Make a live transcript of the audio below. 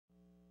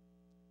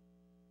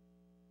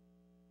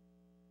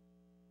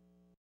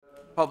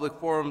public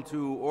forum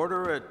to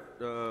order at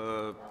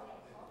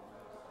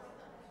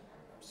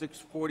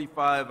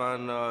 6:45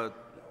 on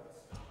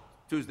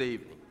Tuesday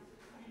evening.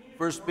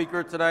 First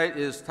speaker tonight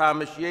is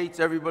Thomas Yates.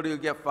 Everybody will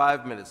get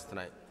 5 minutes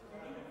tonight.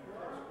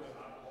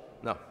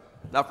 No,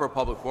 not for a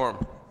public forum.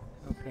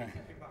 Okay.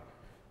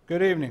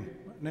 Good evening.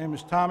 My name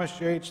is Thomas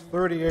Yates,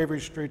 30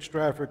 Avery Street,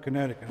 Stratford,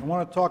 Connecticut. I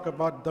want to talk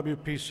about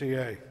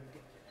WPCA.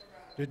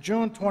 The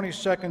June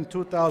 22,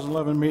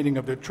 2011 meeting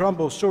of the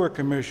Trumbull Sewer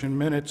Commission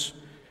minutes,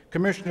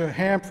 Commissioner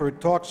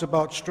Hamford talks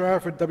about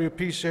Stratford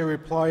WPCA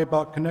reply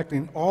about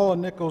connecting all of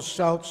Nichols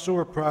South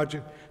Sewer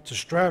Project to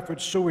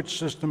Stratford sewage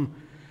system.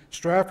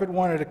 Stratford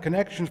wanted a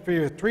connection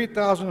fee of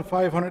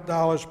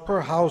 $3,500 per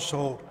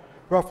household,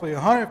 roughly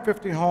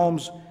 150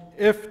 homes.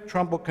 If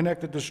Trumbull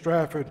connected to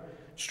Stratford,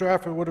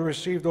 Stratford would have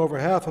received over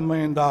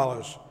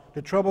 $500,000.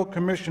 The Trumbull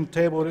Commission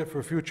tabled it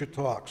for future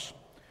talks.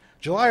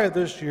 July of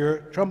this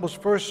year, Trumbull's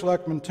first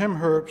selectman, Tim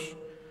Herbst,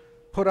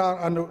 put out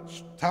on the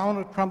town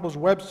of Trumbull's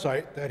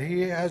website that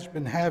he has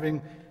been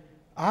having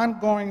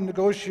ongoing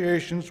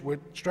negotiations with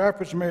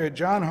Stratford's Mayor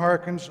John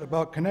Harkins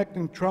about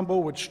connecting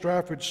Trumbull with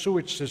Stratford's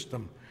sewage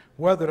system,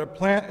 whether the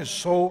plant is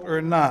sold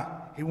or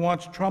not. He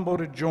wants Trumbull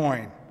to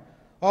join.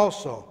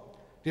 Also,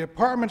 the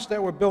apartments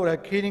that were built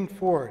at Keating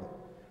Ford,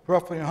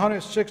 roughly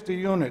 160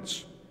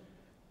 units,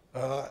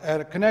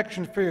 at a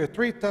connection fee of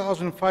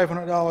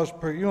 $3,500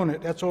 per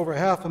unit, that's over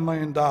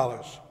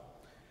 $500,000.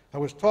 I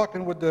was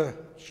talking with the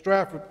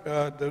Stratford,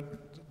 the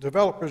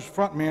developer's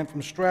front man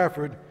from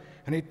Stratford,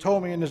 and he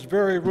told me in this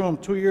very room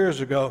 2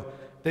 years ago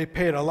they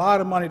paid a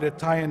lot of money to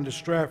tie into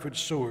Stratford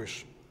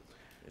sewers.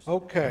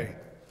 Okay,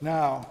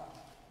 now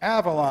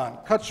Avalon,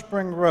 Cut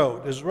Spring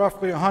Road, there's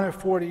roughly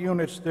 140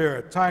 units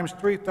there, times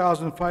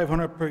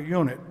 $3,500 per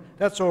unit.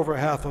 That's over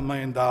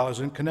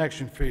 $500,000 in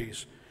connection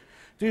fees.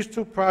 These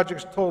two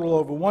projects total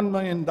over $1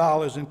 million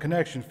in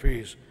connection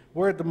fees.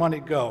 Where'd the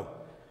money go?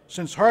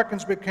 Since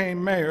Harkins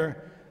became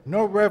mayor,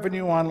 no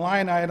revenue on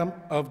line item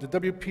of the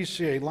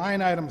WPCA,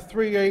 line item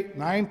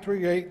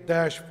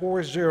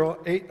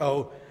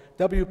 38938-4080,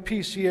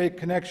 WPCA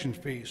connection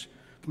fees.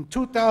 From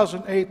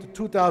 2008 to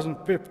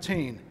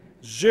 2015,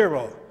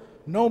 zero.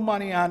 No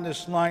money on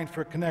this line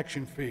for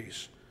connection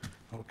fees.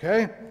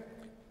 Okay?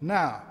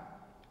 Now,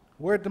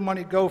 where'd the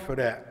money go for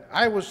that?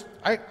 I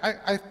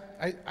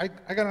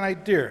got an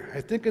idea.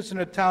 I think it's in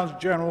the town's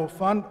general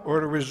fund or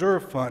the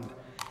reserve fund.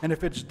 And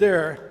if it's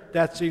there,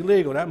 that's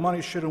illegal. That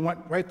money should have went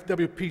right to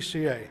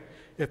WPCA.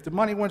 If the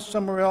money went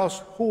somewhere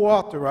else, who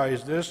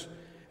authorized this?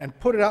 And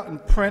put it out in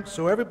print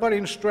so everybody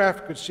in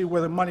Stratford could see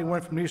where the money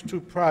went from these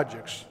two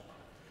projects.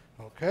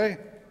 Okay?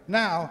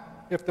 Now,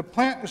 if the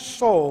plant is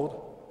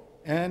sold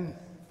and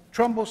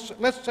Trumbull,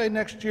 let's say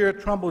next year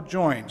Trumbull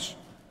joins,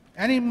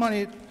 any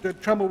money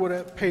that Trumbull would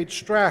have paid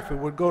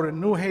Stratford would go to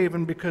New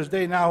Haven because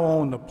they now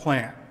own the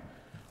plant.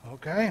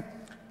 Okay?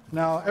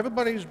 Now,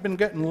 everybody's been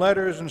getting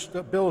letters and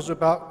bills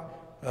about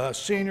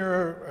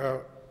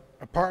senior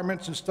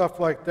apartments and stuff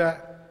like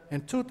that.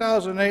 In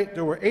 2008,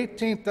 there were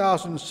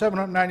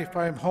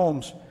 18,795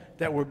 homes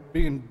that were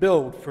being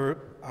billed for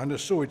on the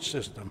sewage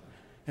system.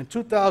 In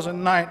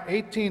 2009,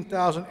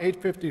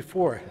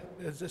 18,854.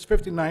 It's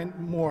 59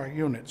 more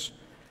units.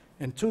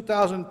 In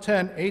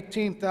 2010,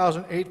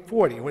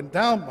 18,840. It went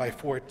down by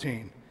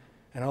 14.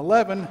 In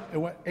 11, it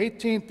went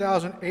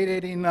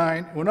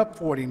 18,889. It went up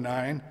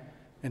 49.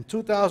 In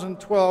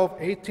 2012,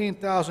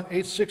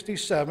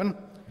 18,867.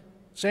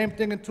 Same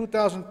thing in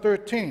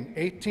 2013,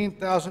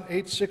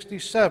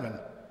 18,867.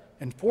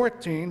 In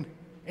 14,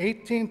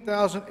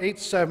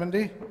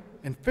 18,870.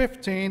 In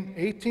 15,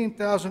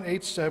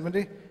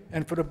 18,870.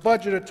 And for the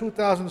budget of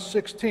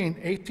 2016,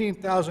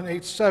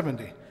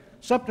 18,870.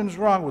 Something's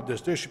wrong with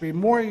this. There should be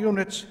more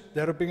units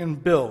that are being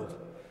built.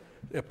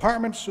 The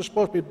apartments are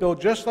supposed to be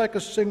built just like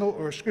a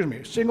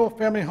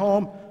single-family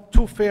home,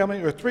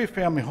 two-family, or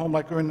three-family home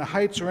like are in the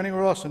Heights or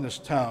anywhere else in this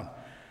town.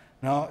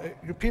 Now,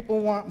 you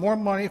people want more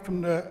money from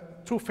the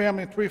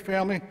two-family and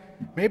three-family.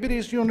 Maybe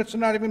these units are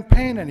not even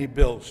paying any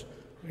bills.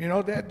 You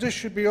know, this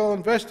should be all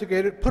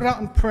investigated, put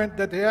out in print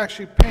that they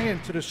actually pay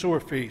into the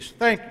sewer fees.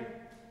 Thank you.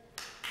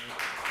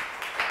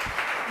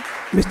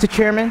 Mr.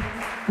 Chairman,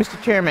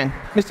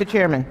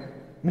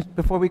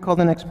 before we call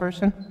the next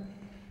person,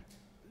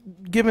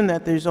 given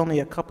that there's only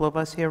a couple of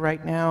us here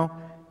right now,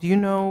 do you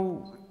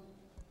know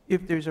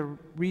if there's a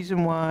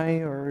reason why,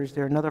 or is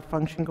there another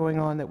function going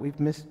on that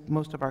we've missed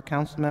most of our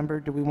council member?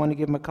 Do we want to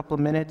give him a couple of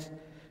minutes?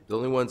 The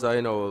only ones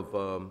I know of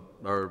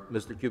are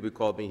Mr. Cubic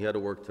called me. He had to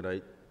work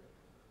tonight.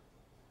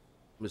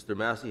 Mr.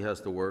 Massey has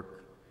to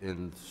work,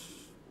 and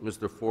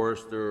Mr.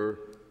 Forrester,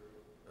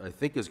 I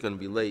think, is going to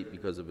be late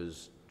because of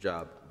his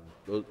job.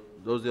 Those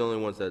are the only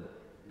ones that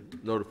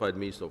notified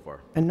me so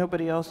far. And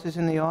nobody else is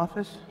in the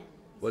office?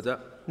 What's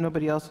that?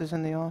 Nobody else is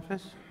in the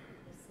office?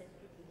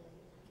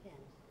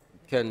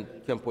 Ken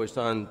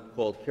Poisson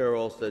called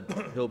Carol, said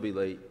he'll be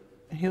late.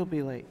 He'll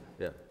be late.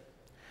 Yeah.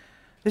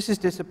 This is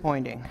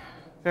disappointing.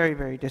 Very,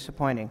 very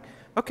disappointing.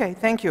 Okay,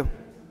 thank you.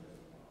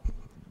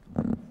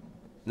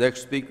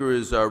 Next speaker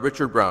is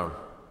Richard Brown.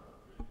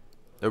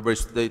 Everybody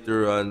state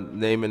their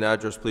name and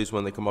address, please,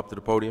 when they come up to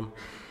the podium.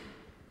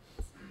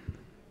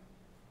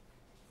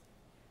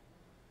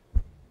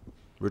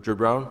 Richard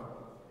Brown?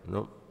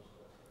 No.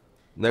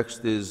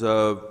 Next is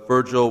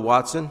Virgil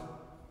Watson.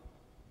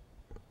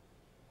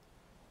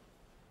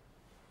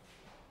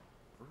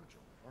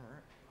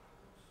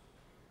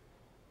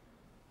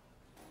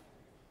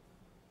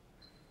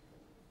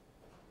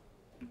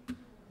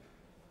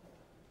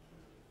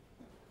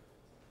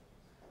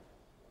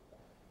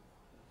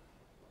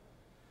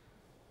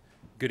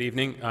 Good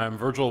evening. I'm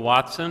Virgil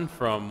Watson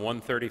from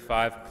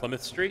 135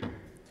 Plymouth Street.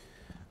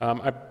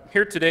 I'm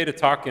here today to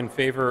talk in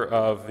favor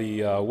of the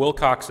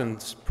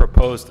Wilcoxon's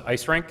proposed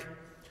ice rink.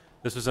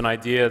 This was an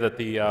idea that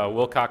the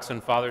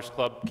Wilcoxon Fathers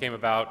Club came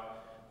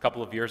about a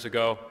couple of years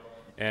ago,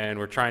 and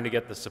we're trying to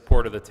get the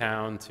support of the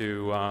town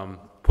to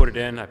put it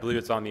in. I believe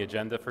it's on the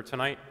agenda for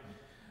tonight.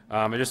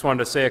 I just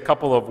wanted to say a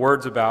couple of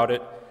words about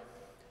it.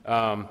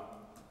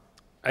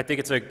 I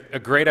think it's a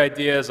great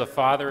idea as a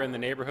father in the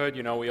neighborhood.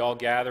 You know, we all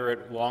gather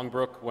at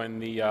Longbrook when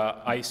the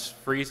ice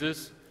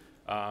freezes,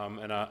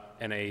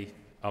 and a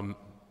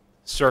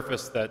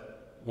surface that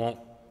won't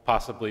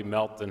possibly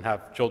melt and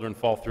have children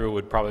fall through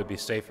would probably be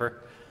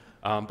safer.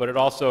 But it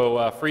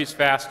also freeze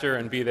faster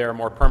and be there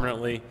more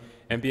permanently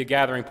and be a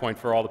gathering point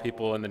for all the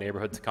people in the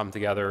neighborhood to come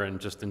together and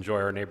just enjoy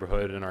our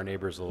neighborhood and our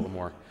neighbors a little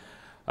more.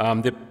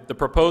 The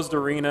proposed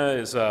arena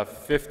is a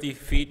 50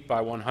 feet by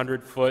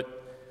 100 foot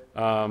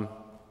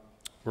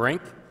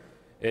rink.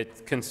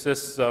 It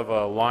consists of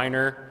a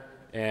liner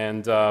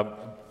and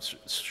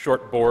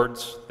short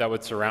boards that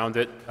would surround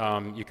it.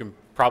 You can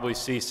probably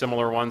see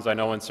similar ones, I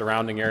know, in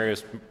surrounding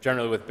areas,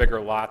 generally with bigger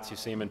lots. You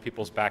see them in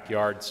people's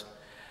backyards.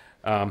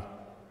 But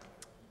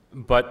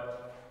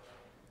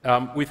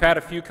we've had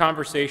a few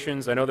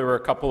conversations. I know there were a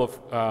couple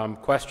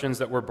of questions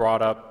that were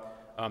brought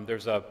up. I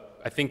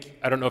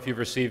don't know if you've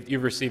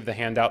received the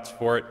handouts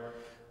for it.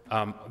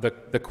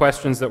 The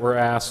questions that were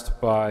asked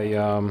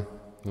by,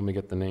 let me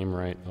get the name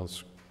right,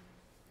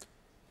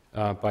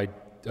 by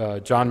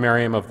John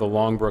Merriam of the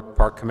Longbrook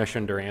Park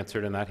Commission are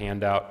answered in that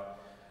handout.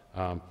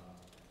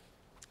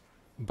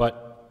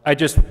 But I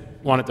just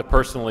wanted to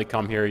personally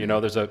come here. You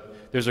know,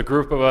 there's a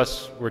group of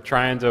us. We're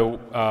trying to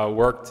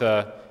work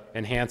to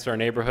enhance our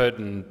neighborhood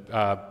and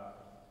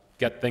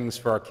get things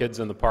for our kids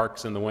in the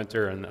parks in the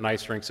winter, and an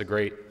ice rink's a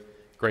great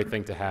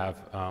thing to have.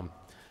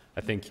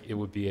 I think it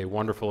would be a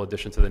wonderful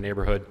addition to the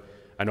neighborhood.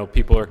 I know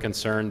people are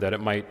concerned that it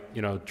might,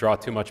 you know, draw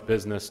too much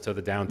business to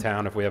the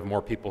downtown if we have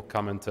more people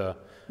coming to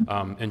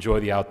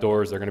enjoy the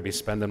outdoors. They're going to be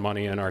spending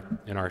money in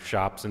our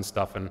shops and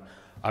stuff, and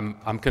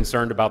I'm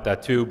concerned about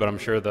that too. But I'm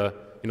sure the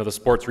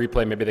sports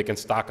replay, maybe they can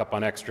stock up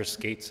on extra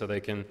skates so they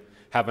can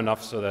have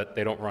enough so that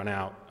they don't run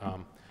out.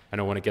 I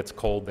know when it gets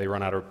cold, they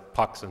run out of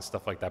pucks and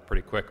stuff like that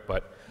pretty quick.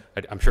 But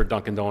I'm sure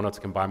Dunkin' Donuts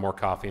can buy more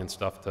coffee and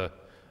stuff to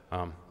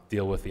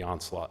deal with the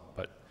onslaught.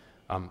 But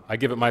I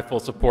give it my full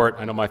support.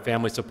 I know my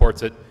family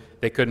supports it.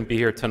 They couldn't be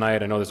here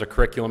tonight. I know there's a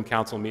curriculum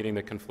council meeting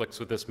that conflicts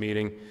with this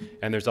meeting,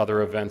 and there's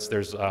other events.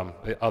 There's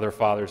other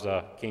fathers,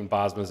 Kane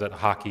Bosma's at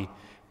hockey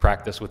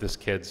practice with his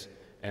kids,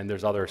 and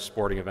there's other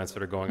sporting events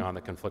that are going on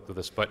that conflict with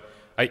this. But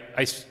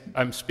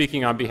I'm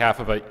speaking on behalf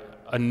of a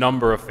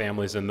number of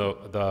families in the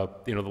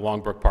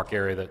Longbrook Park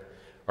area that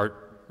are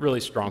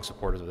really strong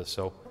supporters of this.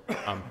 So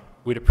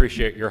we'd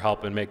appreciate your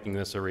help in making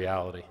this a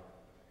reality.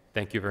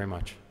 Thank you very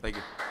much. Thank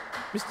you.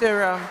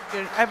 I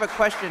have a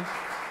question.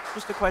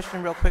 Just a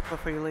question real quick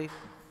before you leave.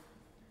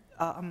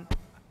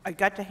 I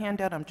got the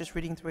handout. I'm just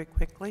reading through it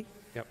quickly.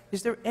 Yep.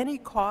 Is there any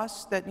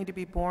costs that need to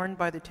be borne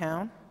by the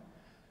town?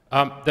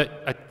 The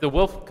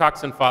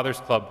Wilcoxon Fathers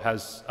Club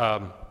has,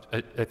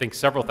 I think,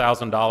 several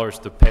 $1,000s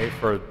to pay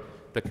for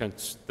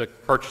the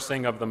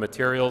purchasing of the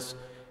materials,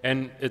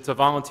 and it's a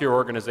volunteer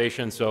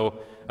organization,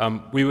 so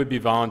we would be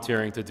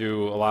volunteering to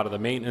do a lot of the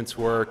maintenance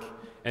work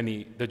and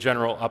the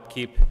general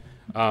upkeep.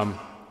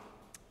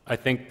 I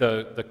think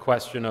the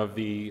question of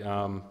the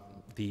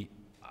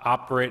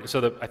operate,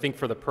 so I think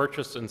for the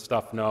purchase and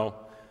stuff, no.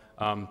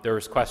 There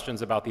was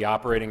questions about the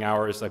operating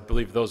hours. I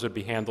believe those would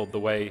be handled the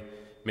way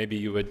maybe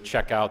you would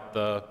check out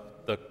the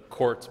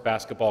courts,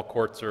 basketball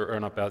courts, or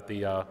not about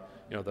the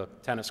the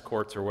tennis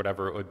courts or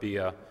whatever. It would be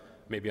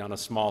maybe on a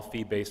small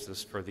fee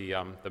basis for the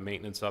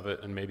maintenance of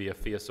it, and maybe a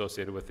fee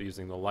associated with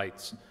using the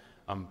lights.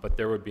 But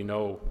there would be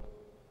no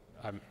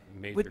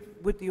major.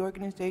 Would the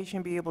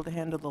organization be able to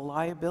handle the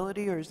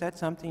liability, or is that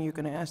something you're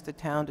going to ask the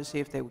town to see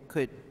if they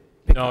could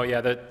pick No, up?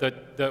 yeah,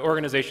 the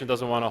organization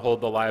doesn't want to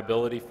hold the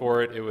liability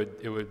for it. It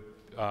would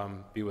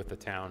be with the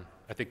town.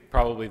 I think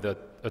probably the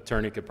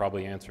attorney could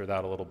probably answer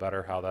that a little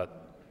better, how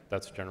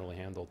that's generally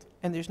handled.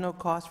 And there's no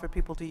cost for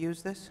people to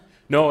use this?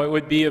 No, it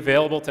would be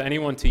available to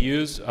anyone to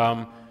use.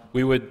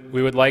 We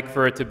would like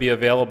for it to be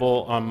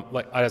available,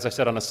 like, as I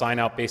said, on a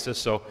sign-out basis.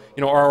 So,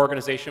 our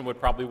organization would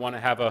probably want to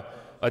have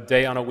a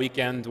day on a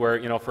weekend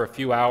where, for a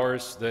few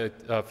hours,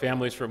 the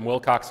families from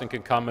Wilcoxon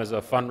can come as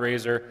a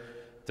fundraiser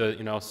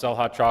to, sell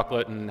hot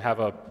chocolate and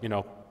have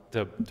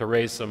to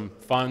raise some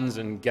funds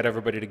and get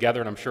everybody together.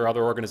 And I'm sure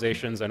other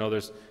organizations, I know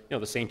there's,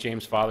 the St.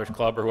 James Fathers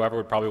Club or whoever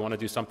would probably want to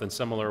do something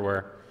similar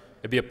where,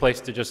 it'd be a place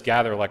to just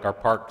gather like our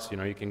parks. You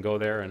know, you can go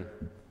there and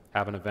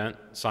have an event,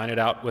 sign it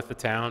out with the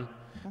town.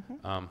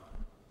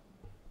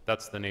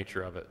 That's the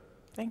nature of it.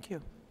 Thank you.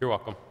 You're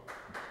welcome.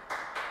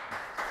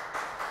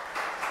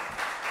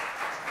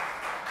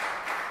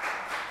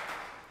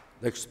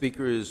 Next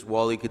speaker is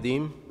Wally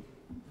Kadim.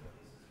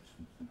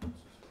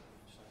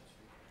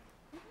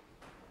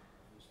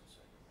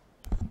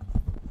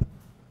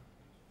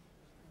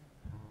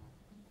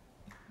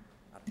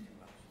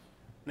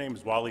 My name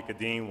is Wally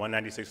Kadim,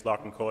 196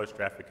 Larkin Court,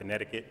 Stratford,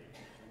 Connecticut.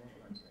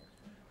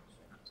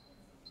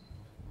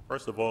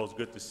 First of all, it's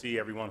good to see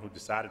everyone who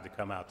decided to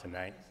come out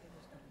tonight.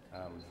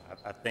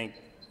 I think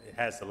it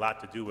has a lot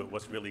to do with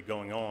what's really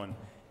going on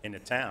in the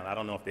town. I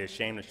don't know if they're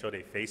ashamed to show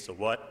their face or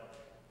what,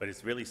 but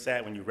it's really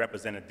sad when you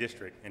represent a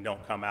district and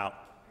don't come out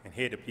and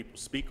hear the people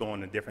speak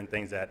on the different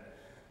things that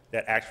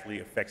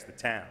actually affects the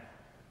town.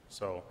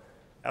 So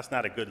that's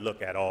not a good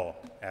look at all.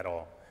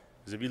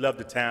 Because if you love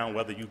the town,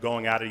 whether you're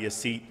going out of your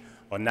seat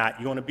or not,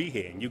 you want to be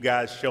here. And you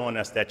guys showing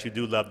us that you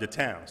do love the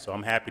town. So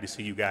I'm happy to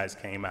see you guys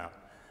came out.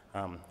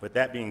 With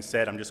that being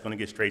said, I'm just going to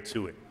get straight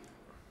to it.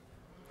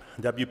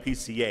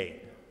 WPCA.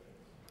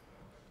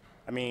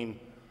 I mean,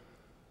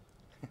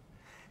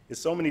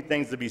 there's so many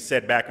things to be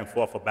said back and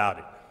forth about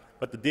it.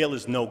 But the deal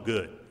is no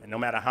good. And no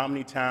matter how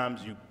many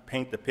times you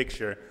paint the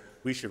picture,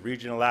 we should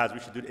regionalize, we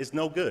should do it, it's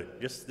no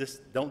good.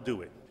 Just don't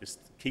do it. Just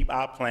keep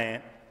our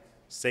plan,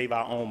 save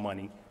our own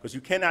money. Because you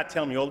cannot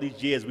tell me all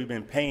these years we've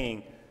been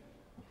paying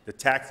the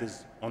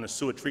taxes on the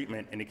sewer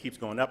treatment and it keeps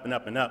going up and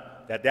up and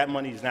up, that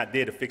money is not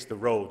there to fix the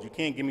roads. You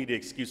can't give me the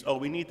excuse, oh,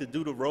 we need to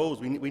do the roads,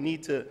 we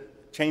need to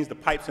change the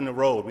pipes in the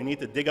road, we need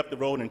to dig up the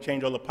road and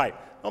change all the pipe.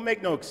 Don't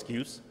make no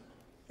excuse.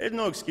 There's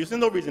no excuse, there's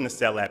no reason to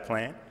sell that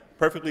plan.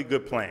 Perfectly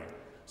good plan.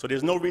 So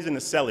there's no reason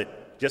to sell it,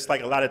 just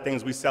like a lot of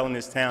things we sell in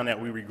this town that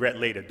we regret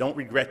later. Don't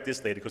regret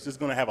this later, because it's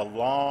going to have a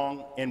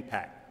long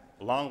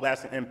impact,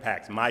 long-lasting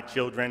impacts. My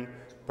children,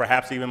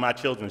 perhaps even my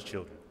children's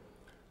children.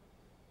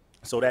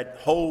 So that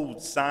whole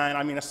sign,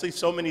 I mean, I see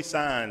so many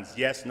signs,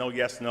 yes,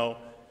 no,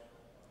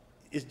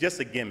 it's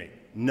just a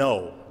gimmick.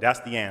 No, that's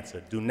the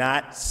answer. Do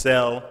not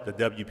sell the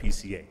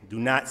WPCA. Do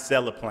not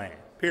sell a plan,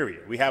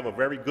 period. We have a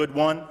very good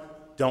one,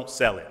 don't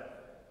sell it.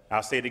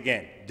 I'll say it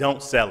again,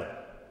 don't sell it.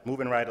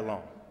 Moving right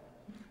along.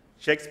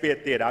 Shakespeare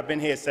Theater, I've been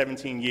here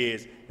 17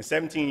 years. In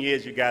 17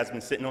 years, you guys have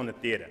been sitting on the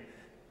theater.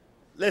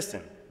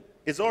 Listen,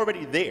 it's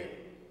already there.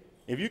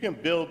 If you can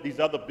build these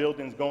other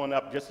buildings going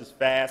up just as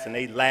fast and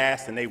they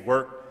last and they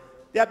work,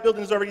 that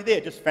building's already there.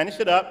 Just finish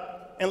it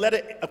up and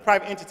let a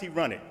private entity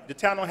run it. The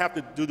town don't have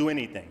to do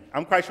anything.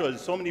 I'm quite sure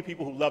there's so many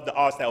people who love the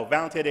arts that will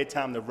volunteer their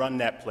time to run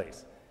that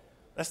place.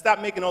 Let's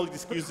stop making all these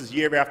excuses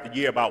year after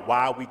year about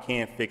why we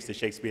can't fix the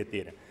Shakespeare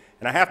Theater.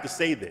 And I have to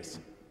say this,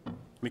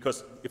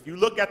 because if you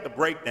look at the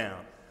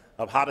breakdown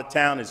of how the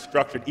town is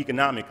structured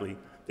economically,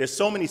 there's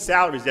so many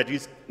salaries that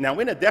now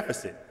we're in a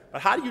deficit, but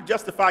how do you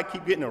justify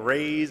keep getting a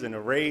raise and a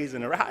raise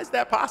and a raise? How is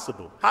that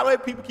possible? How do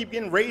people keep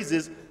getting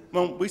raises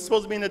when we're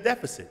supposed to be in a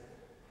deficit?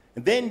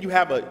 And then you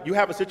have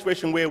a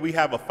situation where we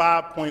have a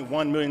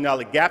 $5.1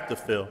 million gap to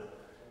fill.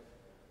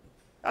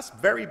 That's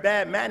very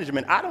bad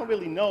management. I don't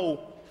really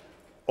know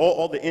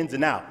all the ins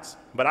and outs,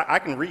 but I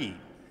can read,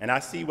 and I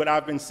see what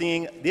I've been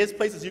seeing. There's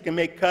places you can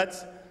make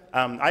cuts.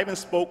 I even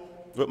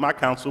spoke with my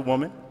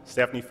councilwoman,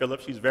 Stephanie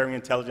Phillips. She's very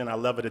intelligent. I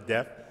love her to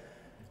death.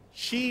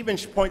 She even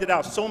pointed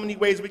out so many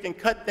ways we can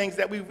cut things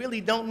that we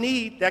really don't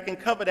need that can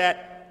cover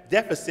that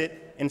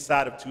deficit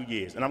inside of 2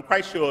 years. And I'm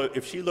quite sure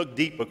if she looked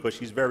deeper, because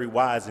she's very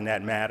wise in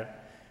that matter,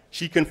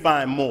 she can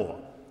find more.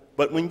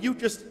 But when you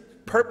just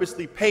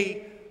purposely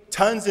pay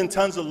tons and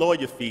tons of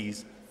lawyer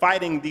fees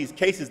fighting these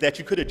cases that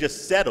you could have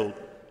just settled,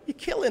 you're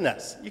killing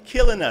us. You're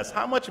killing us.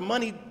 How much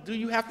money do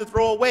you have to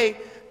throw away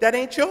that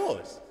ain't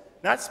yours?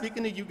 Not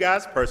speaking to you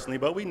guys personally,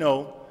 but we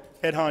know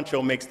head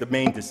honcho makes the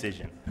main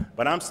decision.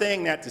 But I'm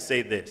saying that to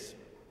say this.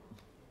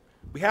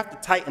 We have to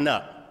tighten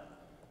up.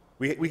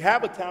 We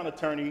have a town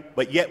attorney,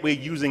 but yet we're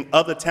using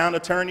other town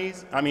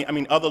attorneys, I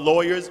mean other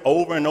lawyers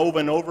over and over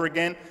and over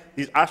again,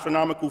 these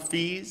astronomical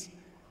fees.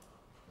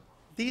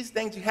 These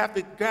things you have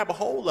to grab a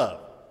hold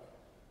of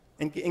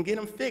and get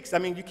them fixed. I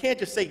mean, you can't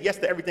just say yes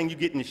to everything you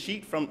get in the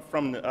sheet from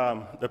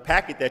the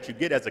packet that you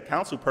get as a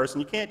council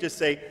person. You can't just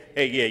say,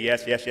 hey, yeah,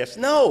 yes.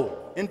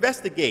 No,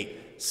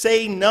 investigate.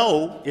 Say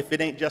no if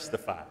it ain't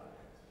justified.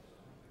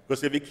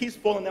 Because if it keeps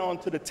falling down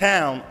onto the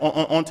town,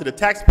 onto the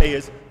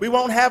taxpayers, we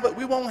won't have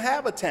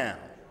a town.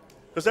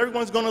 Because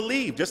everyone's going to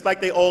leave, just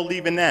like they all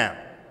leaving now.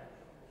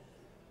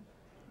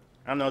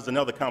 I know there's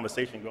another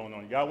conversation going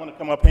on. Y'all want to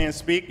come up here and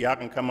speak? Y'all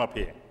can come up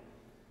here.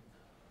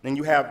 Then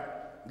you have,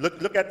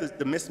 look at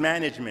the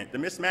mismanagement. The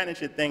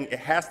mismanagement thing, it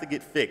has to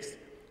get fixed.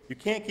 You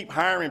can't keep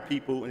hiring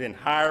people and then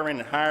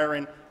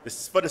hiring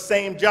for the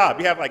same job.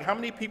 You have like, how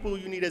many people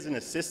you need as an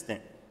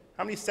assistant?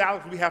 How many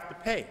salaries do we have to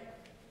pay?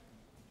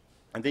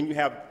 And then you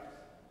have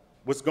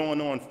what's going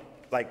on,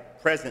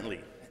 like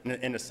presently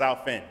in the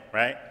South End,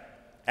 right?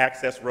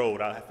 Access Road.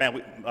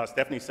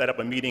 Stephanie set up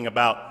a meeting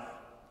about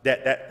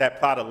that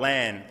plot of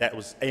land that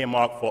was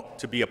earmarked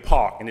to be a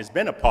park, and it's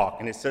been a park,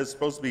 and it says it's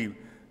supposed to be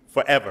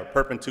forever,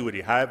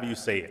 perpetuity, however you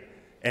say it.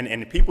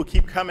 And people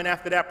keep coming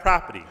after that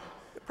property.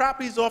 The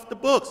property's off the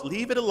books.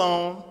 Leave it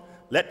alone.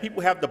 Let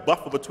people have the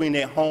buffer between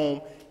their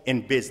home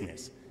and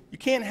business. You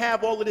can't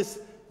have all of this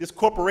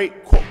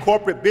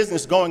corporate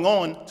business going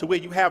on to where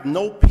you have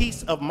no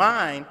peace of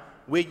mind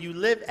where you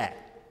live at.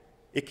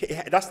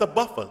 That's the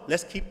buffer.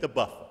 Let's keep the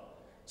buffer.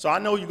 So I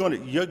know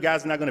your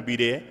guys are not going to be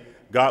there.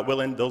 God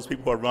willing, those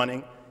people who are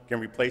running can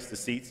replace the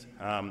seats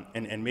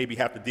and maybe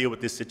have to deal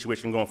with this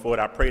situation going forward.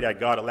 I pray that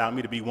God allow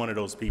me to be one of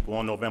those people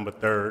on November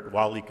 3rd,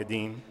 Wali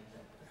Kadeem.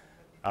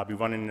 I'll be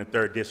running in the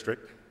 3rd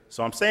District.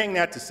 So I'm saying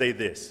that to say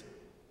this.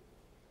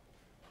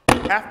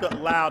 You have to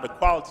allow the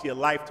quality of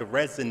life to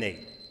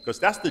resonate, because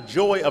that's the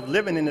joy of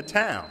living in the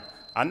town.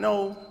 I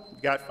know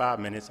you got 5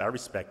 minutes. I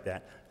respect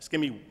that. Just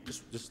give me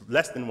just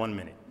less than 1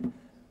 minute.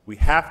 We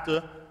have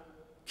to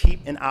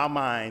keep in our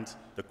minds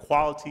the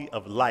quality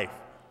of life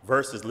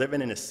versus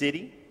living in a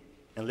city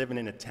and living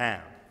in a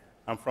town.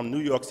 I'm from New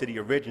York City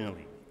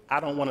originally. I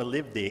don't want to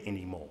live there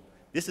anymore.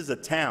 This is a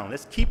town.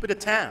 Let's keep it a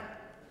town.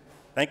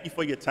 Thank you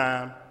for your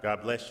time.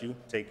 God bless you.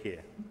 Take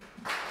care.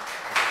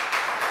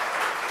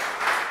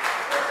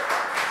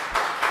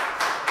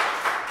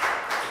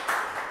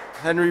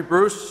 Henry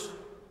Bruce.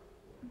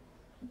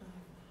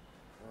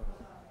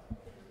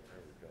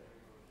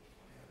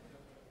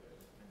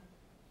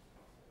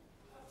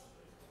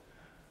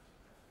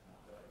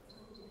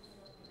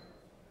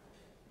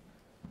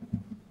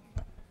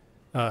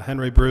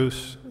 Henry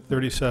Bruce,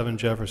 37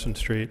 Jefferson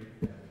Street.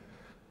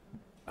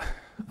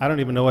 I don't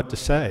even know what to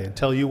say.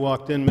 Until you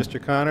walked in,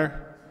 Mr.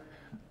 Connor,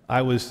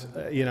 I was,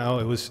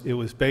 it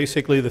was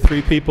basically the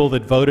 3 people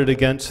that voted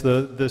against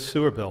the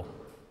sewer bill.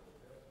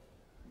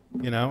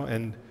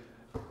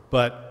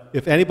 But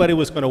if anybody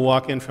was going to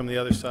walk in from the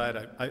other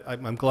side,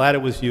 I'm glad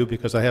it was you,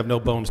 because I have no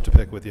bones to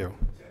pick with you.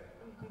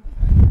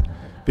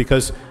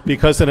 Because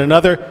in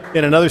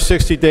another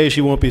 60 days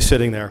you won't be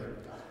sitting there.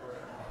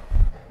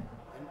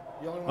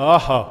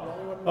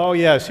 Oh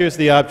yes, here's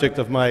the object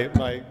of my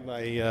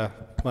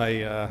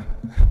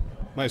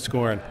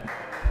scorn.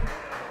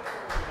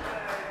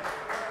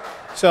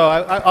 So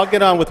I'll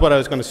get on with what I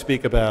was going to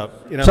speak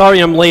about. Sorry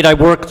I'm late. I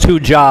work 2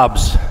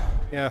 jobs.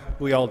 Yeah,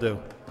 we all do.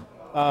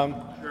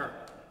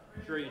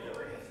 Sure you do.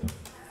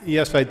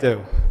 Yes, I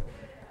do.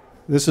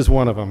 This is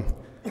one of them.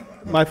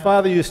 My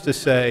father used to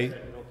say,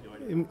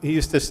 he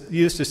used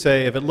to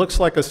say, if it looks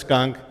like a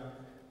skunk,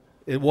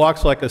 it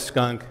walks like a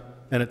skunk,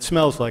 and it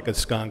smells like a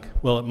skunk,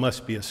 well, it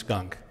must be a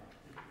skunk.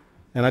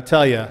 And I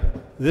tell you,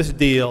 this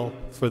deal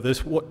for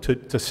this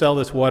to sell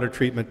this water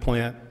treatment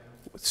plant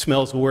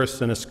smells worse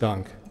than a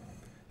skunk.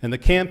 And the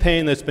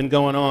campaign that's been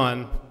going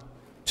on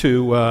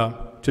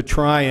to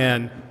try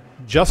and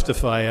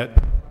justify it,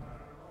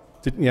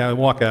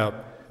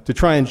 to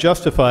try and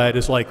justify it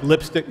is like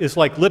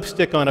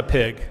lipstick on a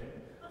pig.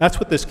 That's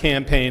what this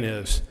campaign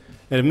is.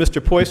 And if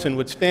Mr. Poisson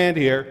would stand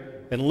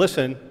here and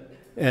listen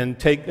and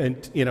take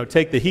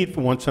the heat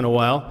for once in a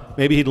while,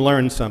 maybe he'd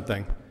learn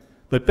something.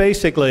 But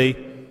basically,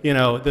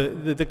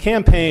 the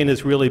campaign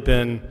has really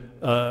been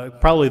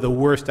probably the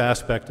worst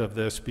aspect of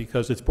this,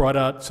 because it's brought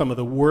out some of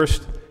the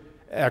worst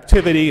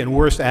activity and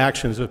worst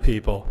actions of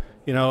people.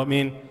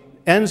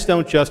 Ends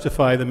don't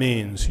justify the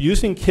means.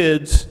 Using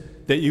kids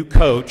that you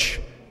coach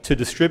to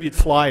distribute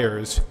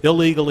flyers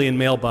illegally in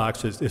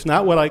mailboxes is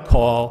not what I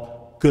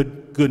call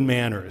good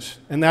manners.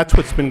 And that's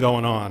what's been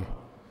going on.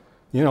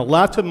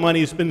 Lots of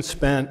money's been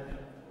spent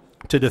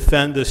to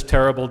defend this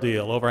terrible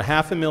deal. Over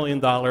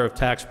 $500,000 of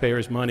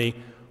taxpayers' money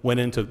went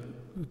into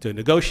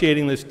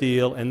negotiating this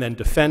deal and then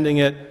defending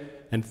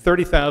it, and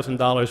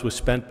 $30,000 was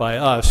spent by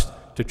us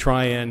to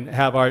try and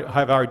have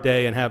our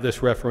day and have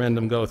this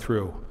referendum go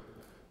through.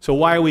 So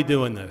why are we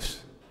doing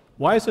this?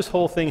 Why is this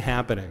whole thing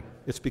happening?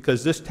 It's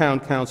because this town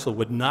council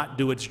would not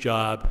do its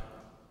job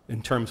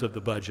in terms of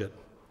the budget.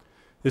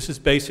 This has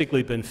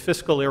basically been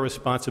fiscal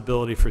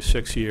irresponsibility for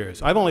 6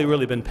 years. I've only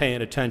really been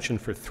paying attention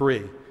for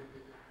 3,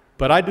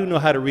 but I do know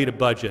how to read a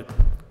budget.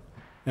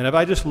 And if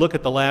I just look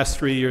at the last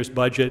 3 years'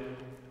 budget,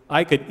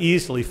 I could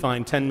easily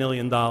find $10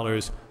 million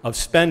of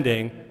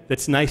spending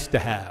that's nice to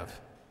have.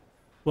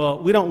 Well,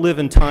 we don't live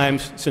in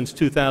times since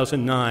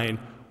 2009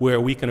 where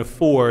we can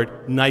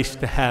afford nice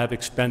to have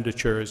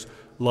expenditures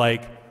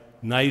like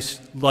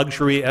nice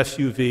luxury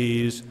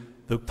SUVs,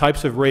 the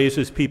types of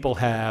raises people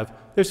have.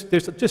 There's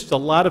just a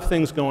lot of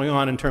things going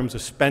on in terms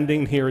of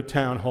spending here at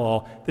Town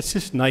Hall that's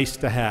just nice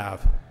to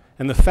have.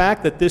 And the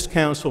fact that this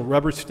council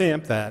rubber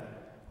stamped that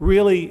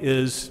really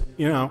is,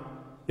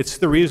 it's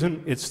the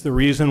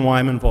reason why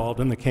I'm involved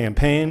in the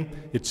campaign.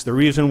 It's the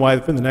reason why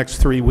for the next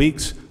 3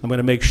 weeks I'm going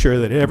to make sure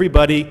that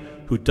everybody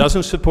who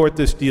doesn't support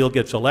this deal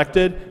gets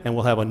elected, and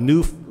we'll have a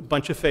new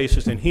bunch of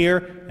faces in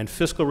here, and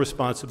fiscal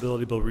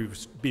responsibility will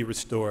be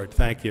restored.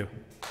 Thank you.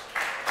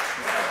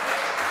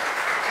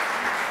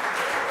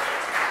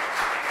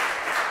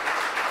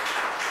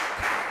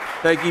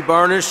 Peggy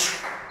Barnish.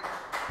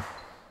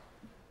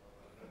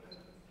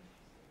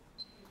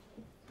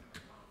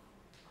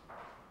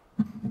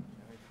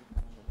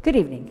 Good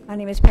evening. My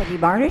name is Peggy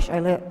Barnish.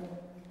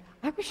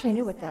 I wish I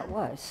knew what that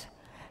was.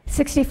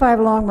 65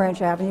 Long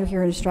Branch Avenue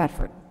here in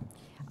Stratford.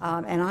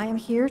 And I am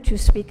here to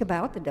speak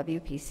about the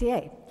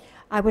WPCA.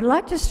 I would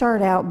like to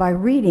start out by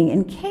reading,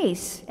 in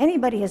case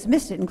anybody has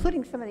missed it,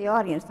 including some of the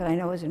audience that I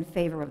know is in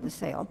favor of the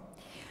sale.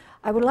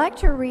 I would like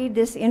to read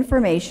this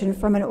information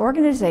from an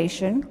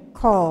organization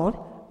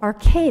called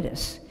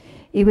Arcadis.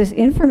 It was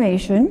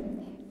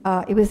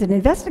it was an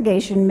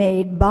investigation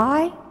made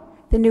by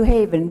the New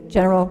Haven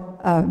General,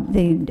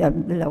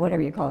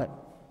 whatever you call it,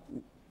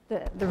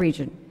 the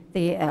region,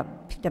 the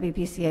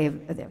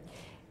WPCA of the,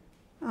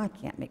 I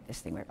can't make this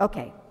thing work.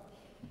 Okay.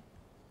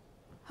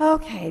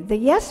 Okay, the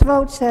yes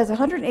vote says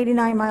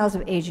 189 miles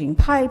of aging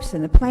pipes,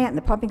 and the plant and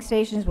the pumping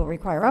stations will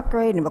require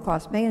upgrade and it will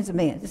cost millions and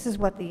millions. This is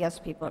what the yes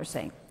people are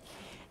saying.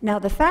 Now,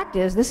 the fact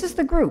is, this is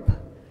the group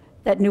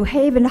that New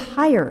Haven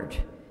hired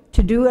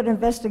to do an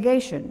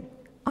investigation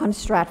on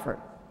Stratford.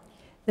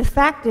 The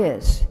fact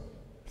is,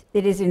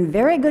 it is in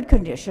very good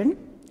condition,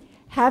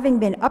 having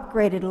been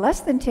upgraded less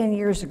than 10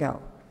 years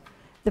ago.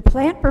 The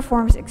plant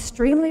performs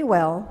extremely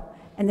well,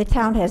 and the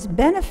town has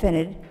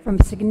benefited from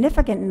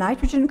significant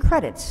nitrogen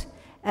credits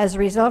as a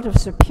result of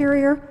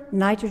superior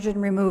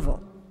nitrogen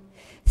removal.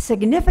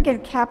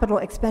 Significant capital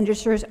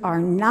expenditures are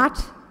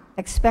not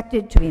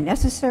expected to be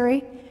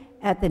necessary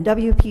at the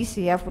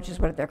WPCF, which is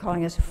what they're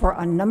calling us, for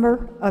a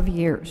number of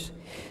years.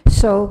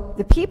 So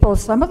the people,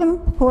 some of them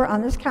who are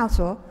on this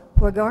council,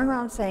 who are going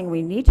around saying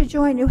we need to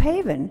join New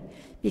Haven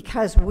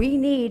because we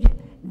need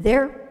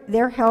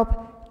their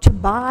help to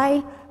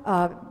buy,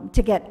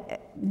 to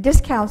get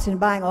discounts in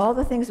buying all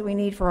the things that we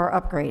need for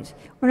our upgrades.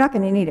 We're not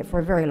going to need it for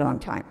a very long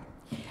time.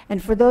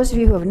 And for those of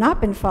you who have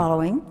not been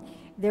following,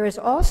 there is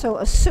also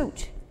a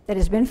suit that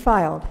has been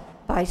filed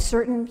by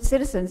certain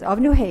citizens of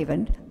New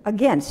Haven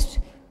against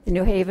the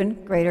New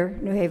Haven, Greater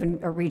New Haven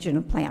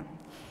Regional Plant.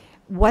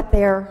 What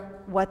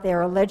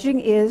they're alleging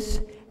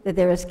is that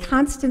there is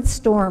constant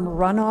storm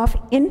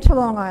runoff into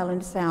Long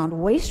Island Sound,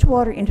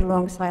 wastewater into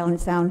Long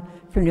Island Sound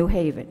from New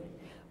Haven.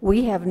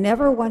 We have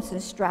never once in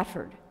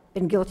Stratford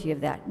been guilty of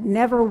that.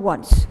 Never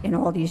once in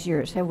all these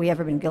years have we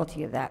ever been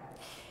guilty of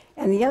that.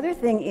 And the other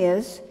thing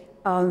is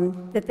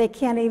that they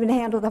can't even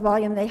handle the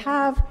volume they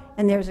have,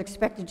 and there's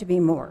expected to be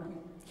more.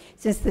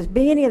 Since the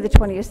beginning of the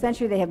 20th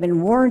century, they have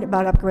been warned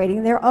about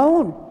upgrading their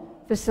own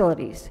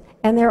facilities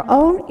and their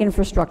own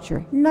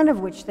infrastructure, none of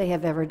which they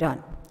have ever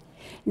done.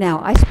 Now,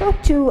 I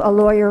spoke to a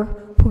lawyer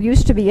who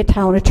used to be a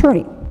town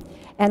attorney,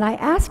 and I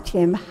asked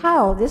him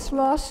how this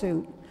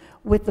lawsuit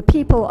with the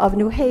people of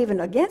New Haven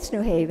against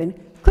New Haven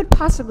could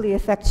possibly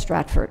affect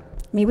Stratford.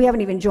 I mean, we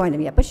haven't even joined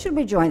them yet, but should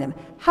we join them?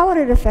 How would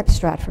it affect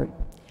Stratford?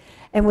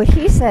 And what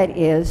he said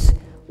is,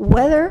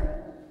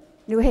 whether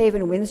New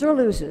Haven wins or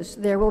loses,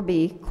 there will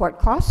be court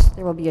costs,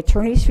 there will be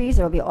attorney's fees,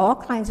 there will be all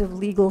kinds of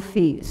legal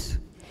fees.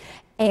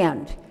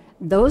 And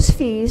those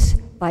fees,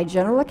 by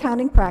general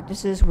accounting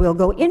practices, will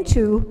go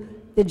into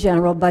the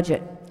general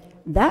budget.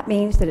 That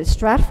means that if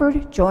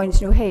Stratford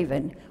joins New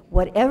Haven,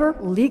 whatever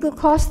legal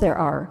costs there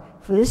are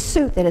for this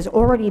suit that has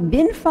already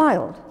been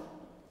filed,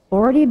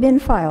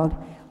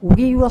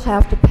 we will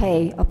have to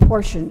pay a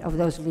portion of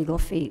those legal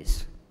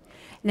fees.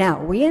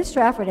 Now, we in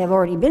Stratford have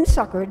already been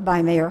suckered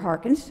by Mayor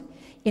Harkins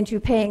into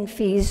paying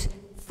fees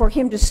for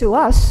him to sue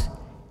us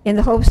in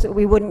the hopes that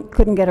we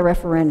couldn't get a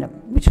referendum,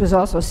 which was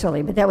also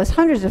silly, but that was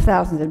hundreds of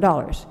thousands of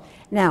dollars.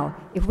 Now,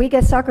 if we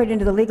get suckered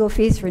into the legal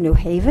fees for New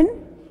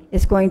Haven,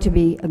 it's going to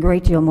be a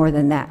great deal more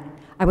than that.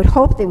 I would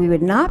hope that we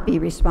would not be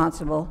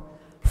responsible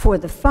for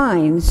the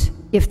fines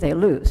if they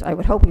lose. I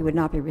would hope we would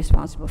not be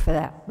responsible for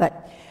that.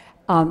 But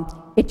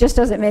it just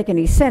doesn't make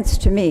any sense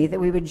to me that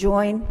we would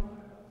join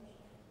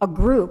a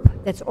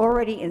group that's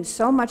already in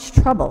so much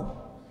trouble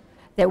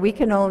that we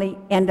can only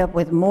end up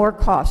with more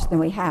costs than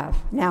we have.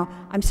 Now,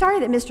 I'm sorry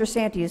that Mr.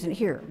 Santee isn't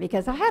here,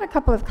 because I had a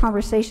couple of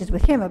conversations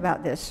with him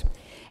about this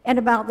and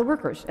about the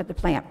workers at the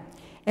plant.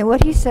 And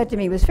what he said to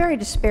me was very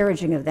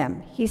disparaging of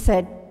them. He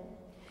said,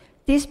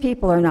 these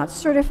people are not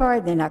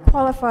certified, they're not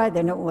qualified, they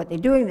don't know what they're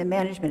doing, the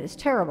management is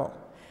terrible.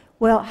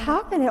 Well,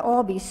 how can it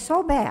all be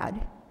so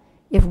bad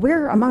if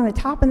we're among the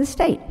top in the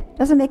state?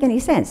 Doesn't make any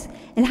sense.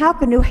 And how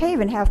can New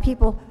Haven have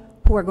people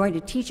who are going to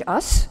teach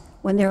us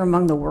when they're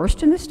among the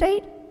worst in the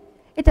state?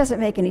 It doesn't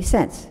make any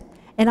sense.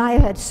 And I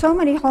have had so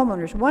many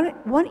homeowners,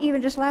 one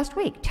even just last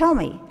week, tell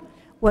me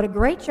what a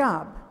great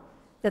job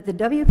that the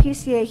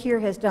WPCA here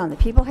has done, the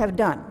people have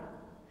done,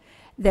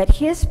 that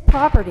his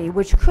property,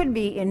 which could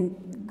be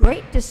in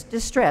great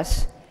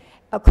distress,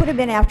 could have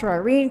been after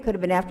Irene, could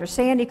have been after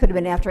Sandy, could have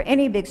been after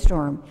any big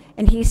storm.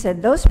 And he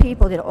said those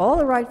people did all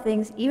the right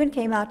things, even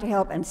came out to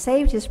help and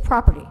saved his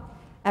property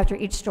after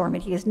each storm.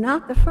 And he is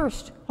not the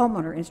first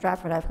homeowner in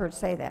Stratford I've heard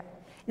say that.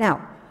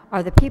 Now,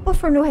 are the people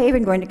from New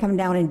Haven going to come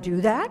down and do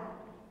that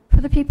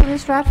for the people in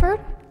Stratford?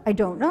 I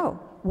don't know.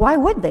 Why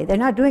would they? They're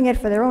not doing it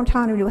for their own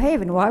town of New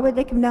Haven. Why would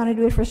they come down and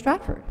do it for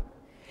Stratford?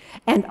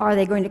 And are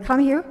they going to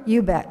come here?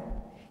 You bet.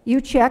 You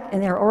check,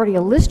 and there are already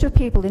a list of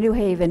people in New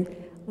Haven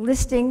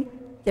listing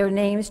their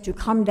names to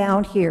come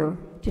down here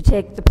to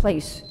take the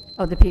place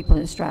of the people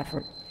in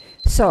Stratford.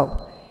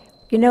 So,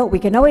 you know, we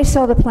can always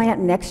sell the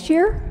plant next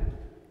year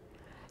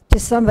to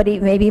somebody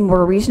maybe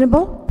more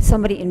reasonable,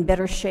 somebody in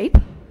better shape.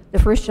 The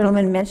first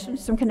gentleman mentioned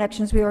some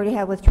connections we already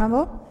have with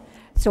Trumbull.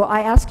 So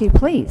I ask you,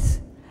 please,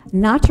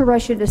 not to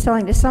rush into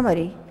selling to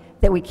somebody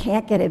that we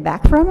can't get it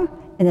back from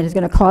and that is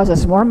going to cause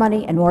us more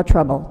money and more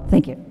trouble.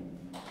 Thank you.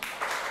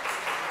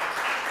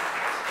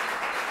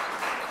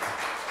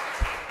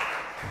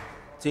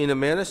 Tina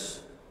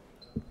Manis?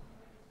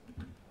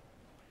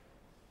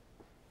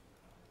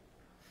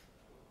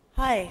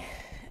 Hi,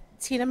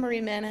 Tina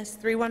Marie Manis,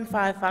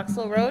 315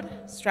 Foxwell Road,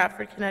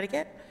 Stratford,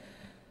 Connecticut.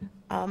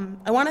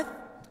 I want to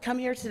come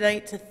here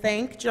tonight to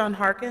thank John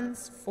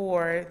Harkins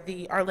for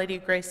the Our Lady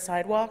of Grace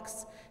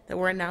sidewalks that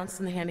were announced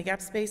in the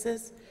handicap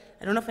spaces.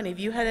 I don't know if any of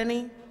you had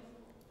any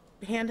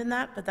hand in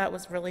that, but that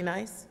was really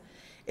nice.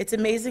 It's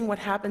amazing what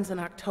happens in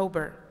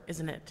October,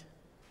 isn't it?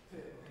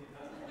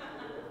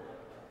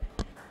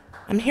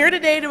 I'm here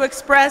today to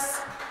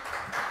express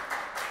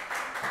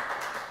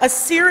a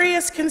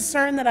serious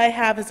concern that I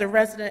have as a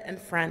resident and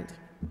friend.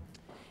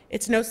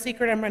 It's no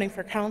secret I'm running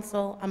for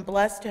council. I'm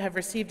blessed to have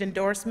received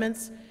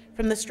endorsements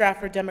from the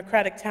Stratford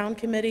Democratic Town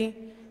Committee,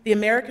 the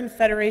American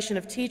Federation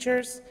of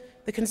Teachers,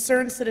 the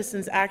Concerned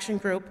Citizens Action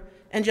Group,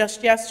 and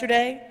just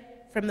yesterday,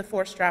 from the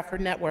For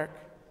Stratford Network.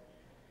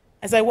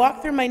 As I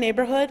walk through my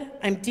neighborhood,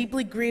 I'm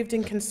deeply grieved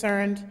and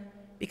concerned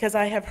because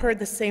I have heard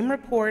the same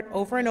report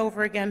over and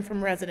over again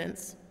from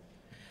residents.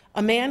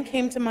 A man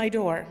came to my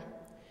door.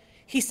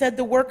 He said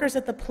the workers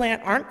at the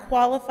plant aren't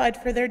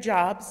qualified for their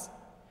jobs.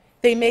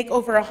 They make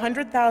over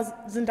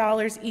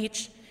 $100,000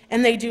 each,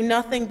 and they do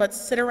nothing but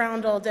sit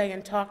around all day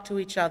and talk to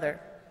each other.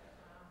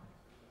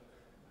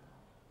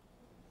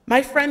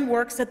 My friend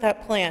works at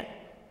that plant.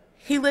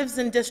 He lives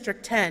in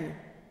District 10.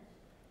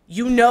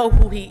 You know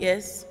who he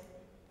is.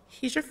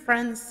 He's your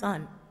friend's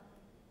son.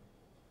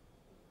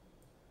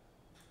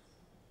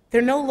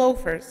 They're no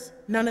loafers,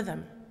 none of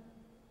them.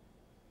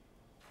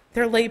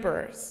 They're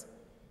laborers.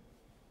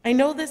 I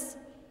know this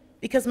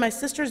because my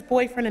sister's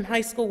boyfriend in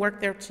high school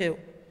worked there too.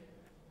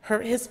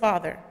 His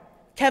father,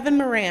 Kevin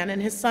Moran, and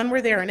his son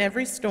were there in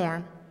every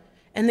storm,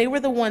 and they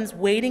were the ones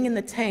waiting in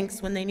the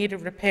tanks when they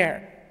needed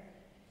repair.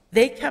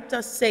 They kept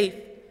us safe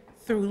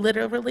through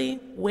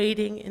literally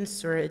waiting in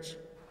sewage.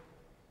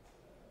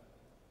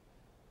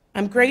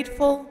 I'm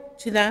grateful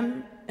to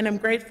them, and I'm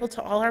grateful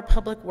to all our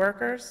public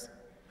workers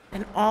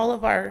and all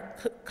of our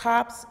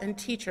cops and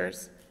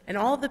teachers and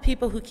all of the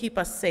people who keep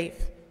us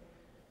safe.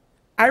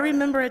 I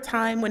remember a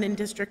time when in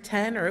District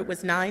 10, or it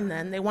was 9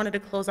 then, they wanted to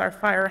close our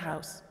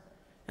firehouse,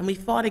 and we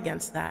fought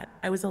against that.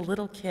 I was a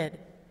little kid.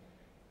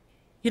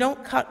 You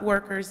don't cut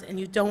workers and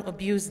you don't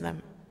abuse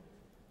them.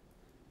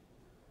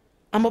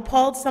 I'm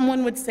appalled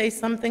someone would say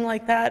something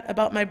like that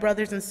about my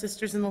brothers and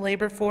sisters in the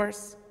labor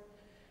force.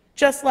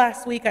 Just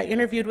last week, I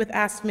interviewed with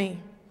Ask Me.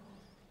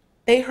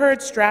 They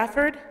heard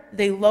Stratford,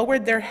 they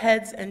lowered their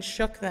heads and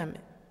shook them.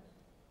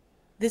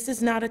 This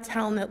is not a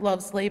town that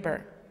loves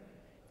labor.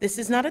 This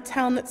is not a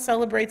town that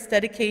celebrates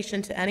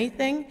dedication to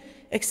anything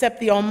except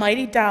the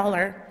almighty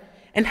dollar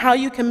and how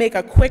you can make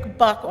a quick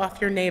buck off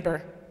your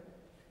neighbor.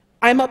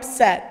 I'm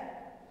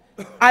upset.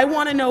 I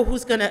want to know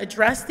who's going to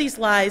address these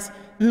lies,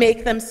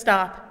 make them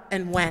stop,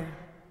 and when.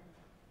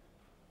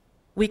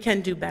 We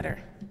can do better.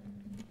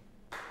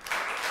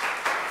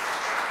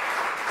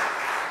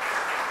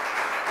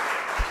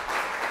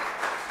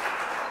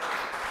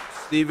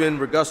 Stephen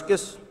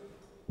Roguskis?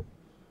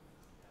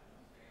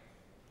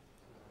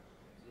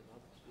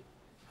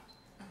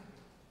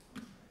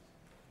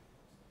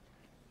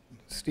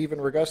 Stephen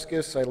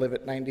Roguskis. I live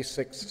at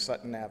 96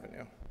 Sutton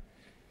Avenue.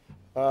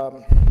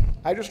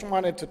 I just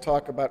wanted to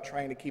talk about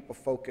trying to keep a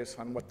focus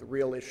on what the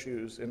real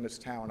issues in this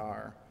town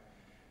are.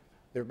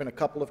 There have been a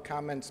couple of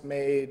comments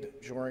made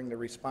during the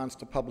response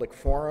to public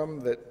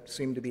forum that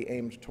seem to be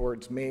aimed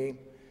towards me.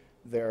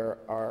 There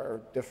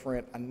are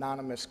different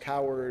anonymous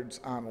cowards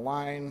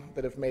online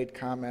that have made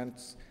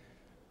comments.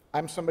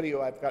 I'm somebody who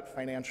I've got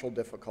financial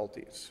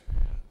difficulties,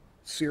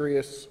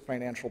 serious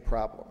financial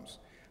problems.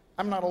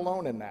 I'm not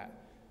alone in that.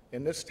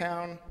 In this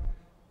town,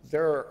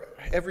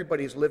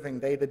 everybody's living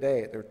day to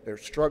day. They're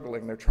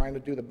struggling. They're trying to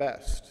do the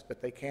best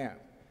that they can.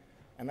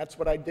 And that's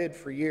what I did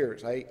for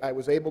years. I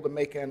was able to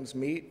make ends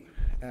meet,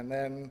 and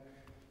then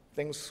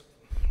things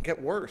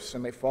get worse,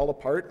 and they fall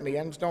apart, and the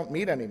ends don't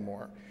meet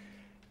anymore.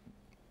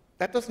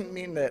 That doesn't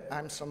mean that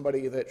I'm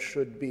somebody that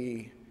should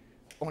be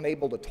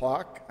unable to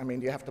talk. I mean,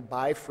 do you have to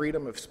buy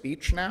freedom of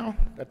speech now?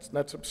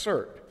 That's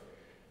absurd.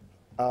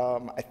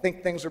 I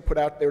think things are put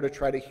out there to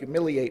try to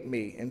humiliate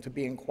me into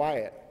being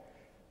quiet.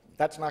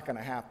 That's not going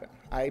to happen.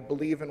 I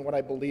believe in what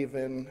I believe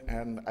in,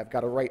 and I've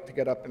got a right to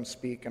get up and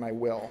speak, and I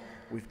will.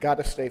 We've got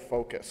to stay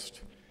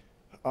focused.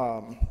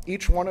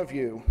 Each one of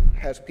you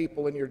has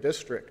people in your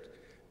district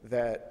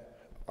that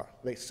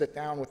they sit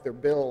down with their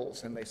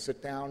bills, and they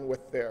sit down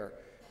with their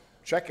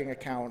checking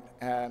account,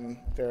 and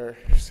they're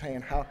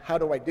saying, how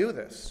do I do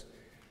this?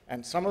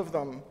 And some of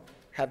them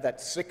have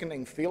that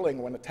sickening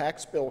feeling when a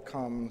tax bill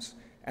comes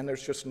and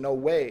there's just no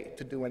way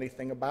to do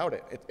anything about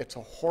it. It's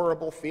a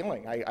horrible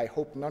feeling. I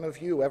hope none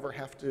of you ever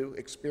have to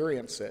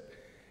experience it.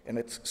 And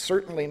it's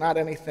certainly not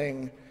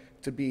anything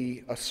to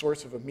be a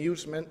source of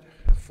amusement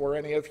for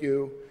any of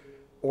you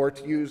or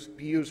to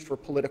be used for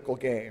political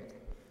gain.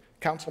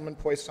 Councilman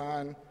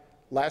Poisson,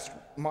 last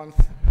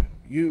month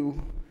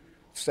you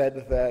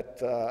said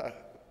that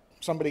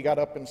somebody got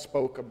up and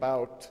spoke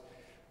about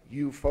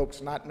you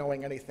folks not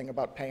knowing anything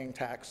about paying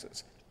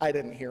taxes. I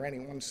didn't hear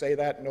anyone say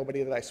that.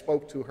 Nobody that I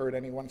spoke to heard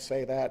anyone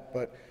say that,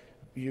 but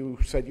you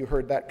said you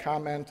heard that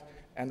comment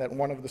and that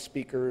one of the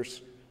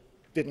speakers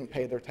didn't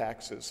pay their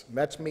taxes.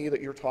 That's me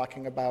that you're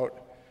talking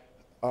about.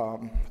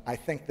 I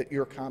think that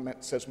your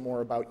comment says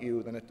more about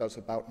you than it does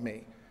about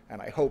me.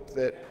 And I hope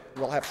that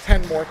we'll have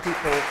 10 more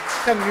people,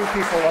 10 new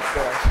people up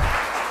there.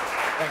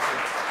 Thank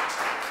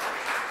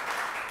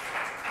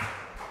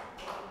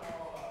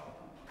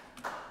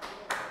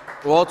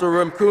you. Walter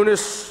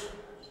Remkunis.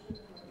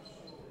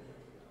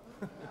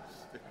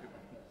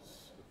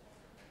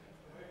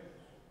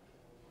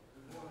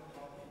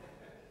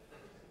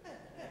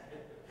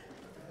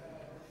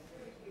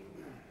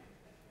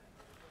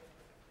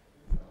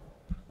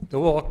 The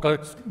walk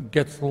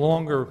gets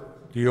longer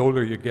the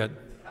older you get.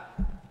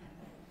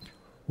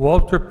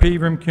 Walter P.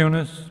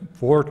 Remkunis,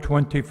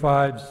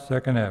 425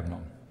 2nd Avenue.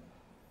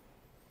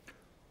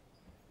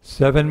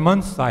 7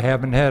 months I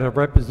haven't had a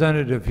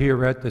representative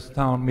here at this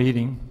town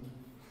meeting.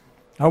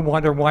 I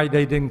wonder why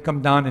they didn't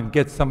come down and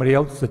get somebody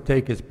else to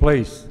take his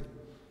place.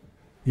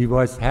 He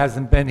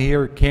hasn't been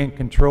here, can't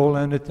control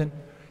anything.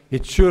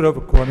 It should have,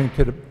 according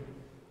to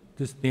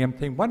this damn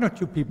thing. Why don't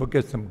you people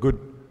get some good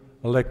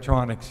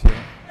electronics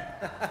here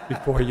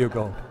before you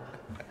go?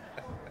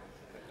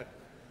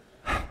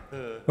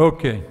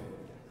 Okay.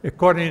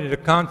 According to the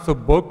council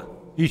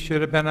book, he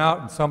should have been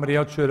out and somebody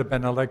else should have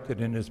been elected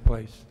in his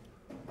place.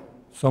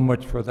 So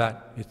much for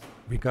that.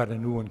 We got a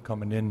new one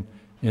coming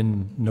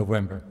in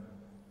November.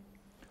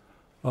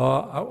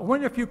 I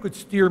wonder if you could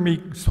steer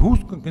me, who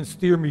can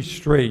steer me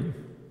straight?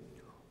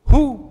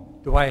 Who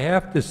do I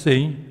have to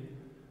see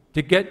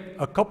to get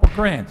a couple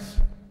grants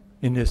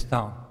in this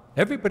town?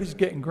 Everybody's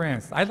getting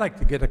grants. I'd like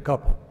to get a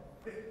couple.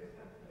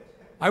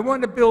 I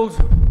want to build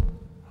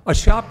a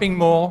shopping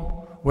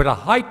mall with a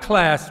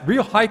high-class,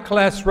 real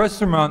high-class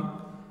restaurant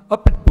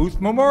up at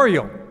Booth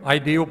Memorial.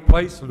 Ideal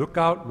place, look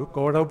out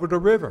over the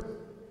river.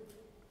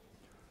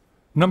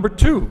 Number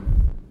 2,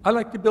 I'd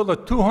like to build a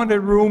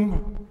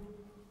 200-room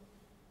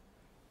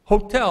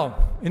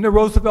hotel in the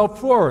Roosevelt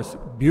Forest.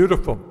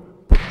 Beautiful.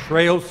 Put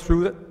trails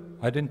through it.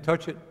 I didn't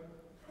touch it.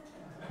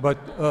 But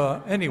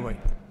anyway,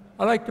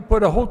 I'd like to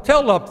put a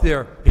hotel up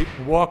there.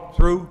 People walk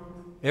through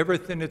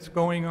everything that's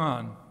going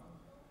on.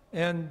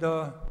 And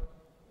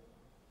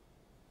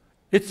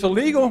it's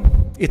illegal.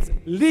 It's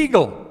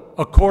legal,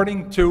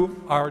 according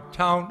to our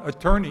town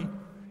attorney,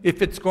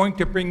 if it's going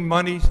to bring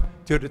monies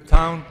to the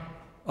town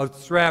of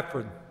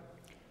Stratford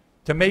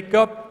to make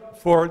up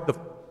for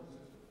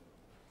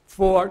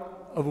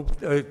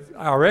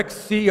our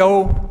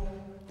ex-CO.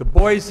 The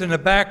boys in the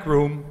back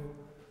room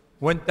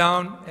went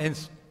down and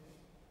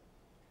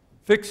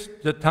fixed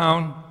the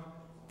town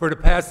for the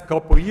past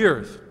couple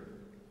years.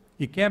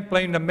 You can't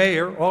blame the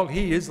mayor. All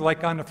he is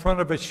like on the front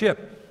of a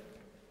ship,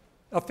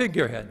 a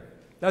figurehead.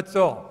 That's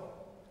all.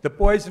 The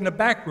boys in the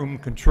back room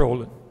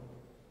control it.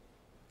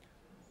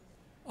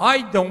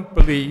 I don't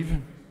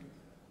believe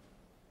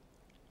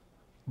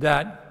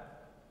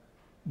that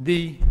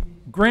the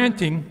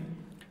granting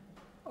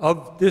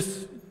of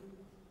this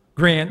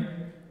grant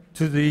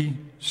to the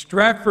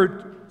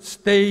Stratford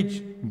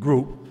Stage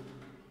Group,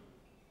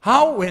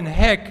 how in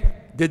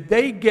heck did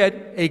they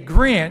get a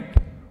grant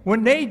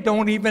when they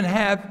don't even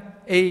have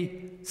a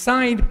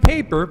signed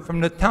paper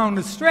from the town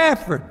of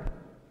Stratford?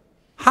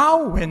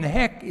 How in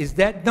heck is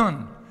that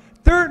done?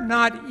 They're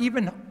not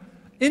even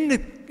in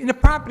the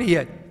property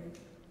yet.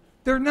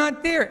 They're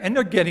not there, and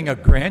they're getting a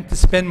grant to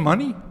spend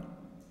money.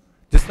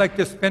 Just like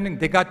they're spending,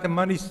 they got the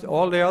monies,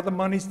 all the other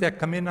monies that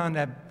come in on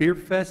that beer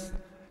fest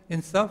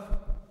and stuff.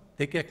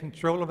 They get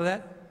control of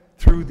that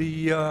through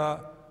the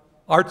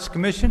Arts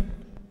Commission.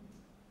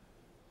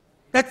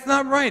 That's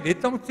not right.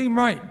 It don't seem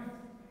right.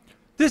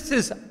 This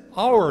is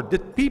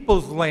the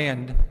people's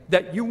land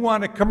that you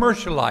want to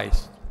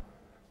commercialize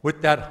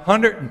with that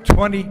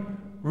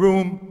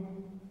 120-room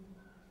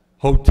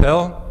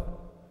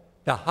hotel,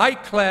 the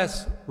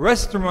high-class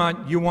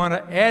restaurant you want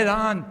to add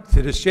on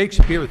to the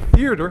Shakespeare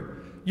Theater.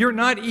 You're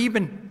not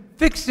even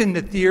fixing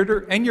the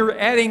theater, and you're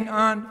adding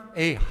on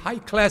a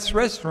high-class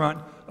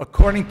restaurant,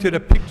 according to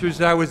the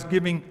pictures I was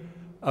giving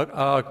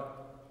a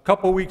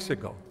couple weeks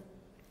ago.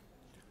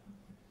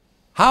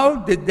 How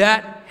did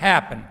that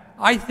happen?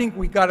 I think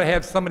we got to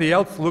have somebody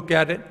else look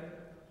at it,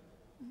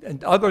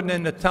 and other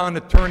than the town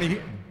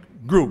attorney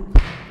group.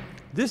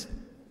 This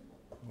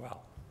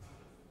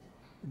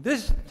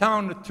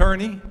town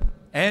attorney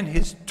and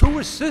his 2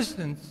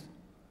 assistants,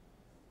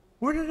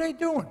 what are they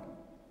doing?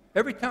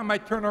 Every time I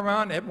turn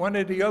around at one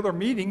of the other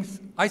meetings,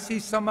 I see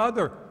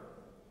a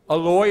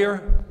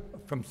lawyer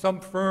from some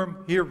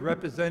firm here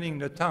representing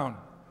the town.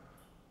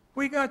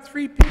 We got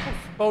 3 people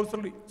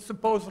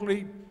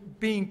supposedly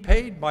being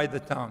paid by the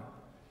town.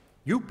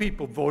 You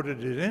people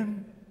voted it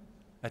in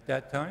at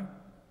that time.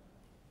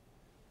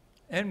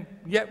 And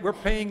yet we're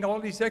paying all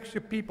these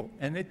extra people,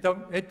 and it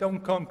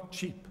don't come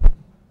cheap.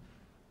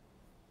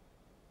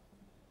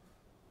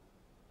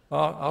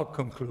 I'll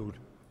conclude.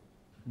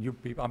 You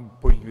people, I'm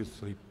putting you to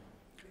sleep.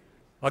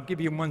 I'll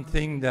give you one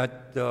thing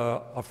that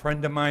a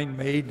friend of mine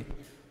made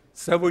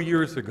several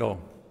years ago.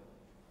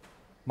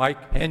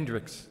 Mike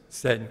Hendricks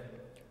said,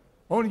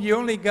 you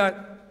only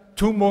got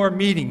 2 more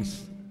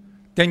meetings,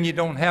 then you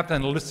don't have to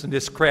listen to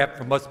this crap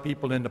from us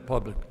people in the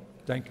public.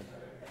 Thank you.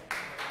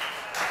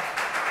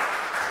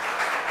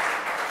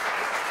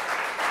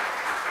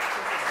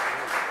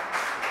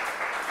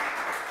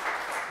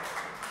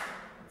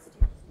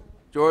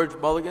 George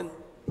Mulligan?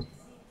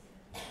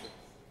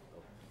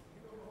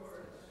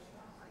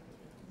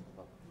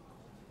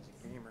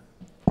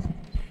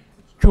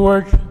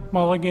 George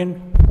Mulligan,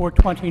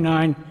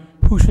 429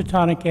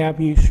 Housatonic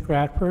Avenue,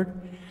 Stratford.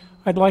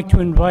 I'd like to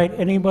invite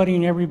anybody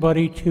and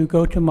everybody to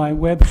go to my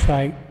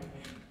website,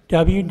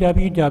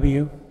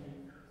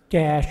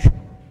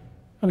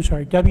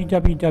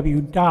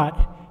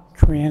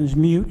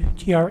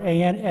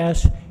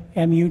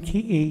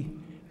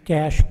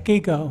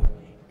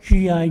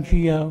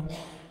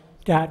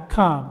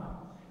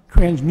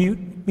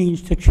 Transmute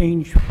means to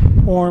change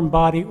form,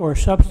 body, or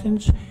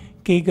substance.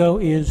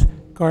 Gigo is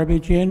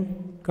garbage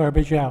in,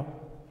 garbage out.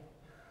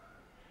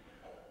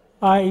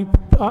 I've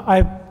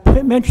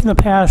mentioned in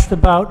the past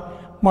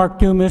about Mark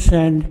Dumas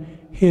and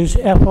his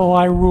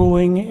FOI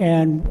ruling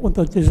and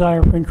the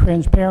desire for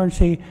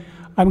transparency.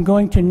 I'm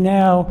going to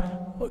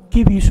now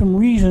give you some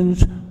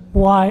reasons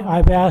why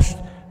I've asked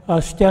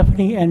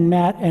Stephanie and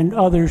Matt and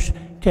others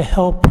to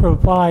help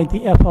provide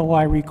the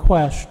FOI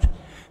request.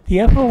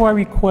 The FOI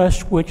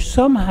request, which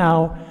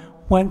somehow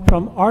went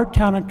from our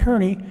town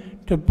attorney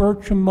to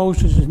Bertram,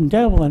 Moses, and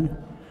Devlin.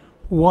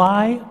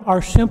 Why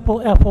are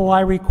simple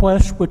FOI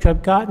requests, which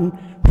I've gotten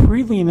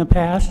freely in the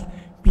past,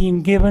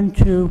 being given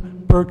to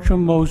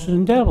Bertram, Moses,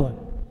 and Devlin?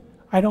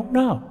 I don't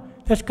know.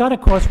 That's got to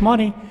cost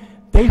money.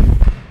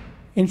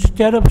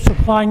 Instead of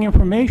supplying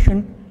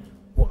information,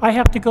 I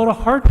have to go to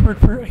Hartford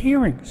for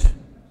hearings.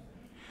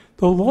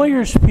 The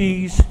lawyer's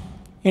fees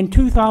in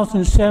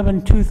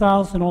 2007,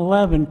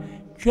 2011,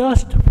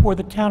 just for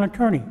the town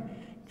attorney,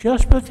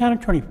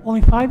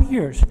 only 5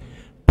 years,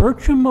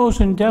 Bertram,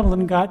 Moses, and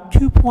Devlin got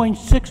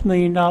 $2.6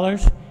 million,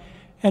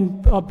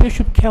 and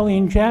Bishop Kelly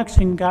and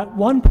Jackson got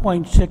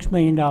 $1.6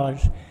 million.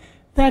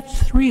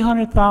 That's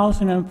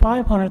 $300,000 and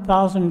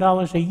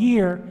 $500,000 a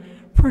year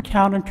for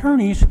town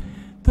attorneys.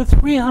 The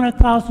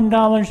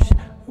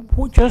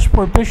 $300,000 just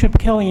for Bishop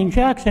Kelly and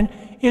Jackson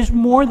is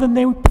more than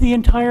the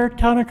entire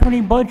town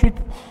attorney budget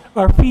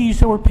or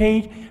fees that were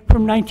paid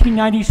from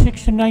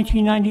 1996 to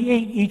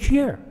 1998 each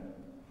year.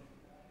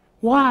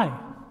 Why?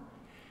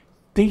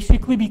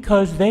 Basically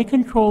because they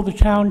control the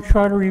town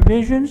charter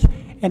revisions,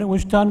 and it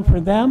was done for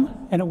them,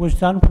 and it was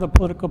done for the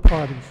political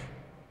parties.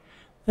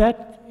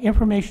 That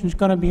information is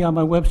going to be on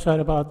my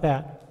website about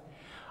that.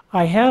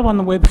 I have on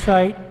the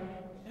website,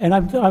 and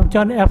I've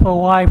done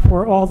FOI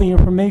for all the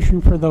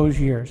information for those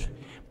years,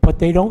 but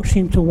they don't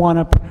seem to want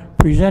to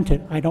present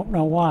it. I don't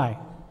know why.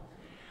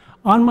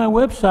 On my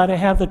website, I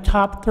have the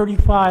top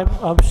 35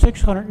 of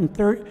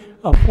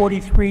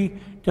 643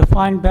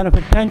 defined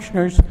benefit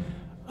pensioners.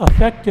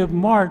 Effective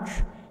March,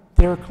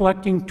 they're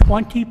collecting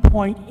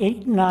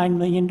 $20.89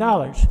 million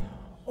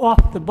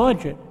off the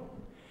budget.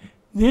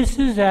 This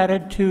is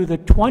added to the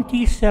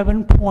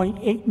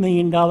 $27.8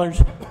 million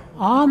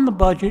on the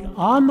budget,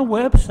 on the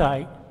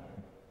website,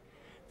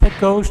 that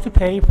goes to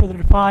pay for the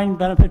defined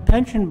benefit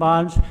pension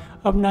bonds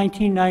of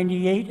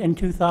 1998 and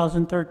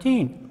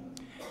 2013.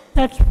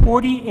 That's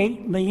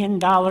 $48 million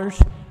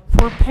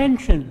for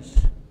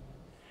pensions.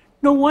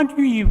 No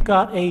wonder you've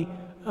got a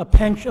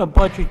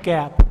budget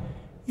gap.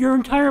 Your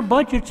entire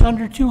budget's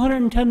under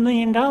 $210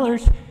 million,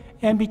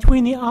 and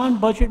between the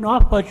on-budget and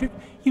off-budget,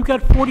 you've got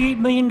 $48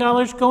 million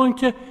going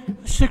to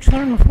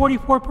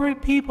 644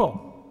 people.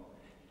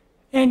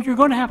 And you're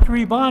going to have to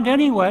rebond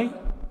anyway.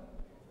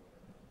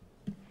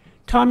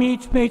 Tom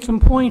Yates made some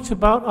points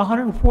about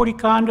 140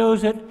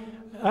 condos at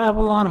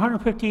Avalon,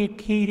 150 at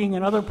Keating,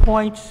 and other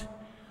points.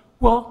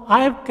 Well,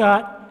 I've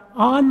got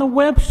on the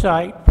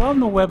website, on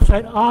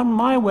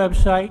my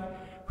website,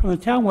 from the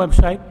town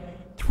website,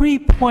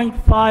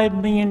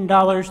 $3.5 million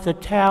the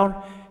town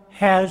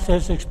has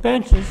as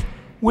expenses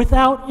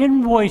without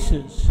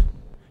invoices.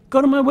 Go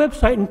to my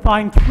website and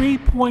find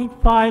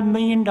 $3.5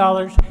 million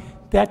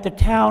that the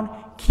town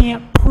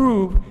can't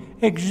prove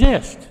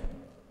exist.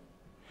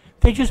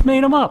 They just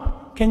made them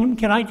up.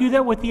 Can I do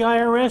that with the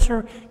IRS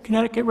or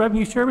Connecticut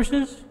Revenue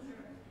Services?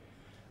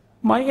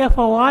 My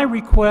FOI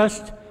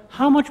request,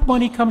 how much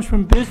money comes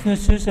from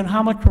businesses and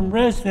how much from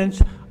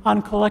residents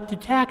on collected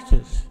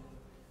taxes?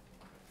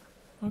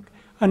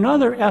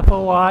 Another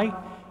FOI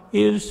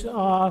is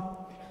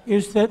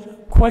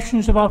that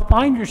questions about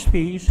finder's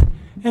fees,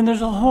 and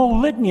there's a whole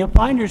litany of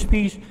finder's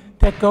fees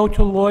that go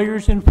to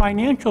lawyers and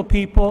financial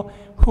people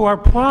who are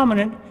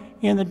prominent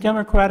in the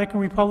Democratic and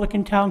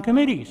Republican town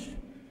committees.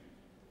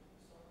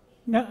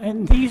 No,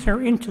 and these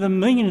are into the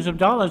millions of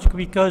dollars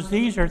because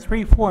these are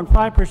 3, 4, and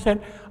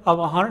 5% of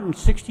a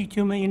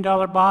 $162 million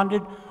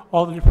bonded,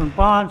 all the different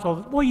bonds,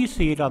 well, you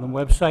see it on the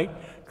website,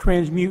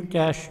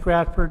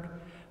 transmute-Stratford,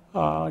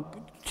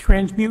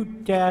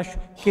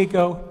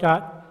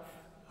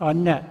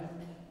 transmute-gigo.net.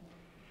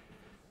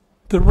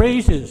 The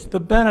raises, the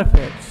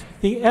benefits,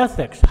 the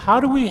ethics, how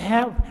do we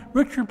have,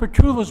 Richard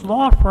Petrula's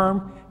law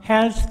firm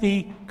has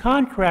the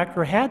contract,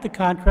 or had the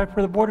contract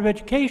for the Board of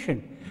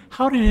Education.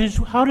 How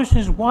does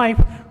his wife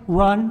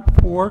run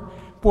for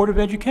Board of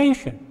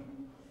Education?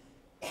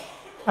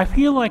 I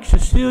feel like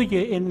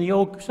Cecilia in the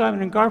old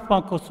Simon and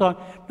Garfunkel song,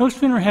 no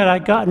sooner had I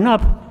gotten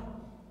up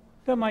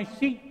than my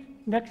seat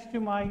next to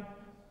my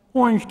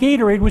orange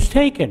Gatorade was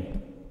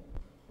taken.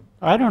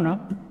 I don't know.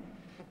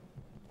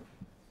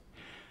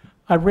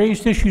 I've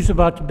raised issues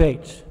about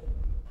debates.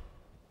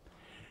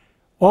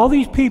 All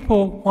these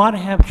people want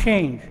to have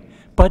change,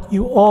 but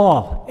you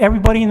all,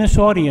 everybody in this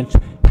audience,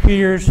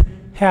 fears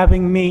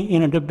having me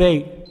in a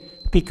debate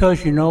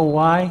because you know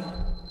why?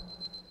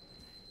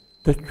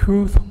 The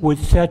truth would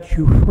set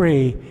you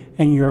free,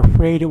 and you're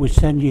afraid it would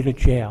send you to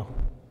jail.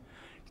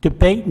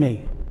 Debate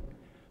me.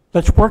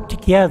 Let's work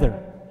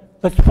together.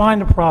 Let's find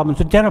the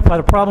problems, identify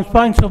the problems,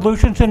 find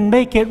solutions, and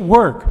make it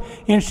work.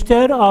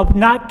 Instead of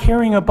not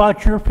caring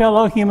about your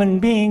fellow human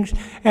beings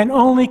and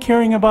only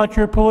caring about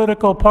your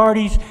political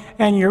parties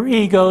and your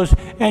egos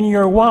and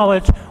your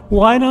wallets,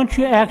 why don't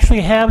you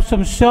actually have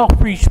some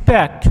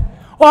self-respect?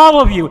 All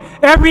of you,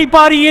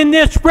 everybody in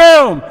this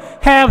room,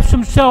 have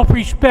some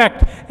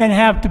self-respect and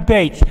have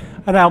debates.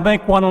 And I'll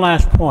make one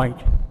last point.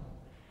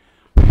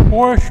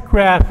 For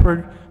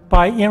Stratford,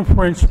 by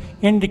inference,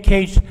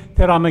 indicates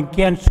that I'm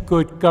against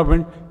good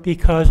government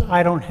because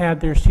I don't have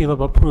their seal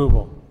of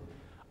approval.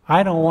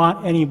 I don't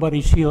want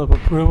anybody's seal of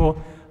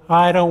approval.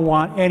 I don't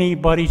want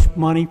anybody's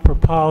money for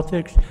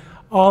politics.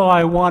 All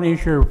I want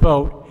is your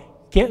vote.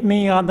 Get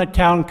me on the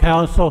town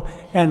council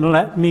and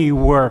let me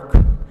work.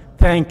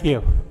 Thank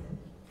you.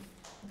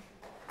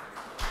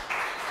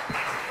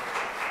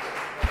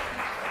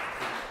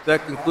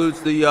 That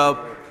concludes the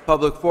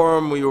public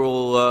forum. We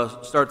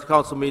will start the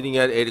council meeting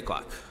at 8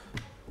 o'clock.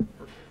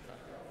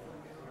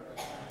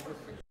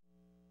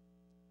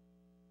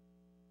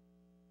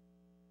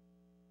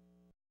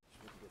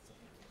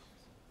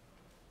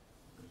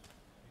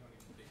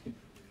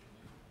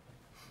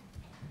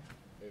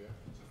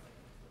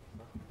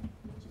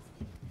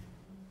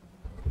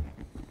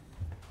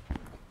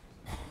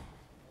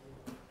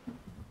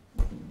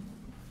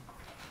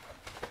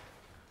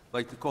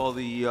 I'd like to call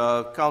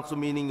the council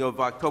meeting of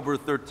October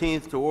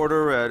 13th to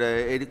order at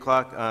 8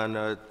 o'clock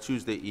on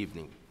Tuesday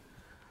evening.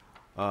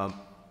 I'd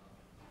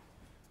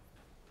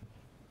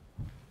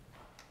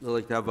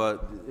like to have an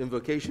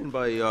invocation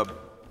by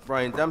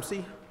Brian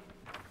Dempsey.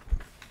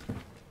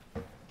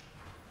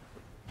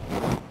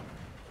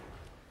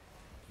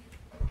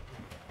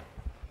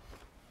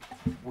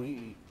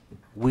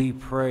 We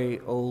pray,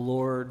 O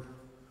Lord,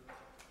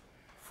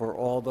 for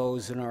all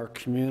those in our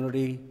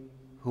community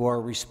who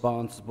are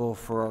responsible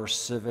for our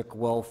civic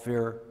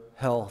welfare,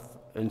 health,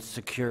 and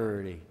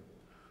security.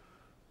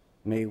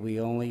 May we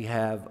only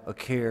have a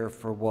care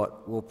for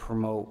what will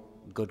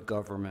promote good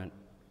government.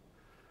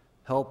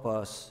 Help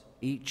us,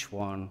 each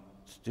one,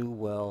 to do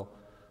well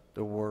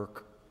the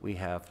work we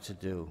have to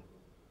do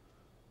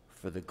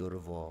for the good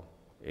of all.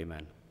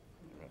 Amen.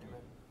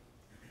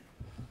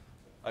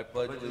 I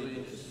pledge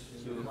allegiance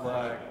to the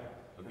flag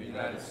of the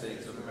United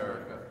States of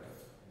America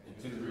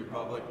and to the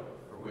republic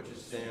for which it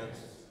stands,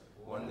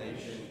 one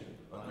nation,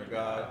 under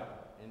God,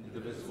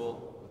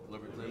 indivisible,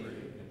 with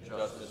liberty and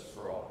justice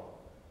for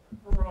all.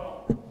 For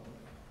all.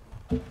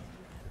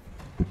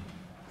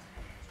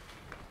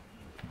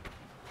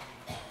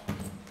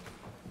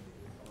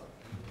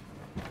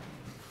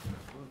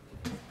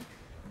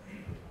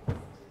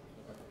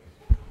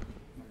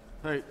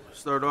 All right,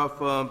 start off,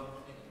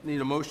 need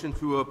a motion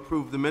to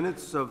approve the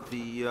minutes of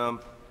the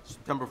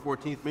September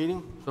 14th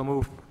meeting. So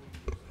moved.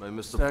 By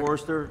Mr.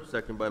 Forrester,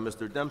 second by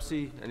Mr.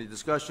 Dempsey. Any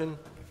discussion?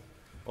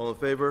 All in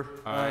favor?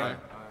 Aye.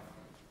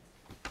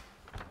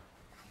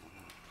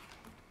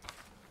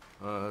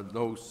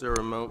 No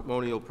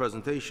ceremonial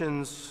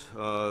presentations.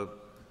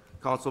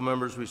 Council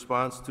members'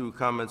 response to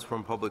comments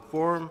from public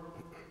forum.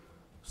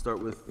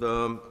 Start with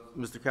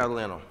Mr.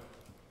 Catalano.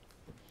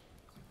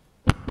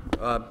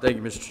 Thank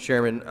you, Mr.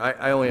 Chairman.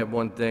 I only have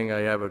one thing.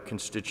 I have a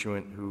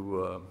constituent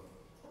who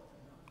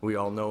we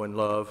all know and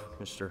love,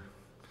 Mr.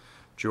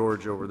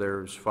 George over there,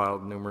 who's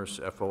filed numerous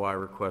FOI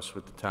requests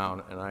with the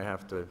town, and I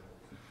have to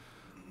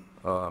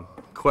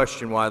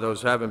question why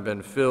those haven't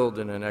been filled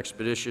in an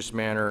expeditious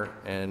manner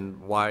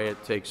and why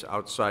it takes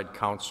outside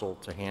counsel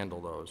to handle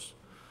those.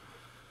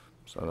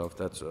 So I don't know if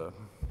that's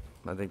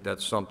I think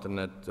that's something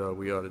that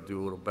we ought to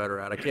do a little better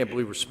at. I can't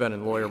believe we're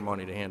spending lawyer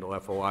money to handle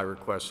FOI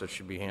requests that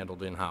should be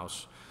handled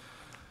in-house.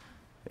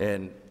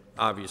 And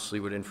obviously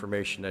with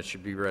information that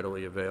should be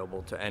readily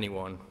available to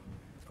anyone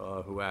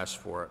who asks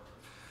for it.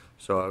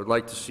 So I would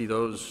like to see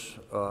those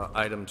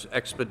items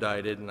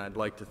expedited, and I'd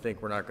like to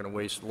think we're not going to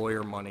waste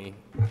lawyer money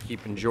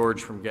keeping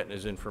George from getting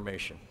his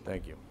information.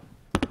 Thank you.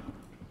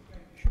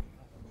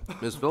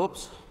 Ms.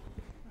 Phillips?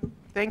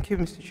 Thank you,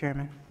 Mr.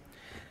 Chairman.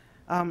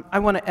 I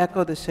want to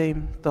echo the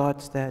same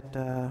thoughts that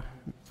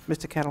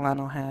Mr.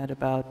 Catalano had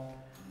about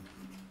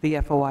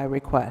the FOI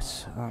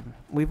requests.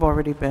 We've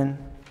already been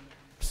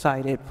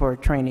cited for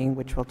training,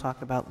 which we'll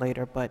talk about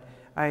later, but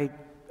I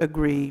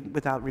agree,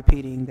 without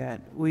repeating, that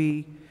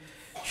we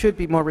should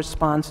be more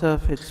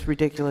responsive. It's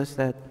ridiculous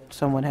that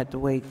someone had to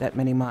wait that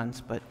many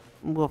months, but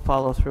we'll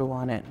follow through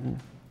on it and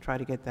try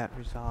to get that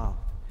resolved.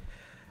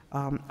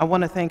 I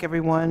want to thank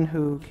everyone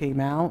who came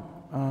out.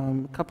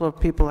 A couple of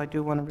people I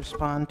do want to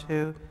respond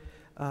to.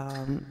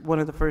 One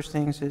of the first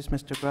things is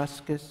Mr.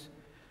 Gruskis.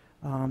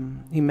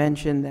 He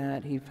mentioned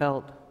that he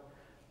felt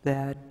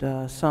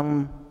that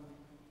some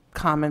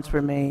comments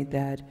were made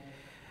that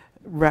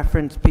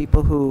referenced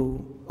people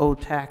who owe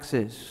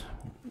taxes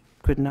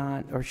could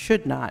not or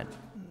should not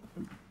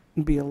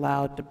be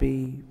allowed to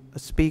be a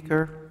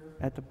speaker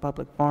at the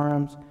public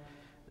forums.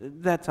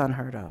 That's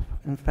unheard of.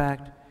 In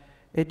fact,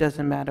 it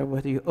doesn't matter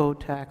whether you owe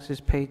taxes,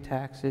 pay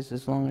taxes,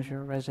 as long as you're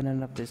a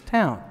resident of this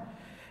town.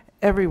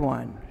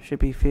 Everyone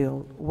should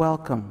feel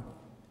welcome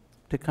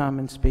to come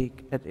and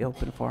speak at the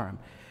open forum.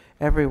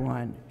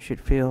 Everyone should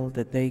feel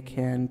that they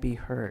can be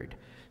heard.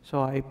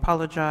 So I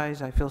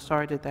apologize. I feel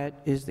sorry that that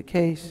is the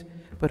case,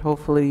 but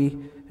hopefully,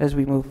 as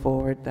we move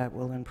forward, that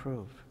will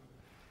improve.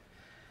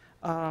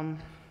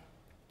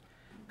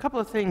 A couple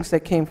of things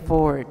that came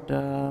forward.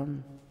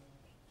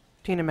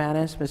 Tina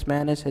Manis, Ms.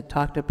 Manis had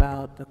talked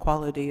about the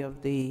quality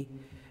of the,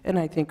 and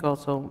I think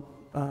also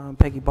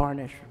Peggy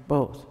Barnish,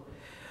 both.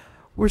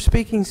 We're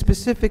speaking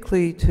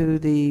specifically to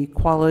the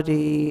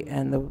quality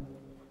and the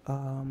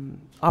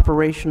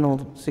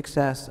operational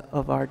success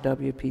of our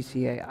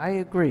WPCA. I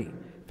agree.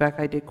 In fact,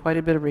 I did quite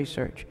a bit of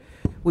research.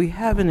 We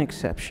have an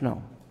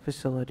exceptional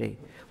facility.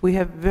 We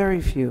have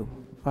very few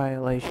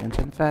violations.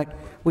 In fact,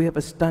 we have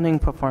a stunning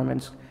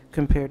performance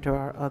compared to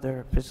our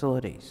other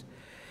facilities.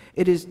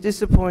 It is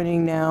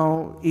disappointing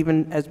now,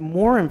 even as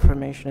more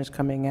information is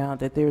coming out,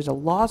 that there's a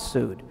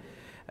lawsuit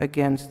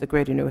against the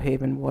Greater New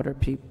Haven Water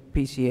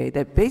PCA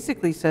that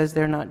basically says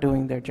they're not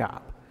doing their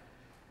job,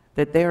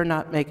 that they're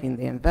not making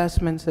the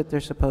investments that they're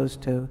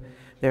supposed to,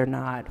 they're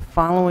not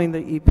following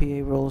the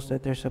EPA rules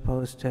that they're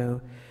supposed to,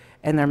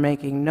 and they're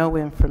making no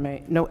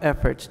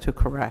efforts to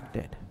correct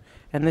it.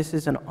 And this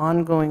is an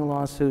ongoing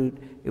lawsuit.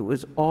 It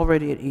was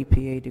already an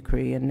EPA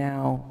decree, and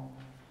now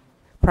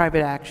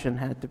private action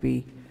had to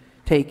be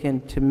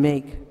taken to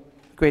make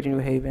Greater New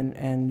Haven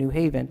and New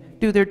Haven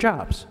do their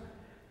jobs.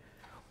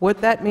 What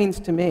that means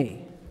to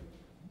me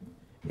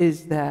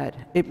is that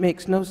it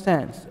makes no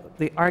sense.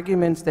 The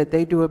arguments that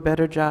they do a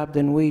better job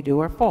than we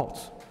do are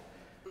false.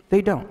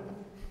 They don't.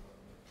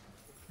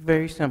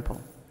 Very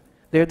simple.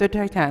 They're the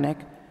Titanic,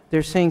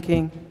 they're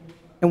sinking,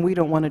 and we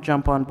don't want to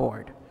jump on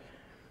board.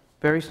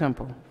 Very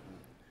simple.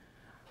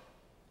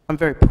 I'm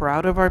very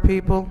proud of our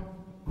people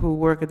who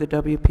work at the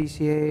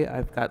WPCA.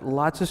 I've got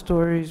lots of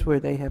stories where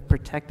they have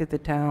protected the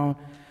town,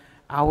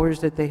 hours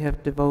that they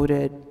have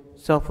devoted,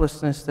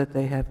 selflessness that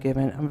they have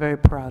given. I'm very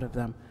proud of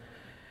them.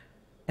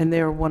 And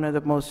they're one of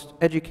the most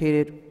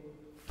educated,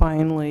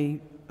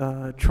 finely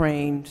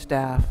trained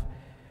staff,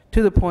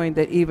 to the point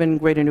that even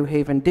Greater New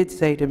Haven did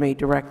say to me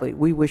directly,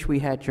 "We wish we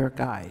had your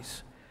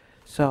guys."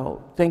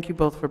 So thank you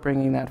both for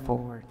bringing that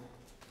forward.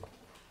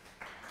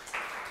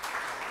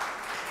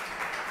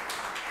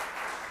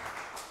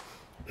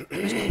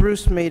 Mr.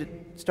 Bruce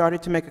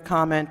started to make a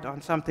comment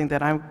on something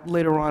that I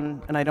later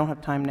on, and I don't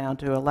have time now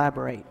to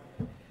elaborate.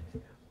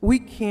 We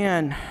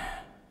can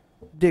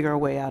dig our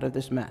way out of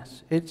this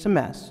mess. It's a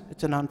mess.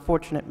 It's an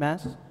unfortunate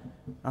mess,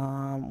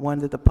 one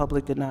that the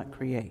public did not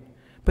create.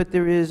 But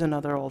there is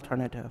another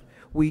alternative.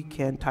 We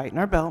can tighten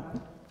our belt.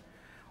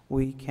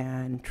 We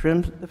can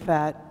trim the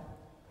fat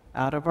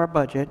out of our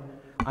budget.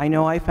 I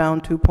know I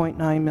found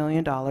 $2.9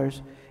 million.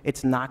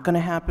 It's not going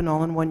to happen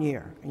all in 1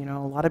 year. You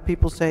know, a lot of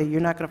people say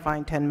you're not going to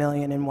find $10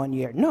 million in 1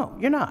 year. No,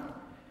 you're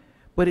not.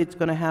 But it's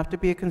going to have to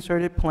be a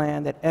concerted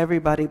plan that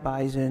everybody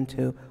buys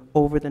into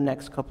over the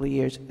next couple of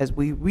years as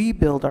we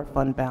rebuild our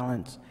fund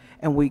balance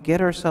and we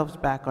get ourselves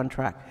back on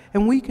track.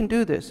 And we can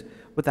do this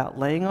without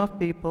laying off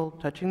people,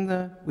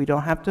 we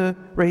don't have to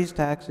raise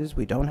taxes,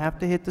 we don't have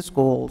to hit the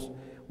schools.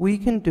 We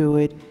can do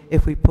it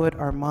if we put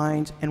our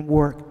minds and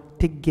work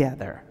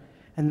together.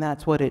 And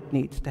that's what it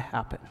needs to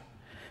happen.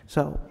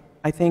 So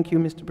I thank you,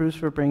 Mr. Bruce,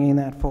 for bringing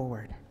that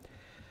forward.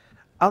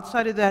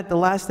 Outside of that, the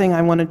last thing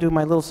I want to do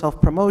my little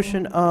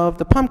self-promotion of,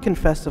 the Pumpkin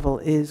Festival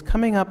is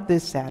coming up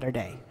this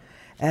Saturday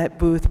at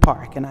Booth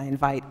Park, and I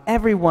invite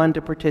everyone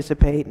to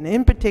participate. And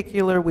in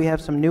particular, we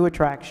have some new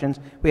attractions.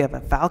 We have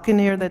a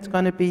falconer that's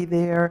going to be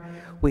there.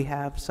 We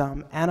have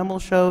some animal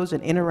shows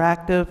and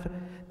interactive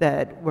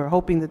that we're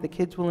hoping that the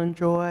kids will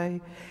enjoy.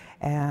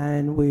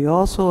 And we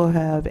also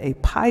have a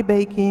pie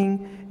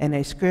baking and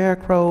a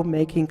scarecrow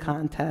making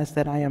contest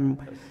that I am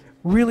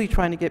really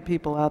trying to get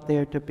people out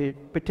there to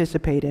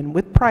participate in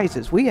with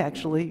prizes. We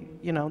actually,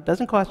 you know,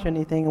 doesn't cost you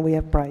anything, and we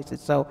have prizes.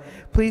 So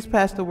please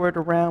pass the word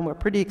around. We're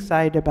pretty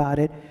excited about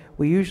it.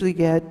 We usually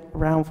get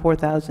around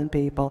 4,000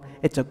 people.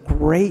 It's a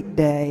great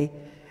day,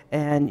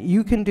 and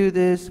you can do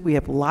this. We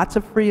have lots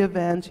of free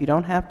events. You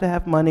don't have to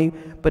have money,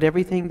 but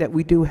everything that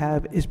we do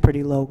have is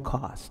pretty low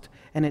cost,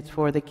 and it's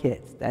for the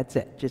kids. That's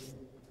it. Just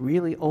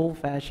really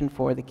old-fashioned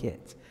for the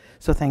kids.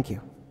 So thank you.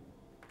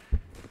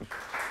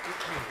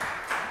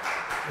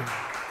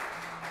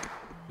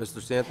 Mr.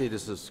 Santi,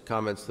 this is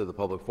comments to the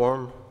public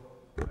forum.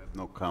 I have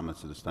no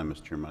comments at this time,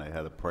 Mr. Chairman. I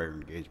had a prior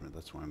engagement.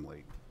 That's why I'm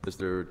late.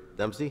 Mr.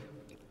 Dempsey?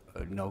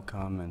 No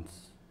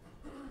comments.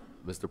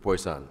 Mr.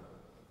 Poisson?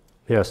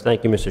 Yes,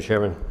 thank you, Mr.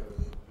 Chairman.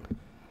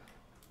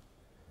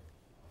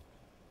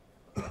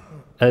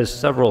 As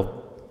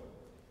several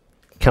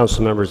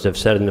council members have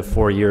said in the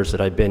 4 years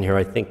that I've been here,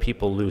 I think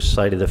people lose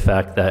sight of the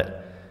fact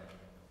that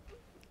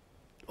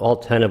all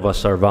 10 of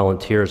us are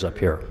volunteers up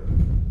here.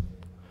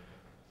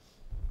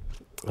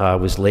 I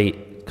was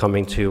late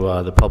coming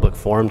to the public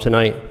forum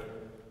tonight,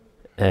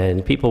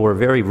 and people were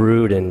very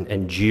rude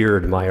and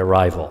jeered my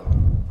arrival.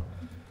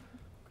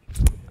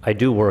 I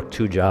do work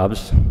 2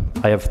 jobs.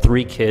 I have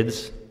 3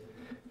 kids,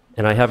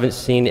 and I haven't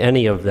seen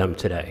any of them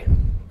today.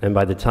 And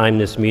by the time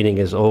this meeting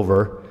is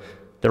over,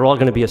 they're all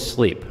going to be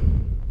asleep.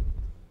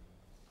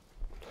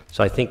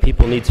 So I think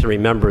people need to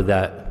remember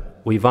that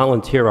we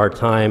volunteer our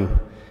time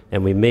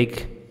and we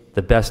make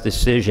the best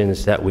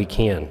decisions that we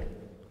can.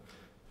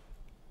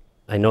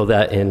 I know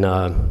that in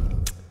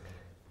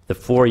the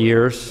 4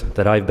 years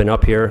that I've been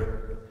up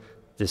here,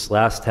 this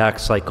last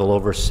tax cycle,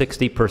 over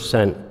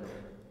 60%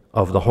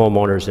 of the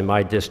homeowners in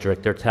my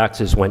district, their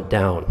taxes went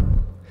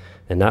down.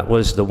 And that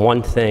was the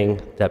one thing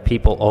that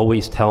people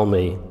always tell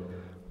me,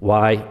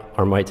 why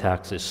are my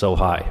taxes so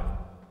high?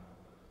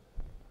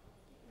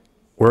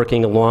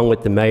 Working along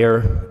with the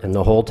mayor and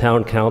the whole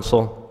town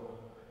council,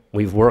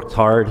 we've worked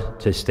hard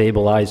to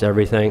stabilize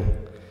everything,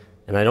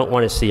 and I don't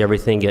want to see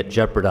everything get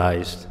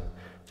jeopardized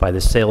by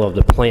the sale of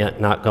the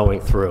plant not going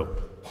through.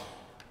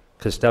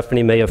 Because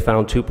Stephanie may have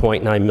found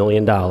 $2.9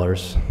 million,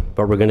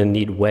 but we're going to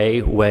need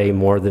way, way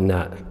more than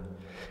that.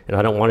 And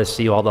I don't want to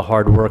see all the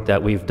hard work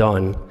that we've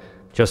done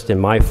just in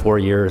my 4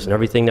 years and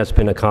everything that's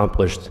been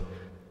accomplished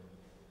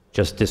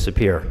just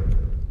disappear.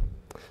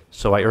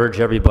 So I urge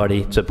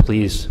everybody to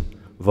please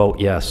vote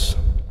yes.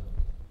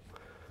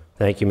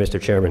 Thank you,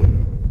 Mr.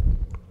 Chairman.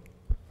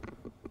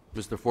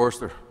 Mr.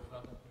 Forrester?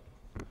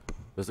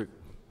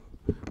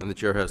 And the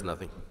chair has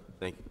nothing.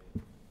 Thank you.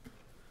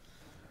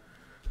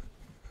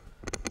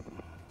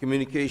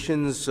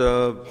 Communications,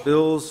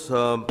 bills.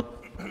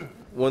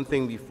 One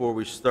thing before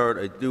we start,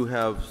 I do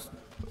have,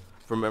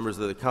 for members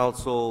of the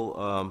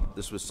council,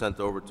 this was sent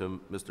over to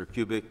Mr.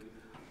 Kubik.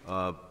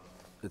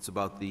 It's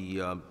about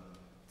the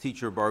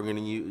teacher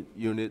bargaining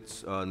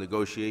units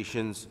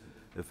negotiations.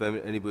 If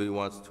anybody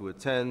wants to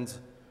attend,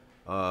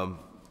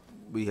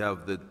 we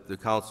have the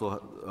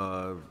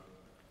council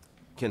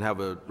can have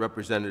a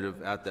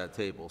representative at that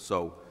table.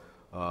 So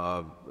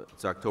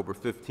it's October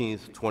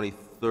 15th,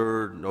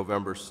 23rd,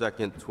 November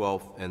 2nd,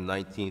 12th, and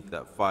 19th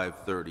at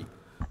 5:30.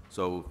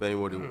 So if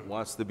anybody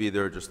wants to be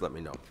there, just let me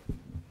know.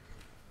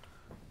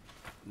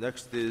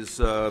 Next is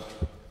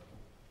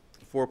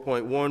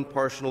 4.1,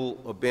 partial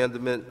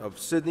abandonment of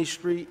Sydney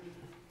Street.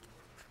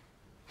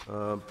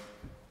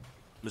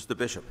 Mr.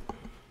 Bishop.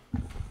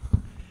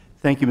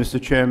 Thank you,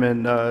 Mr.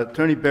 Chairman.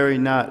 Attorney Barry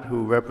Knott,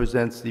 who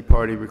represents the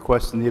party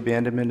requesting the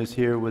abandonment, is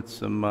here with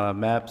some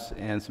maps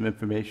and some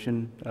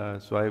information.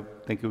 So I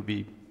think it would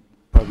be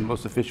probably the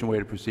most efficient way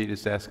to proceed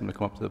is to ask him to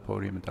come up to the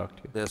podium and talk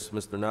to you. Yes,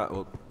 Mr. Knott.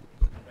 Well,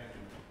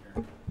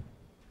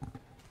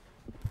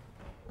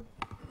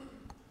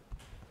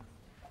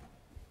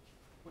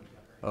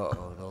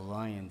 Uh-oh, the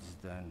lion's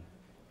done.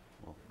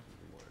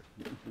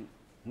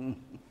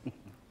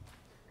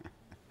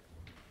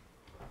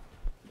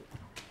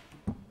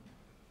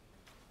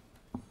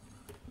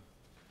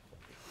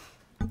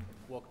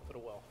 Welcome to the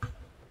well.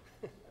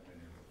 I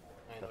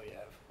know you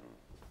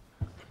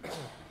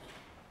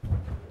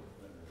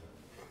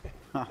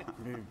have.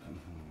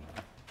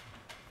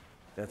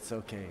 That's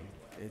okay.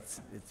 It's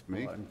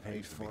Me? bought and I paid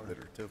used to be for.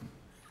 bitter, too.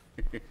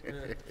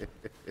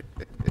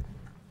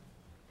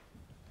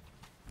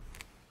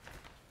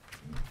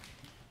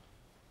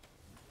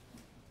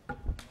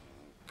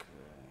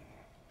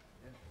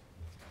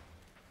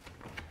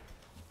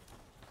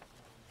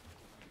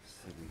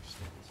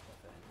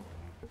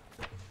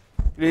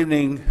 Good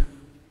evening,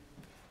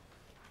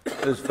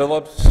 Ms.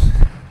 Phillips,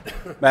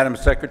 Madam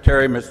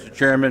Secretary, Mr.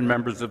 Chairman,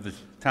 members of the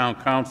Town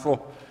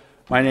Council.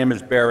 My name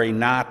is Barry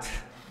Knott.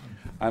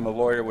 I'm a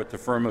lawyer with the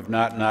firm of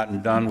Knott,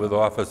 Dunn with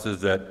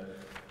offices at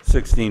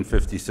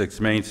 1656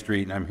 Main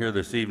Street, and I'm here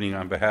this evening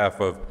on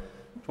behalf of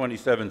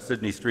 27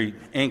 Sydney Street,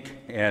 Inc.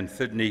 and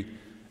Sydney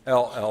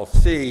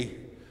LLC,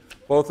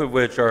 both of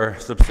which are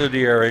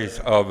subsidiaries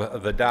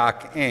of the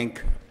Dock, Inc.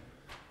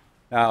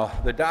 Now,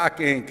 the Dock,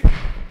 Inc.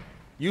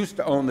 used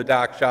to own the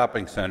Dock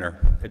Shopping Center.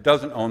 It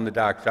doesn't own the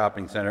Dock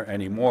Shopping Center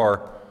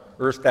anymore.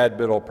 Erstad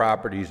Biddle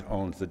Properties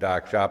owns the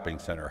Dock Shopping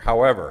Center.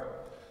 However,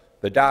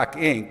 the Dock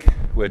Inc.,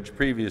 which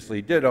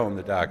previously did own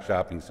the Dock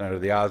Shopping Center,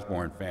 the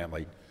Osborne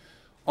family,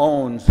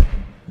 owns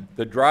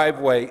the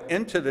driveway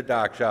into the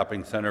Dock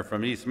Shopping Center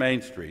from East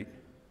Main Street.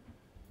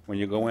 When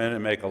you go in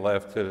and make a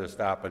left to the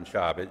Stop and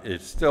Shop,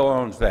 it still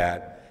owns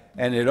that.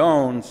 And it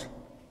owns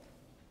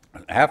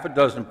half a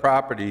dozen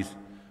properties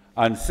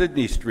on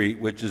Sydney Street,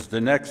 which is the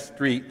next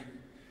street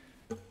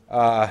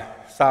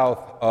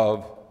south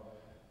of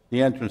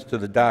the entrance to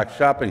the Dock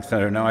Shopping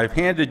Center. Now, I've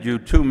handed you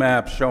two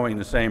maps showing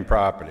the same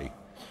property.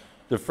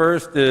 The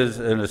first is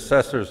an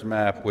assessor's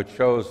map, which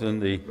shows in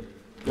the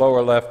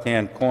lower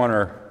left-hand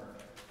corner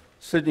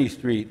Sydney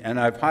Street, and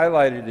I've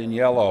highlighted in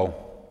yellow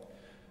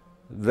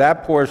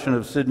that portion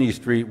of Sydney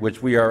Street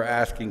which we are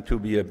asking to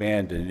be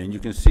abandoned. And you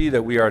can see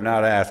that we are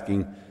not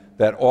asking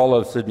that all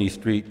of Sydney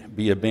Street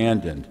be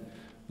abandoned.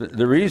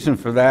 The reason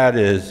for that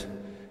is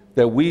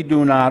that we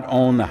do not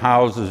own the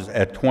houses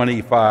at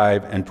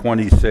 25 and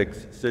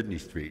 26 Sydney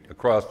Street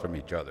across from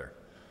each other.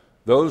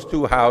 Those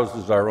two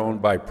houses are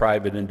owned by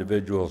private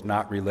individuals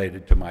not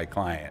related to my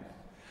client.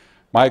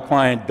 My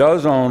client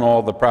does own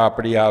all the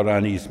property out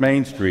on East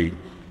Main Street,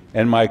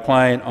 and my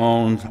client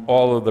owns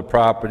all of the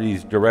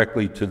properties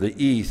directly to the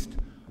east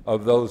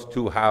of those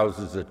two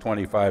houses at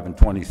 25 and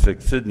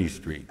 26 Sydney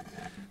Street.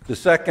 The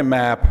second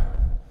map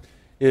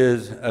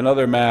is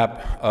another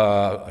map,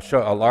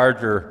 a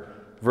larger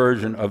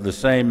version of the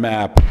same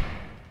map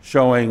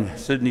showing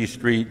Sydney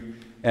Street,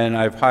 and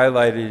I've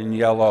highlighted in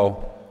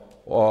yellow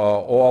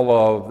all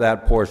of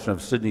that portion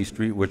of Sydney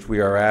Street which we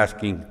are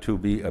asking to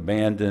be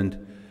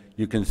abandoned.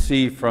 You can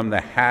see from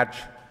the hatch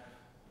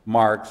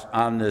marks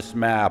on this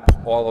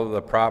map all of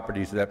the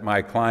properties that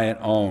my client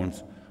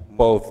owns,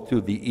 both to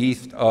the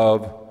east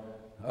of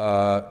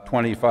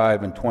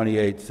 25 and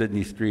 28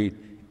 Sydney Street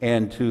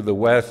and to the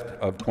west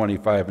of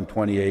 25 and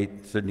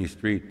 28 Sydney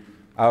Street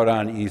out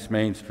on East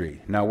Main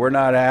Street. Now, we're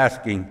not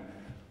asking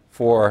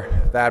for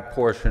that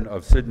portion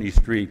of Sydney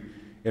Street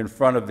in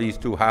front of these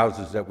two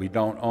houses that we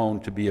don't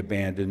own to be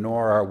abandoned,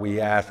 nor are we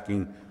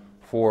asking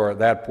for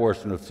that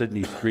portion of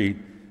Sydney Street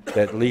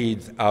that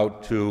leads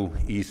out to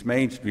East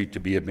Main Street to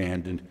be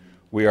abandoned.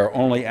 We are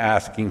only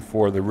asking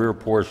for the rear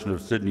portion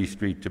of Sydney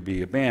Street to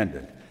be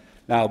abandoned.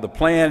 Now, the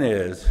plan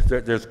is,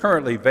 there's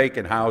currently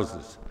vacant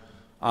houses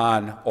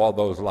on all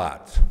those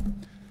lots.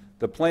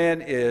 The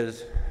plan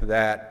is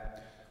that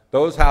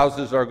those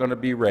houses are going to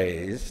be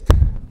raised.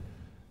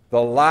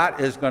 The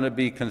lot is going to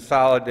be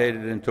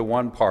consolidated into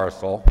one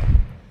parcel.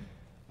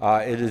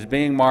 It is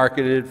being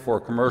marketed for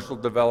commercial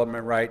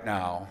development right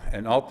now,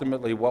 and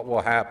ultimately what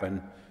will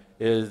happen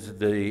is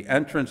the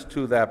entrance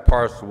to that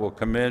parcel will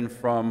come in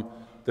from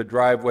the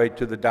driveway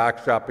to the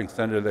Dock Shopping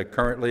Center that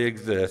currently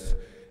exists,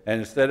 and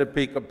instead of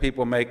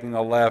people making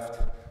a left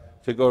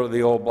to go to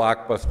the old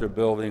Blockbuster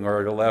building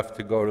or a left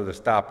to go to the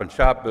Stop and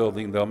Shop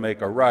building, they'll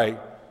make a right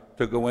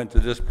to go into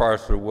this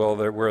parcel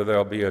where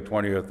there'll be a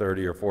 20 or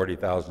 30 or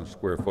 40,000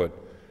 square foot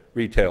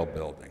retail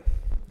building.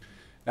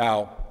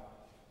 Now,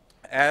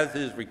 as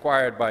is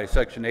required by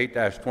Section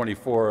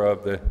 8-24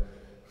 of the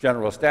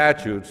general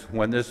statutes,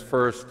 when this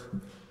first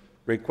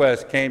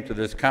request came to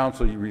this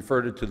council, you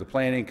referred it to the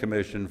Planning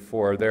Commission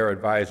for their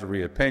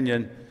advisory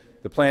opinion.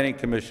 The Planning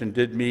Commission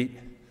did meet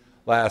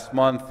last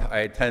month. I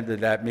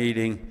attended that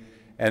meeting,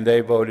 and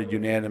they voted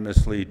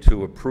unanimously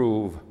to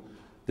approve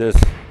this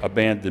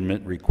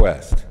abandonment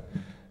request.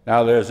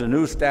 Now, there's a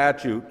new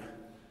statute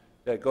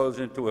that goes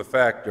into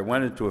effect, or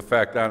went into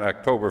effect on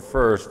October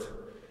 1st.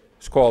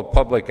 It's called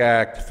Public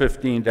Act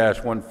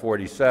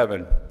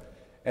 15-147,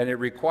 and it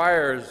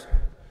requires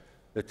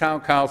the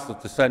town council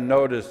to send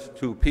notice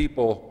to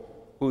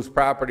people whose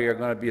property are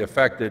going to be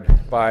affected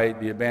by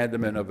the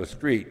abandonment of a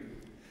street.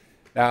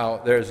 Now,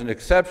 there's an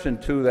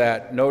exception to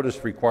that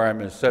notice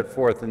requirement set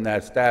forth in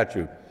that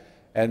statute,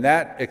 and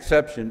that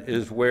exception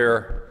is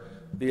where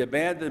the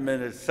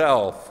abandonment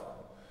itself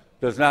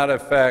does not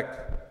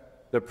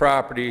affect the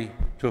property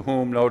to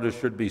whom notice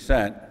should be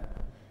sent,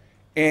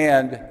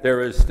 and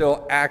there is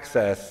still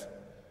access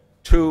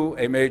to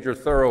a major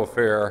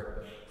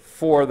thoroughfare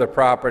for the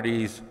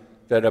properties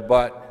that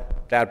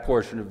abut that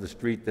portion of the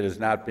street that is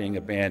not being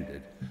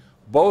abandoned.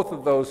 Both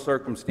of those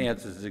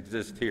circumstances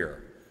exist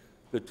here.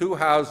 The two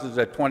houses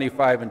at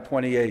 25 and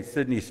 28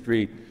 Sydney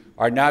Street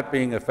are not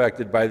being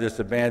affected by this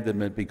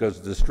abandonment because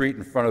the street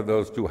in front of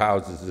those two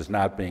houses is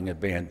not being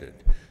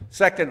abandoned.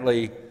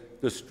 Secondly,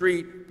 the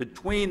street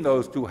between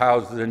those two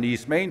houses and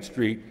East Main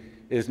Street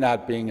is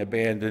not being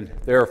abandoned.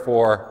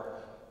 Therefore,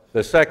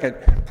 the second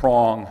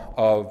prong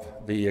of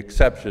the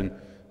exception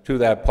to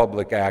that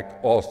public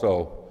act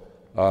also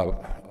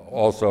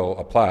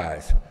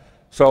applies.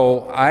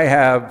 So I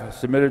have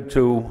submitted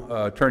to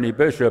Attorney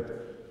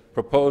Bishop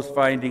proposed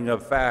finding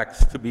of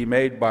facts to be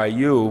made by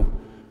you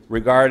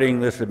regarding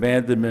this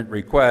abandonment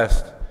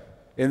request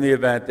in the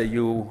event that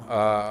you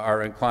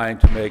are inclined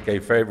to make a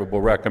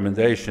favorable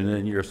recommendation,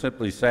 and you're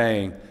simply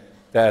saying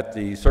that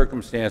the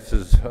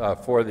circumstances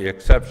for the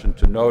exception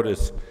to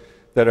notice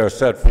that are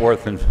set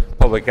forth in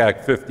Public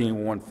Act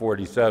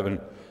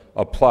 15-147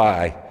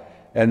 apply.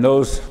 And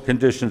those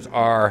conditions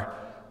are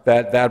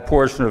that that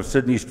portion of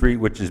Sydney Street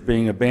which is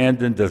being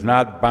abandoned does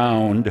not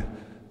bound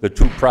the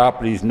two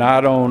properties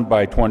not owned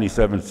by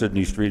 27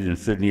 Sydney Street and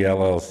Sydney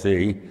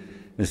LLC.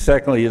 And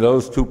secondly,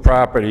 those two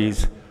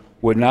properties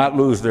would not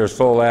lose their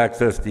sole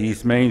access to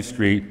East Main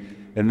Street,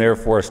 and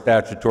therefore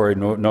statutory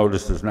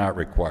notice is not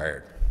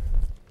required.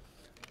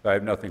 I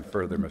have nothing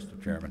further,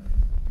 Mr. Chairman.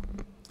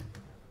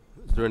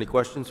 Is there any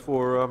questions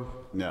for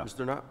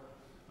Mr. Knott?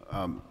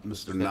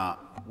 Mr. Knott,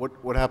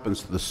 what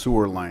happens to the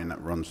sewer line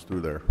that runs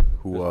through there?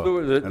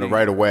 In the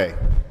right of way?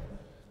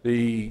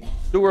 The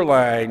sewer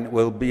line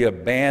will be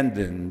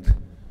abandoned.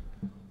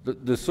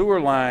 The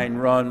sewer line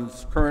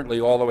runs currently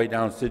all the way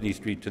down Sydney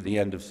Street to the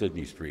end of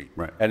Sydney Street.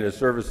 Right. And it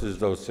services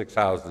those 6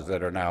 houses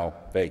that are now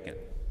vacant.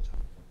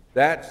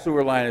 That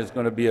sewer line is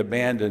going to be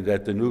abandoned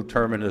at the new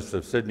terminus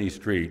of Sydney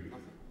Street,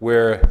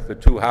 where the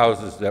two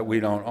houses that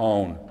we don't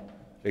own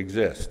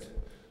exist.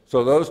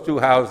 So those two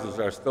houses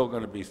are still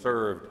going to be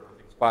served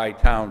by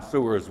town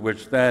sewers,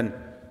 which then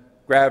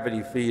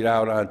gravity feed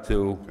out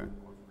onto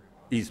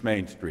East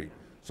Main Street.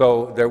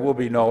 So there will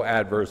be no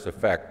adverse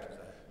effect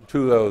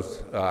to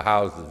those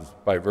houses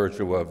by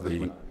virtue of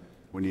the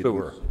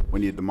sewer.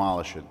 When you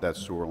demolish it, that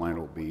sewer line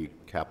will be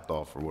capped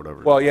off or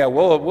whatever. Well, yeah,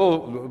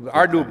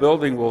 our new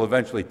building will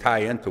eventually tie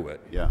into it.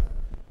 Yeah.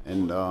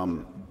 And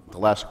the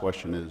last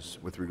question is,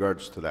 with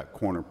regards to that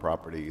corner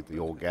property, the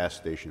old gas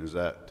station, is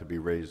that to be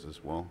raised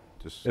as well?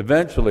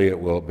 Eventually it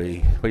will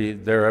be. We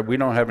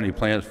don't have any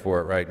plans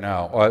for it right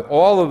now.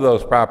 All of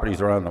those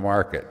properties are on the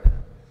market.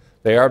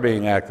 They are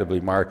being actively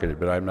marketed,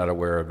 but I'm not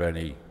aware of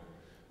any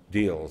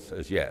deals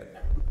as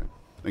yet. Okay.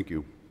 Thank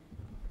you.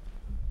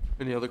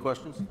 Any other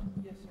questions?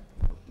 Yes,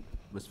 sir.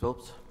 Ms.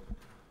 Phillips?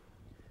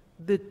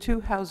 The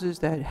two houses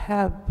that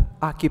have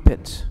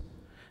occupants,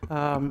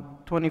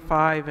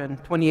 25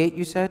 and 28,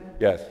 you said?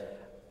 Yes.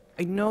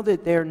 I know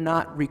that they're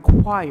not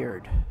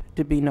required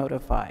to be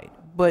notified,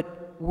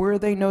 but were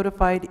they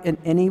notified in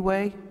any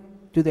way?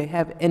 Do they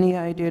have any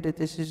idea that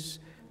this is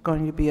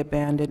going to be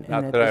abandoned?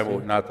 Not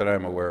that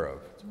I'm aware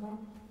of.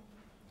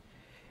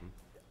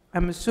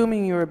 I'm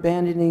assuming you're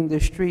abandoning the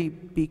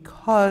street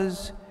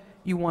because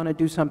you want to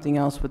do something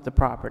else with the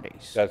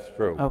properties. That's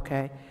true.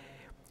 Okay.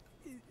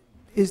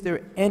 Is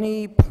there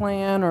any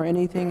plan or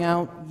anything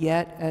out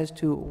yet as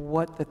to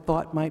what the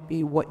thought might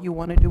be, what you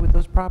want to do with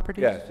those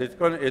properties? Yes, it's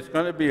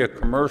going to be a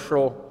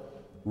commercial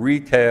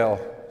retail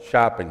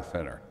shopping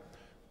center.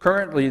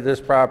 Currently, this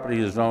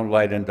property is zoned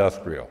light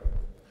industrial.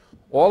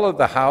 All of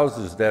the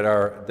houses that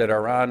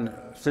are on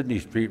Sydney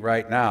Street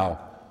right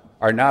now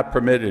are not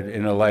permitted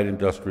in a light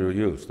industrial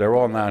use. They're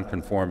all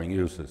non-conforming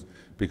uses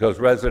because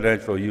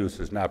residential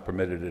use is not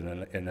permitted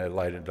in a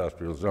light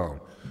industrial zone.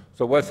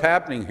 So what's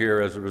happening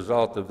here as a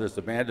result of this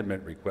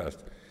abandonment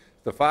request,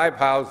 the 5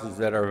 houses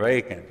that are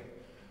vacant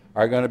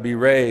are going to be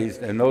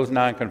raised, and those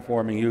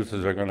non-conforming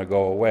uses are going to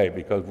go away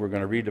because we're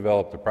going to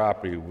redevelop the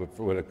property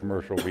with a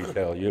commercial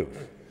retail use.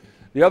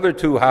 The other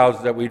 2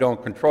 houses that we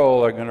don't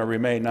control are going to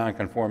remain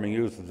non-conforming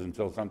uses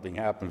until something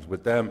happens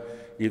with them.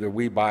 Either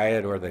we buy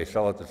it or they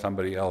sell it to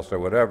somebody else or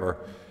whatever.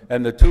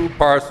 And the 2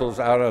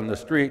 parcels out on the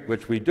street,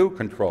 which we do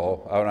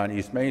control, out on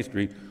East Main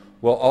Street,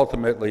 will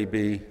ultimately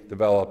be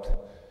developed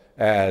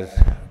as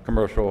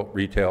commercial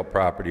retail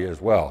property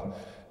as well.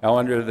 Now,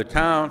 under the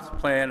town's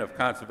plan of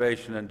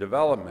conservation and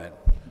development,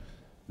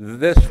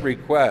 this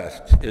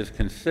request is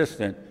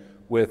consistent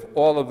with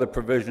all of the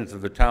provisions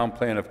of the town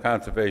plan of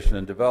conservation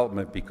and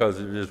development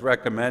because it is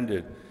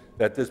recommended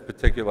that this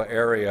particular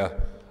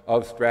area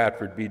of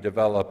Stratford be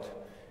developed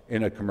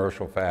in a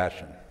commercial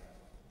fashion.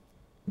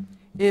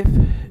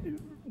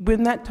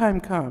 When that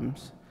time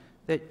comes,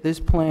 that this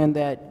plan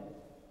that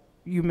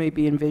you may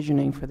be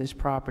envisioning for this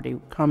property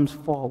comes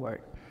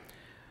forward,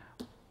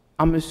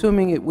 I'm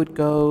assuming it would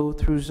go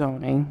through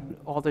zoning,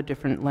 all the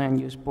different land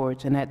use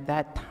boards, and at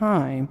that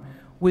time,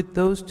 would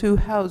those 2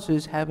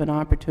 houses have an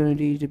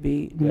opportunity to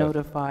be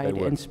notified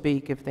and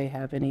speak if they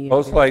have any?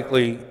 Most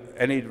likely,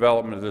 any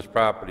development of this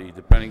property,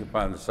 depending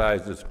upon the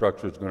size of the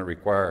structure, is going to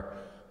require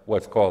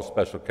what's called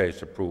special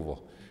case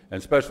approval.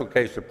 And special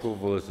case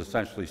approval is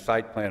essentially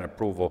site plan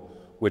approval,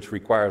 which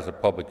requires a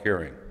public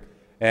hearing.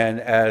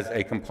 And as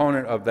a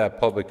component of that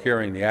public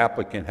hearing, the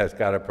applicant has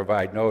got to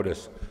provide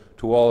notice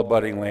to all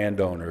abutting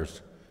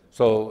landowners.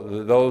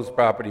 So those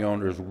property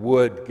owners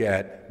would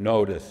get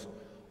notice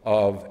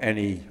of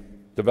any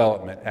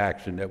development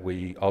action that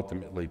we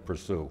ultimately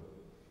pursue.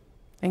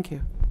 Thank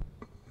you.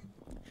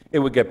 It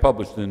would get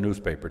published in the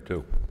newspaper,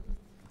 too.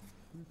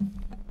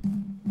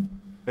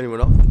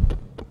 Anyone else?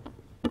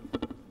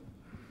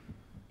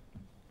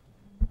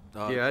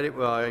 Yeah,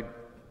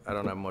 I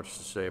don't have much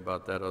to say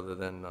about that other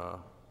than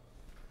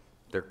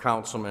their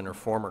councilman or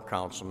former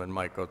councilman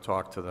might go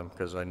talk to them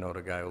because I know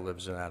the guy who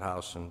lives in that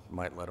house and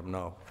might let them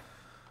know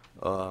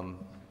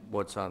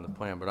what's on the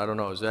plan. But I don't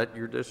know, is that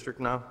your district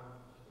now?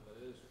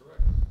 That is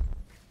correct.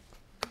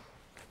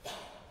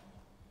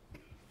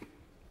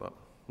 Well,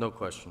 no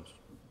questions.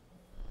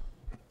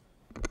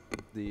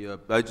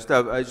 I just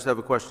have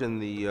a question.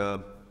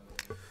 The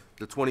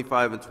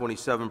 25 and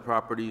 27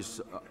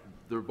 properties,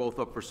 they're both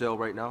up for sale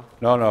right now?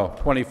 No,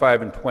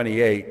 25 and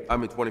 28 I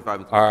mean,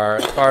 25 and 28. are,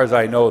 as far as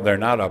I know, they're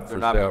not up for They're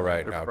not- sale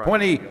right they're now.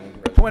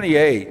 private.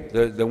 28,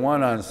 the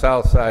one on the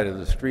south side of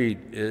the street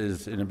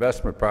is an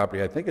investment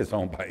property. I think it's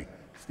owned by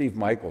Steve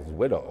Michael's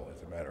widow,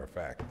 as a matter of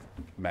fact,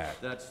 Matt.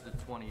 That's the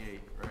 28,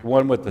 right? The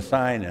one with the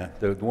sign,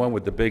 the one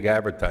with the big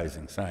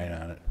advertising sign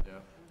on it. Yeah.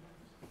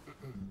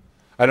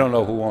 I don't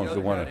know who owns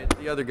the one.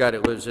 The other guy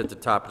that lives at the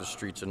top of the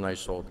street's a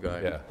nice old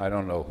guy. Yeah, I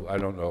don't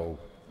know.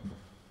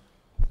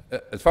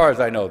 As far as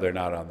I know, they're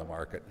not on the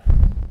market.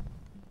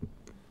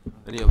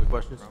 Any other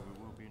questions? Probably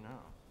will be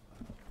now.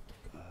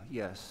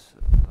 Yes.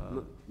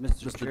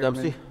 Mr. Mr.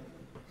 Dempsey? Chairman,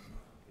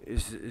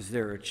 is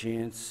there a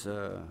chance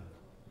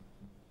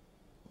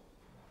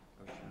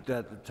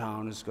that the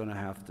town is going to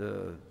have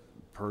to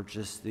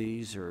purchase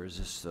these, or is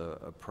this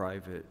a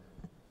private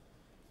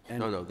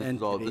No,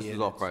 this is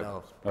all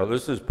private. No,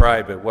 this is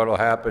private. What'll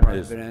happen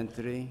is Private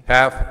entity?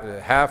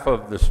 half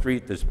of the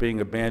street that's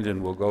being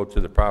abandoned will go to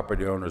the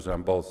property owners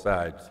on both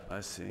sides.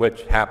 I see.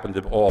 Which happen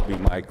to all be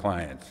my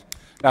clients.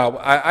 Now,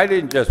 I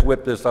didn't just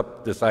whip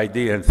this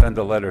idea and send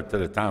a letter to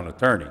the town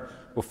attorney.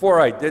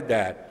 Before I did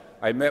that,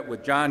 I met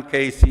with John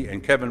Casey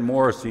and Kevin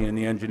Morrissey in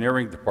the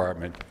engineering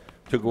department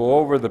to go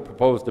over the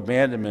proposed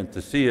abandonment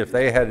to see if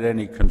they had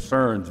any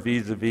concerns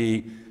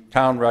vis-a-vis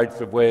town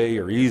rights-of-way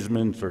or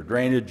easements or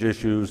drainage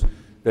issues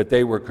that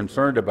they were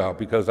concerned about,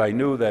 because I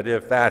knew that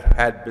if that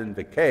had been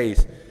the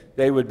case,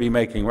 they would be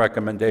making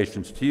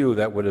recommendations to you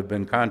that would have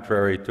been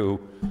contrary to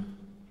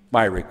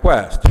my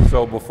request.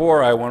 So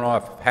before I went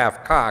off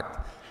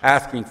half-cocked,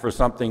 asking for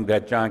something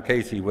that John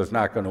Casey was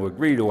not going to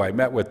agree to, I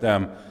met with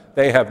them.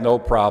 They have no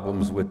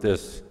problems with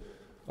this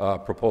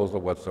proposal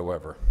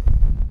whatsoever.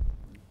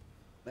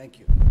 Thank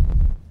you.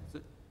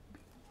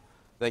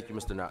 Thank you,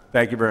 Mr. Knott.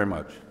 Thank you very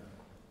much.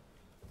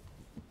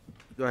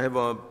 Do I have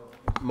a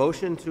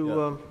motion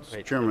to,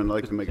 Mr. Chairman, I'd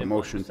like to make a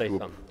motion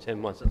to...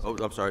 Tim wants to. oh,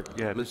 I'm sorry.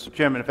 Yeah, Mr.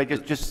 Chairman, if I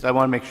could just, I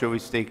want to make sure we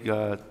stay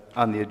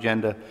on the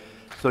agenda.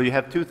 So you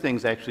have two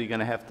things actually you're going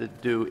to have to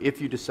do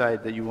if you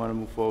decide that you want to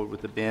move forward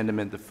with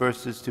abandonment. The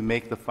first is to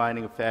make the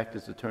finding of fact,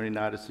 as Attorney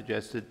Nada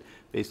suggested,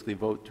 basically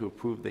vote to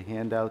approve the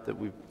handout that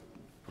we've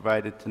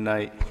provided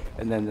tonight.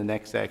 And then the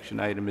next action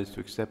item is to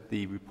accept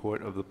the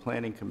report of the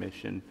Planning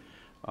Commission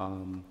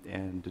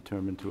and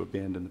determine to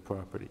abandon the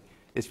property.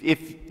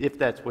 If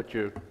that's what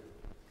you're,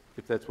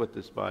 if that's what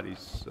this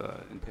body's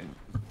intending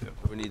to do.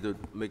 We need to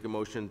make a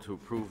motion to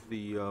approve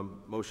the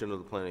motion of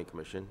the Planning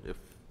Commission, if...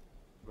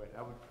 Right,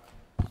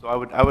 so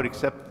I would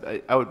accept,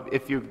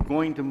 if you're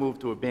going to move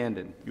to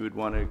abandon, you would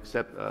want to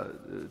accept,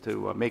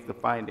 to make the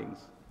findings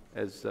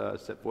as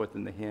set forth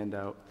in the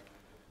handout.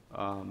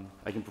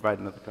 I can provide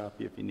another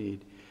copy if you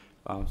need.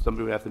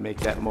 Somebody would have to make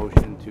that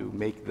motion to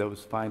make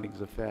those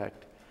findings of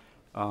fact,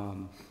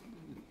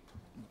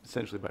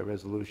 essentially by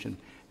resolution.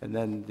 And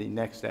then the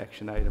next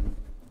action item,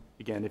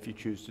 again, if you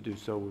choose to do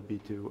so, would be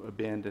to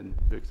abandon,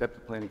 to accept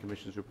the Planning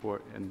Commission's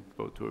report and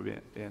vote to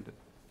abandon.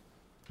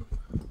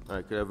 All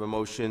right, could I have a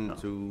motion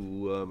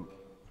to,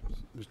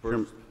 Mr.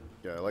 Chairman,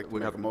 yeah, I'd like to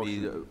would make have a to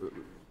motion. be...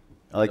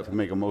 I'd like to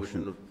make a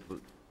motion.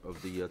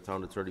 Of the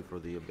town attorney for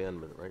the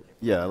abandonment, right?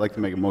 Yeah, I'd like to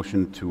make a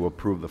motion to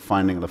approve the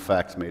finding of the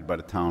facts made by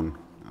the town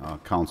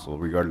council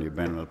regarding the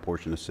abandonment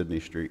portion of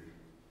Sydney Street.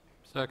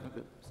 Second.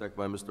 Second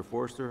by Mr.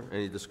 Forrester.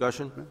 Any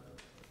discussion?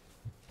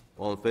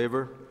 All in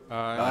favor?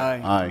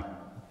 Aye.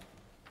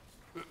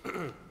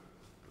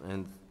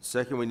 And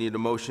second, we need a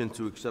motion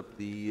to accept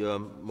the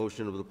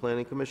motion of the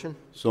Planning Commission.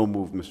 So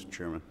moved, Mr.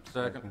 Chairman.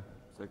 Second.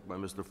 Second by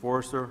Mr.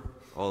 Forrester.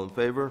 All in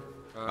favor?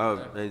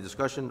 Any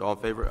discussion? All in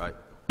favor? Aye.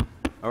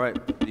 All right.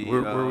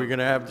 Were we going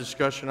to have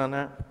discussion on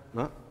that?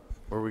 Huh?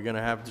 Were we going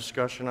to have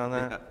discussion on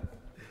that?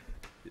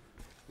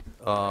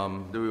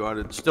 Do we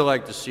want to... Still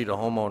like to see the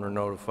homeowner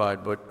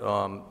notified, but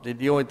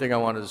the only thing I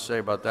wanted to say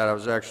about that, I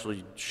was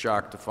actually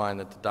shocked to find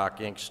that the Dock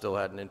Inc. still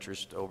had an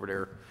interest over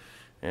there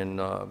in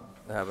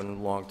having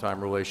a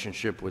long-time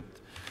relationship with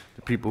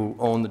the people who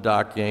own the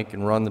Dock Inc.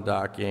 and run the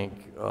Dock Inc.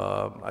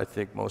 I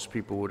think most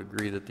people would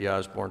agree that the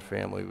Osborne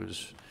family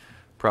was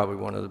probably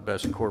one of the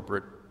best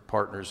corporate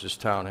partners this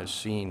town has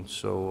seen,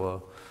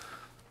 so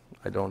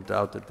I don't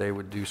doubt that they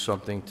would do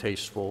something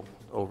tasteful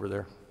over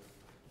there.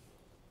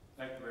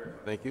 Thank you very much.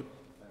 Thank you.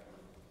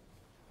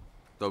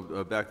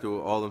 So back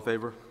to all in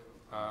favor?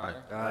 Aye.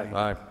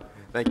 Aye.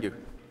 Thank you.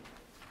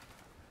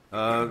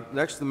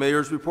 Next, the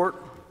mayor's report.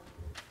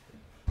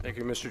 Thank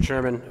you, Mr.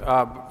 Chairman.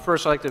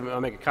 First, I'd like to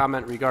make a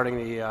comment regarding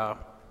the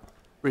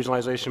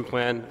regionalization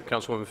plan.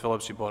 Councilwoman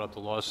Phillips, you brought up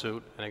the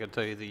lawsuit, and I got to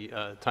tell you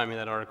the timing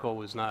of that article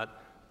was not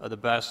the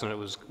best, and it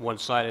was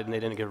one-sided, and they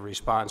didn't give a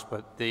response.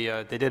 But they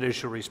did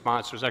issue a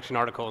response. There's actually an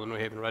article in the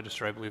New Haven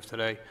Register, I believe,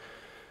 today,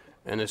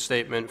 and a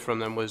statement from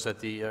them was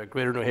that the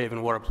Greater New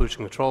Haven Water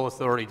Pollution Control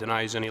Authority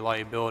denies any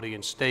liability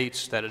and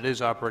states that it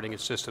is operating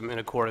its system in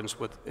accordance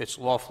with its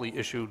lawfully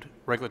issued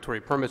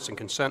regulatory permits and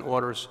consent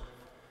orders.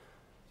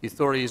 The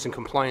authority is in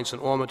compliance in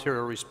all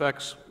material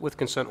respects with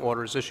consent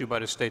orders issued by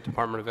the State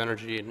Department of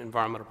Energy and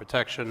Environmental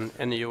Protection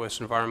and the U.S.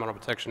 Environmental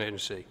Protection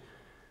Agency.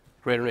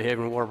 Greater New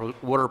Haven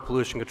Water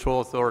Pollution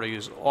Control Authority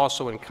is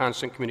also in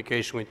constant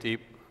communication with DEEP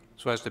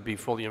so as to be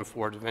fully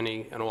informed of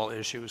any and all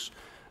issues.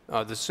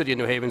 The City of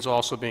New Haven is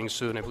also being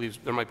sued, and I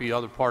believe there might be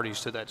other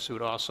parties to that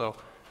suit also.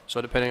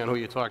 So depending on who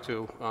you talk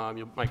to,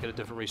 you might get a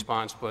different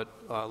response, but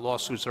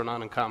lawsuits are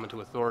not uncommon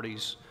to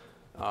authorities.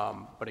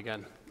 But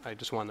again, I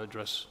just wanted to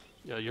address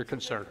your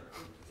concern.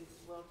 It's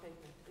well taken.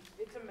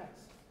 It's a mess.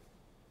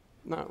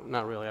 No,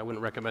 not really. I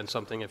wouldn't recommend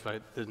something if I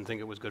didn't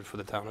think it was good for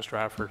the town of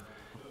Stratford.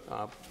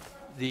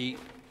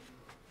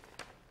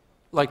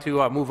 Like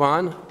to move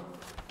on.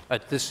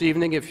 This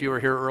evening, if you were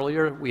here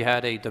earlier, we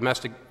had a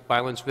domestic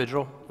violence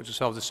vigil, which is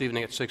held this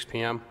evening at 6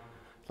 p.m.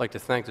 I'd like to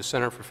thank the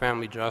Center for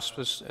Family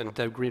Justice and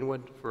Deb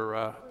Greenwood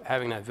for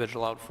having that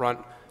vigil out front,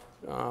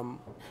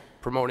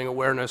 promoting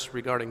awareness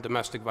regarding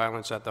domestic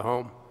violence at the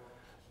home.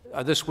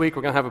 This week,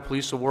 we're going to have a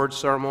police awards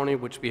ceremony,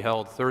 which will be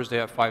held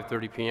Thursday at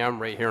 5:30 p.m.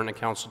 right here in the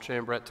council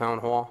chamber at Town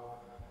Hall.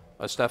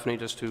 Stephanie,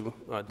 just to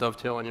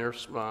dovetail on your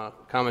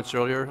comments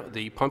earlier,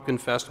 the Pumpkin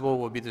Festival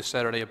will be this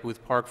Saturday at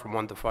Booth Park from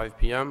 1 to 5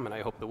 p.m., and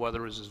I hope the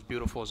weather is as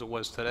beautiful as it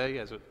was today,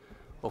 as it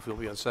hopefully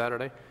will be on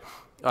Saturday.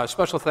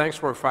 Special thanks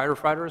for our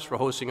firefighters for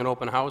hosting an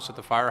open house at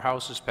the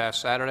firehouse this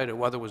past Saturday. The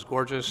weather was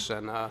gorgeous,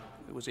 and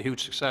it was a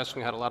huge success.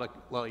 We had a lot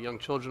of young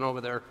children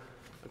over there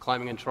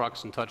climbing in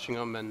trucks and touching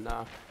them and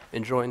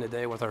enjoying the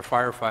day with our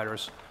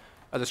firefighters.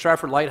 The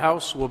Stratford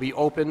Lighthouse will be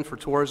open for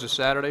tours this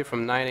Saturday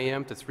from 9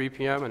 a.m. to 3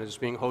 p.m. and is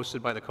being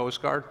hosted by the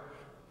Coast Guard.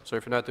 So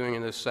if you're not doing it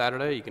this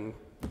Saturday, you can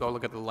go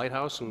look at the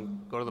lighthouse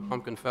and go to the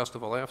Pumpkin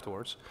Festival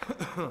afterwards.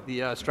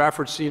 The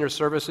Stratford Senior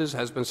Services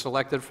has been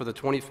selected for the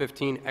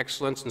 2015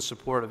 Excellence in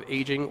Support of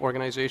Aging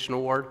Organization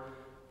Award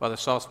by the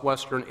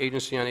Southwestern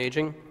Agency on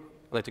Aging.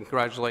 I'd like to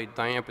congratulate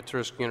Diane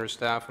Petersky and her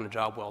staff on a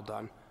job well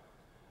done.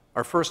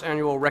 Our first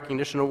annual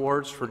recognition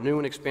awards for new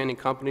and expanding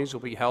companies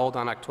will be held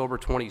on October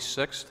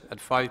 26th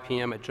at 5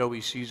 p.m. at Joey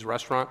C's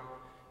Restaurant.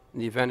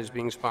 And the event is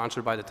being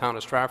sponsored by the Town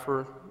of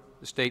Stratford,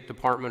 the State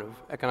Department of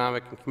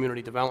Economic and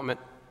Community Development,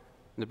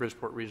 and the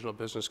Bridgeport Regional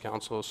Business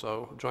Council.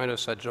 So join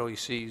us at Joey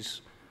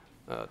C's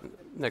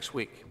next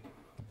week,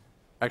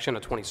 actually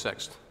on the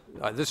 26th.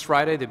 This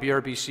Friday, the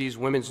BRBC's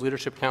Women's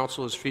Leadership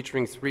Council is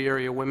featuring 3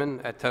 area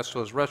women at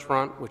Testo's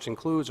Restaurant, which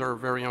includes our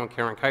very own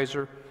Karen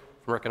Kaiser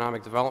from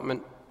Economic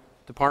Development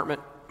Department.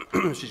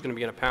 She's going to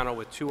be in a panel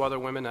with 2 other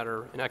women that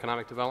are in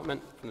economic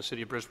development from the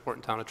city of Bridgeport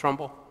and town of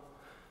Trumbull.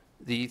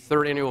 The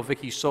 3rd annual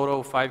Vicky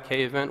Soto 5K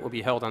event will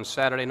be held on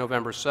Saturday,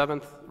 November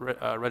 7th.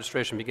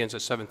 Registration begins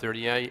at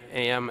 7:30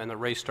 a.m. and the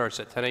race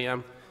starts at 10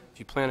 a.m. If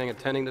you're planning on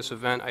attending this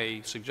event,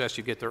 I suggest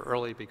you get there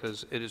early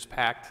because it is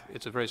packed.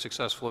 It's a very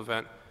successful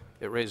event.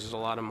 It raises a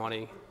lot of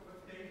money.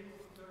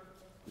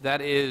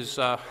 That is,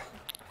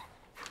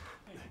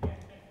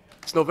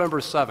 it's November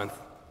 7th.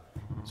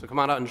 So come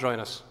on out and join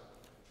us.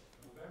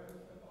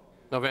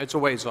 No, it's a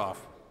ways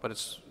off, but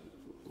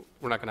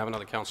we're not going to have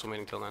another council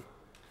meeting till then.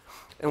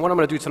 And what I'm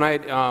going to do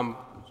tonight,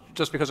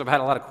 just because I've had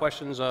a lot of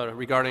questions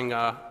regarding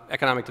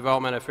economic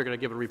development, I figured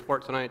I'd give a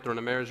report tonight during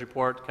the mayor's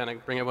report, kind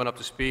of bring everyone up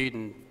to speed.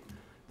 And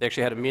they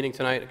actually had a meeting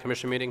tonight, a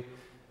commission meeting.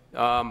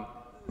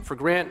 For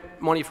grant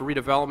money for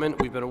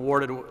redevelopment, we've been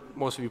awarded,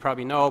 most of you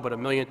probably know, but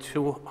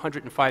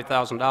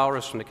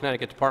 $1,205,000 from the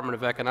Connecticut Department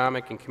of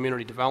Economic and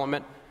Community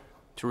Development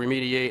to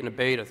remediate and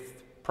abate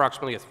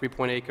approximately a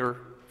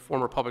 3.8-acre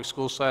former public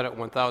school site at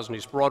 1000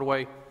 East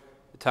Broadway.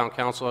 The town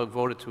council had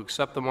voted to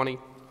accept the money.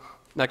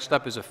 Next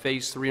up is a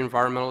Phase 3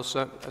 environmental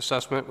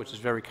assessment, which is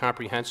very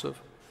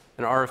comprehensive,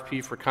 an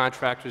RFP for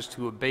contractors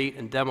to abate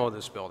and demo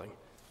this building.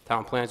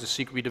 Town plans to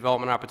seek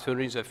redevelopment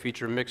opportunities that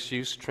feature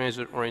mixed-use,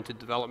 transit-oriented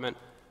development,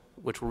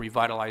 which will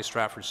revitalize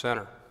Stratford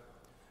Center.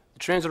 The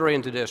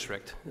transit-oriented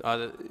district,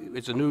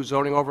 it's a new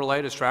zoning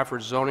overlay. The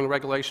Stratford zoning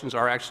regulations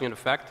are actually in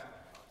effect.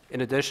 In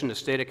addition, the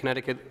state of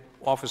Connecticut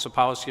Office of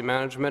Policy and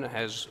Management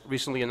has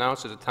recently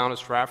announced that the town of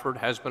Stratford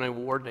has been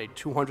awarded a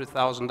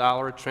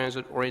 $200,000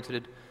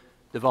 transit-oriented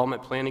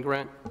development planning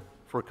grant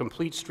for a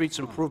complete streets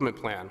improvement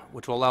plan,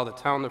 which will allow the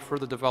town to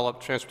further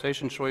develop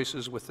transportation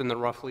choices within the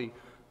roughly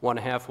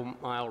 1.5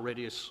 mile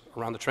radius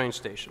around the train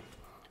station.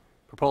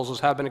 Proposals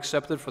have been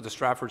accepted for the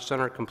Stratford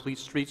Center Complete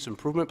Streets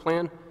Improvement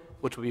Plan,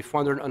 which will be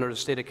funded under the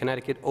state of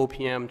Connecticut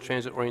OPM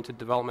Transit-Oriented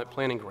Development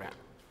Planning Grant.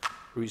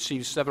 We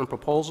received 7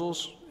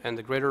 proposals, and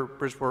the Greater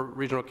Bridgeport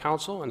Regional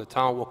Council and the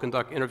town will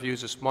conduct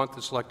interviews this month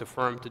to select a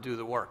firm to do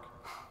the work.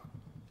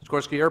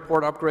 Sikorsky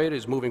Airport upgrade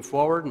is moving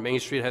forward. Main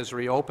Street has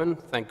reopened,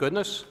 thank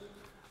goodness.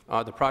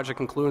 The project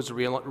includes the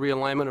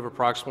realignment of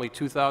approximately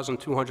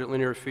 2,200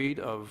 linear feet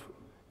of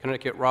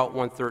Connecticut Route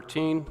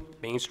 113,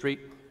 Main Street,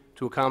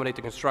 to accommodate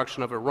the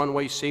construction of a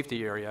runway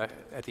safety area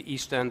at the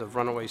east end of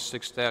runway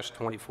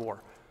 6-24.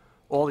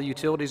 All the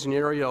utilities in the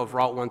area of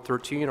Route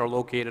 113 are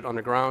located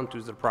underground due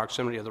to the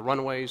proximity of the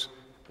runways,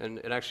 and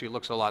it actually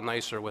looks a lot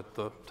nicer with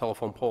the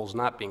telephone poles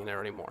not being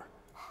there anymore.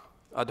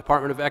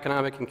 Department of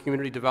Economic and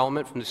Community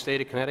Development from the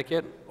state of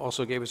Connecticut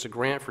also gave us a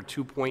grant for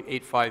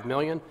 $2.85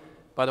 million.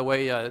 By the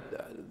way, out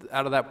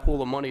of that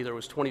pool of money, there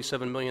was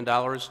 $27 million.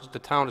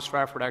 The town of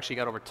Stratford actually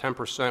got over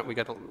 10%. We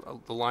got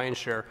the lion's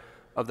share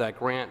of that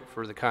grant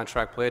for the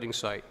contract plating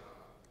site.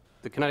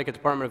 The Connecticut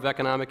Department of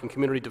Economic and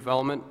Community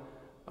Development,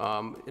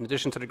 in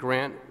addition to the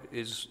grant,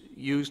 is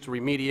used to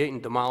remediate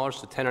and demolish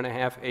the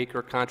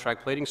 10.5-acre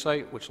contract plating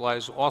site, which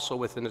lies also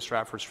within the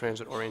Stratford's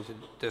transit-oriented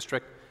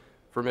district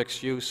for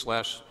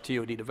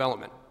mixed-use/TOD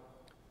development.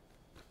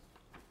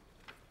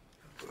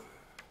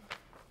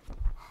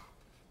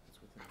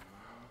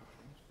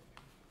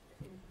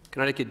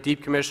 Connecticut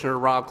Deep Commissioner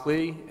Rob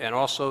Klee and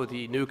also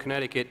the new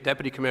Connecticut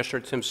Deputy Commissioner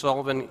Tim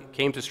Sullivan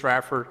came to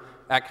Stratford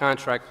at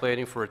contract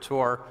plating for a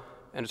tour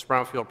and its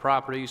brownfield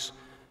properties,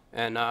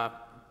 and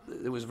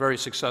it was a very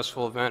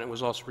successful event. It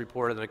was also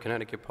reported in the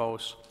Connecticut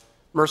Post.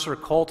 Mercer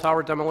Coal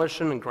Tower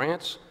demolition and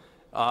grants.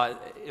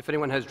 If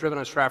anyone has driven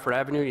on Stratford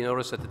Avenue, you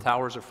notice that the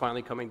towers are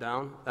finally coming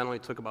down. That only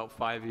took about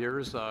 5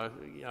 years. I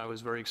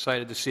was very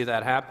excited to see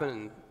that happen,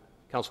 and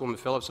Councilwoman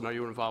Phillips, I know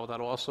you were involved with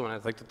that also, and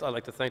I'd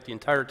like to thank the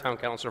entire town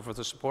council for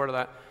the support of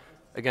that.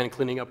 Again,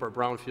 cleaning up our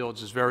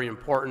brownfields is very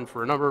important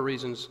for a number of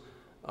reasons.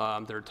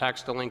 They're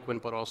tax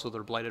delinquent, but also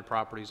they're blighted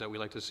properties that we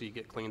like to see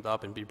get cleaned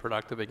up and be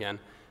productive again.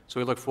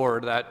 So we look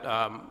forward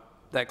to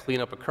that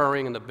cleanup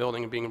occurring and the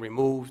building being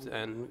removed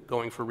and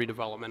going for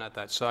redevelopment at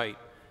that site.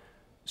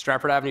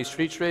 Stratford Avenue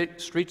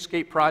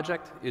Streetscape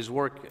project is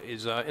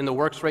in the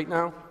works right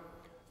now.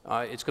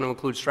 It's going to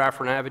include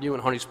Stratford Avenue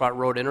and Honey Spot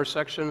Road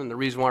intersection, and the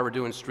reason why we're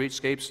doing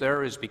streetscapes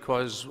there is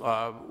because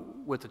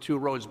with the Two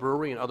Roads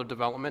Brewery and other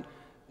development,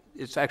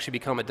 it's actually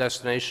become a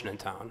destination in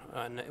town,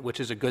 which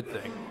is a good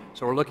thing.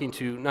 So we're looking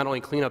to not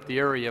only clean up the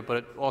area,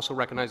 but also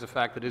recognize the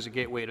fact that it is a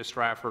gateway to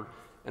Stratford,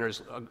 and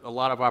there's a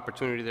lot of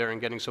opportunity there in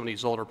getting some of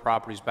these older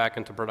properties back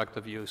into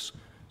productive use.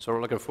 So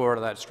we're looking forward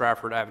to that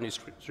Stratford Avenue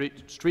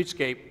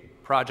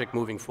Streetscape project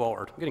moving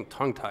forward. I'm getting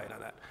tongue-tied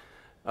on that.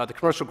 The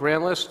commercial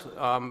grand list,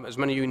 as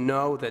many of you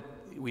know, that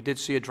we did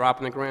see a drop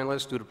in the grand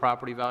list due to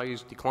property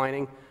values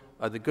declining.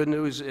 The good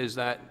news is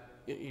that,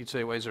 you'd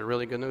say, well, is there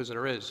really good news?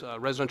 There is.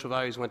 Residential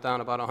values went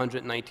down about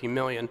 $119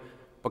 million,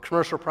 but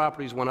commercial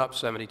properties went up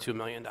 $72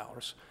 million.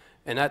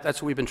 And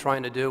that's what we've been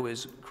trying to do,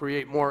 is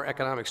create more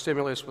economic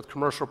stimulus with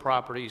commercial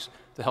properties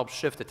to help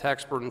shift the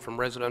tax burden from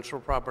residential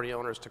property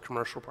owners to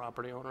commercial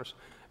property owners.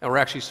 And we're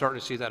actually starting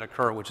to see that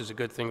occur, which is a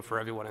good thing for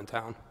everyone in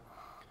town.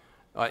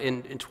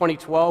 In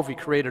 2012, we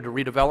created a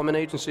redevelopment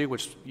agency,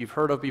 which you've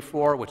heard of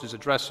before, which is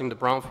addressing the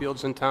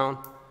brownfields in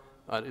town.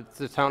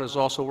 The town is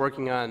also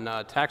working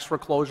on tax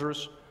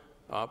foreclosures.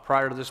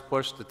 Prior to this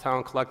push, the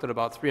town collected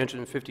about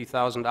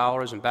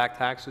 $350,000 in back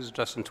taxes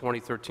just in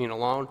 2013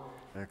 alone.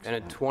 Excellent. And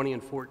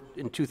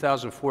in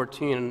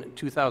 2014 and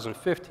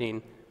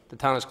 2015, the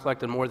town has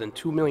collected more than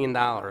 $2 million.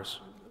 Let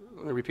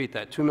me repeat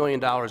that, $2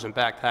 million in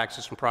back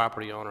taxes from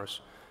property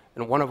owners.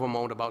 And one of them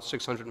owned about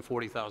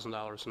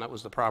 $640,000, and that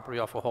was the property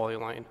off of Holy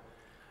Lane.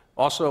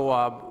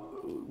 Also,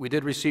 we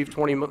did receive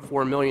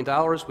 $24 million.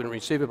 We didn't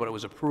receive it, but it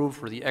was approved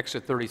for the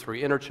Exit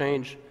 33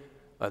 interchange.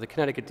 The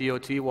Connecticut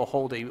DOT will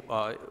hold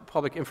a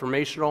public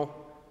informational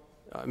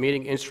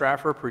meeting in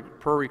Stratford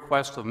per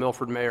request of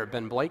Milford Mayor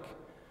Ben Blake.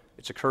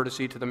 It's a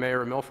courtesy to the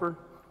Mayor of Milford.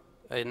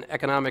 An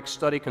economic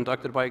study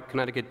conducted by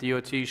Connecticut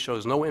DOT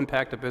shows no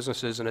impact to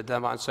businesses in the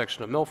Devon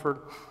section of Milford.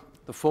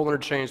 The full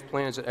interchange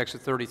plans at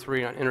Exit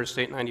 33 on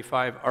Interstate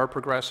 95 are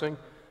progressing,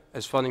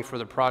 as funding for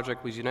the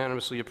project was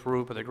unanimously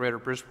approved by the Greater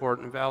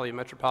Bridgeport and Valley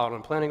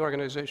Metropolitan Planning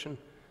Organization.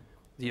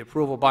 The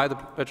approval by the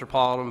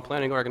Metropolitan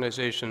Planning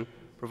Organization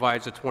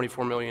provides a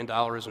 $24 million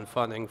in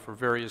funding for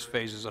various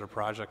phases of the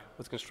project,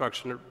 with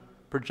construction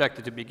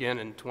projected to begin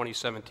in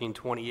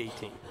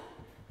 2017-2018.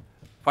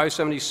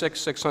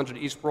 576-600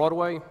 East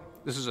Broadway.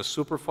 This is a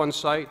Superfund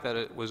site that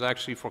it was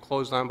actually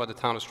foreclosed on by the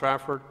town of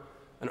Stratford.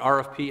 An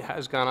RFP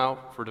has gone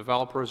out for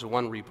developers, and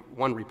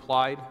one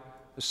replied.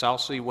 The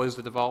South Sea was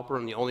the developer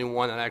and the only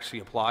one that actually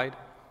applied.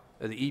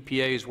 The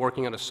EPA is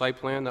working on a site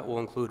plan that will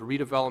include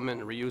redevelopment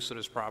and reuse of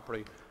this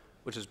property,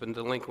 which has been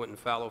delinquent and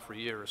fallow for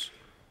years.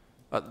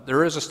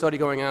 There is a study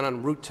going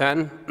on Route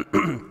 10.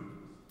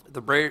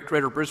 The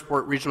Greater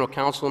Bridgeport Regional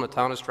Council in the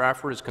town of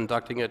Stratford is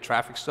conducting a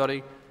traffic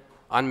study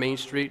on Main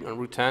Street on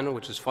Route 10,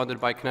 which is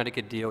funded by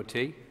Connecticut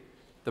DOT.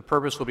 The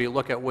purpose will be to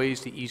look at ways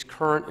to ease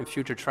current and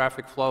future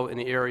traffic flow in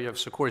the area of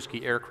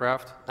Sikorsky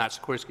Aircraft, not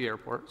Sikorsky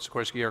Airport,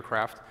 Sikorsky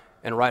Aircraft,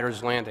 and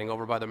Riders Landing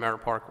over by the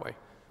Merritt Parkway.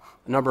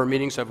 A number of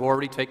meetings have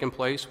already taken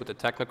place with the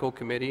technical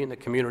committee and the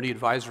community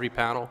advisory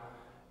panel.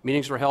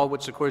 Meetings were held with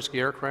Sikorsky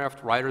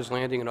Aircraft, Riders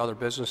Landing, and other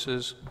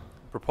businesses.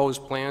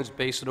 Proposed plans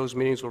based on those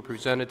meetings were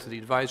presented to the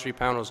advisory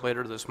panels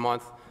later this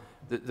month.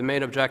 The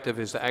main objective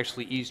is to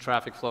actually ease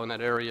traffic flow in that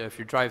area. If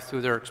you drive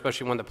through there,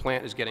 especially when the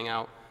plant is getting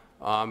out,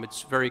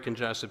 it's very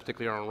congested,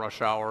 particularly on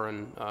rush hour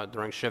and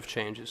during shift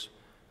changes.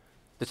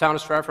 The town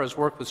of Stratford has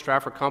worked with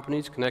Stratford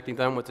companies, connecting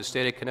them with the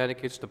state of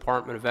Connecticut's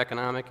Department of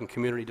Economic and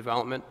Community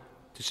Development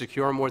to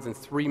secure more than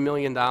 $3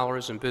 million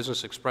in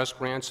Business Express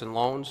grants and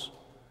loans.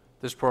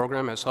 This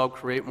program has helped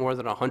create more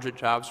than 100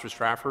 jobs for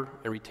Stratford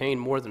and retain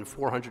more than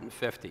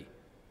 450.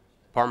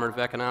 Department of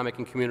Economic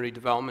and Community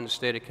Development in the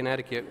state of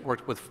Connecticut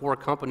worked with 4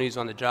 companies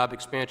on the Job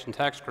Expansion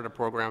Tax Credit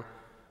Program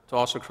to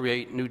also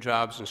create new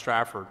jobs in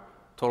Stratford,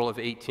 a total of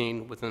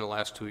 18 within the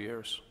last 2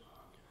 years.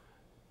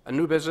 A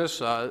new business,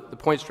 the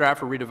Point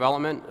Stratford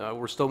redevelopment.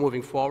 We're still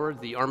moving forward.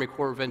 The Army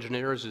Corps of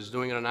Engineers is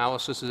doing an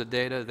analysis of the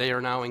data. They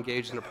are now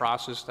engaged in a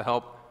process to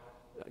help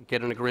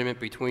get an agreement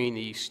between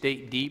the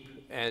State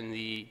Deep and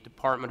the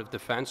Department of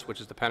Defense,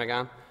 which is the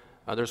Pentagon.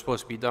 They're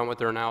supposed to be done with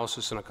their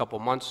analysis in a couple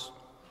months.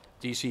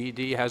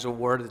 DCED has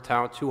awarded the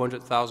town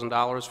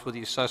 $200,000 for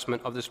the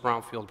assessment of this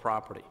brownfield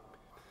property.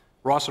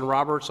 Ross and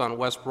Roberts on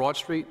West Broad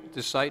Street.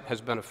 This site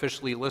has been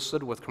officially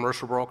listed with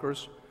commercial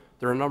brokers.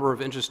 There are a number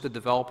of interested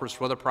developers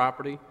for the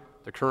property.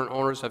 The current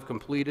owners have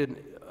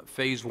completed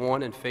Phase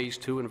 1 and Phase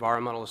 2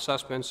 environmental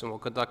assessments and will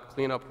conduct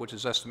cleanup, which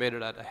is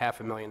estimated at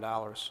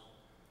 $500,000.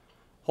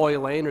 Hoy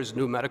Lane, there's a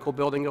new medical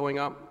building going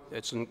up.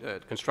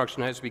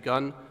 Construction has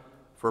begun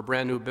for a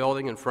brand new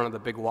building in front of the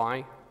Big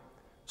Y.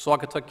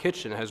 Saugatuck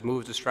Kitchen has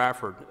moved to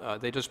Stratford.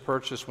 They just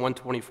purchased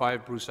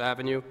 125 Bruce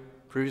Avenue,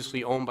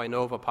 previously owned by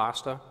Nova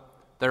Pasta.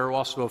 They're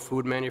also a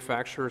food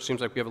manufacturer. It seems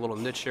like we have a little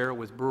niche here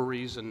with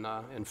breweries and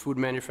food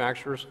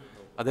manufacturers.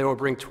 They will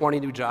bring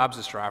 20 new jobs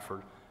to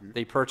Stratford.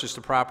 They purchased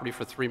the property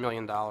for $3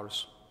 million.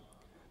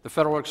 The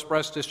Federal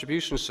Express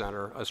Distribution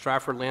Center, a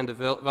Stratford Land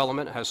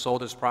Development, has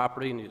sold its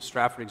property in the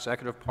Stratford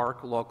Executive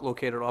Park,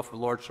 located off of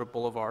Lordship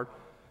Boulevard,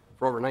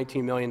 for over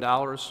 $19 million.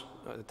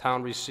 The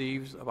town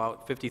received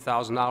about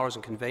 $50,000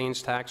 in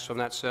conveyance tax from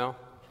that sale.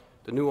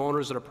 The new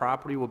owners of the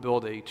property will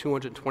build a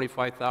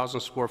 225,000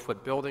 square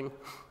foot building,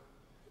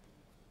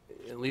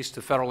 at least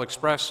to Federal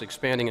Express,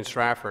 expanding in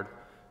Stratford.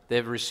 They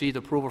have received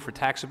approval for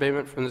tax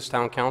abatement from this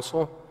town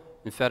council,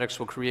 and FedEx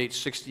will create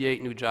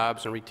 68 new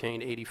jobs and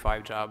retain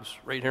 85 jobs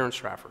right here in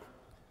Stratford.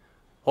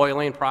 Hoy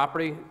Lane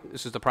property,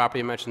 this is the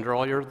property I mentioned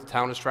earlier. The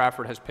town of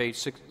Stratford has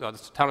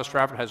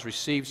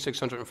received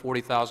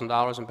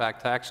 $640,000 in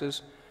back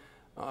taxes.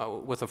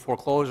 With a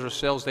foreclosure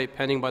sales date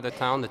pending by the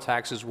town, the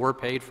taxes were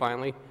paid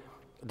finally.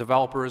 The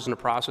developer is in the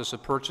process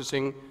of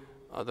purchasing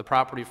the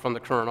property from the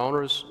current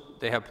owners.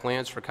 They have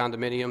plans for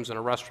condominiums and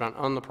a restaurant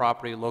on the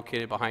property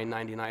located behind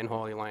 99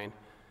 Holy Lane.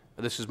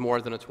 This is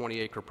more than a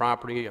 20-acre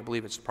property. I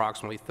believe it's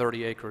approximately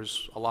 30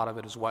 acres. A lot of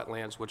it is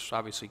wetlands, which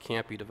obviously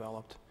can't be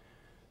developed.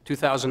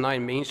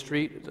 2009 Main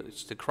Street,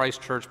 it's the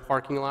Christ Church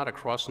parking lot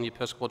across from the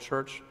Episcopal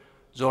Church.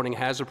 Zoning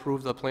has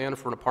approved the plan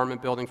for an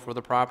apartment building for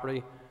the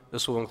property.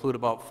 This will include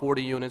about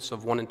 40 units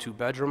of 1 and 2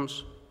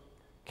 bedrooms.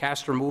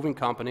 Castor Moving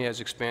Company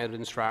has expanded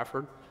in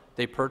Stratford.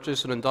 They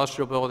purchased an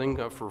industrial building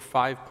for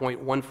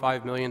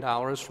 $5.15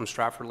 million from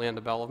Stratford Land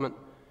Development.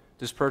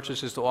 This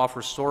purchase is to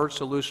offer storage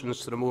solutions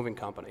to the moving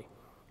company.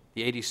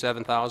 The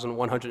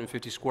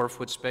 87,150 square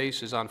foot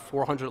space is on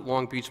 400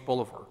 Long Beach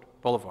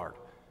Boulevard.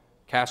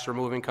 Castor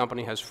Moving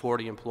Company has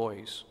 40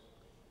 employees.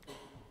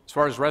 As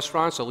far as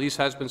restaurants, a lease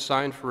has been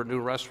signed for a new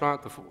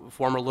restaurant, the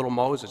former Little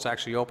Mo's. It's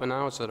actually open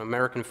now. It's an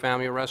American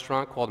family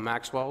restaurant called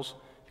Maxwell's.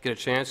 If you get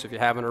a chance, if you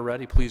haven't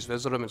already, please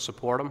visit them and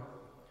support them.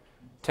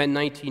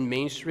 1019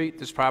 Main Street,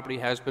 this property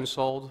has been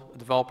sold. The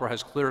developer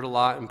has cleared a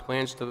lot and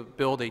plans to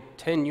build a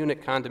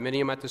 10-unit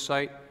condominium at the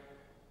site.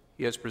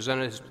 He has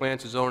presented his plan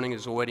to zoning,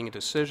 is awaiting a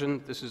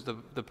decision. This is the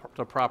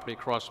property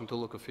across from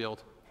DeLuca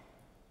Field.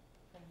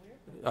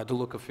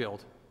 DeLuca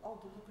Field. Oh,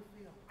 DeLuca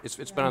Field.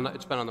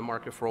 It's been on the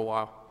market for a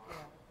while.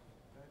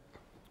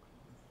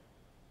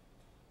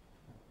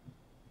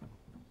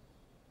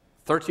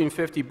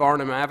 1350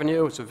 Barnum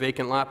Avenue, it's a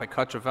vacant lot by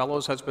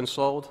Cutchavello's, has been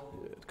sold.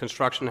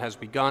 Construction has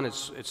begun.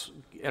 It's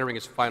entering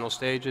its final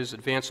stages.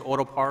 Advanced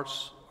Auto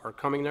Parts are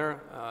coming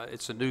there.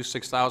 It's a new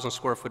 6,000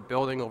 square foot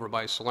building over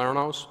by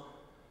Salerno's.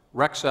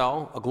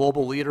 Rexel, a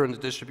global leader in the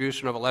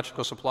distribution of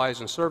electrical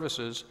supplies and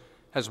services,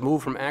 has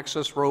moved from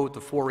Access Road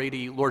to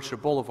 480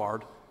 Lordship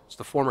Boulevard. It's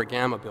the former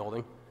Gamma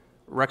building.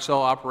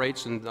 Rexel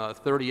operates in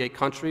 38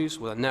 countries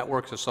with a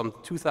network of some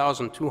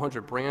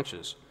 2,200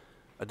 branches,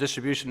 a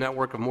distribution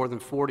network of more than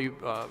 40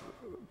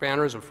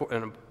 banners and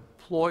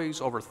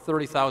employs over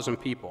 30,000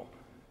 people.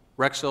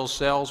 Rexel's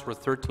sales were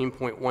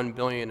 $13.1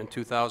 billion in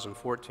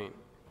 2014.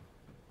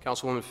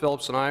 Councilwoman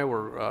Phillips and I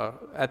were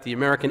at the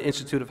American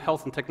Institute of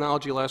Health and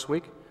Technology last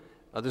week.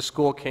 This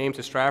school came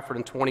to Stratford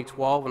in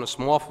 2012 in a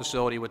small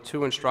facility with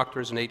 2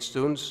 instructors and 8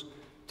 students.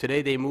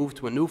 Today they moved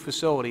to a new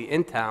facility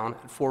in town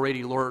at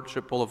 480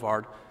 Lordship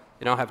Boulevard.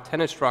 They now have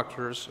 10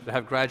 instructors that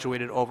have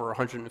graduated over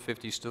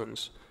 150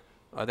 students.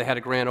 They had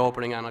a grand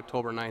opening on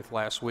October 9th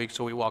last week,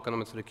 so we welcome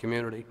them into the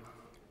community.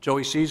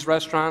 Joey C's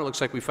restaurant, looks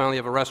like we finally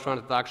have a restaurant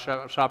at the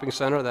Dock Shopping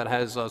Center that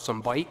has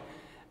some bite.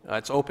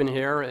 It's open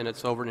here and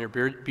it's over near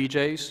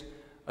BJ's.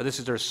 This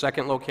is their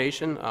second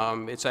location.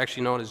 It's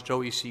actually known as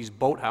Joey C's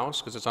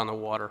Boathouse because it's on the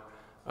water.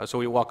 So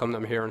we welcome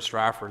them here in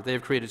Stratford.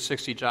 They've created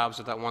 60 jobs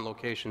at that one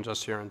location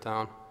just here in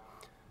town.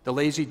 The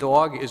Lazy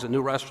Dog is a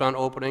new restaurant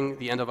opening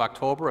the end of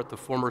October at the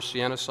former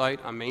Sienna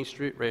site on Main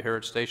Street, right here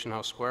at Station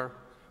House Square.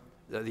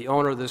 The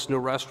owner of this new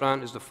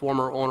restaurant is the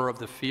former owner of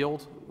The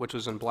Field, which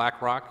was in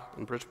Black Rock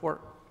in Bridgeport.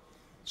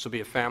 This will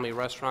be a family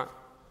restaurant.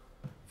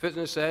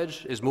 Fitness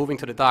Edge is moving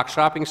to the Dock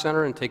Shopping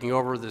Center and taking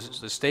over the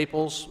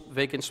Staples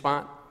vacant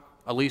spot.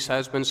 A lease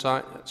has been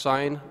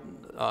signed.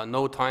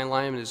 No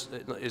timeline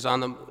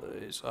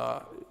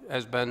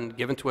has been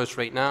given to us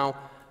right now.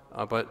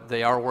 but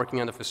they are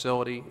working on the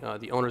facility.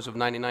 The owners of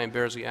 99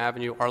 Bearsley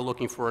Avenue are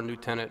looking for a new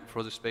tenant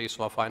for the space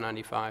off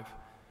I-95.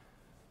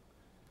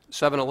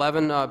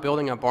 7-Eleven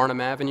building on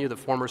Barnum Avenue, the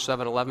former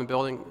 7-Eleven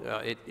building,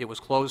 it was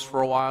closed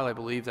for a while. I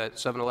believe that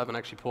 7-Eleven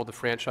actually pulled the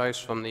franchise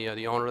from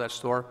the owner of that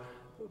store.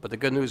 But the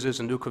good news is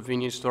a new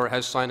convenience store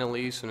has signed a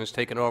lease and has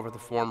taken over the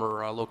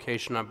former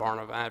location on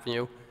Barnum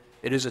Avenue.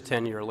 It is a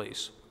 10-year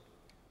lease.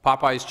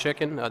 Popeye's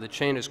Chicken, the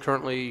chain is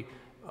currently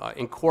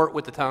in court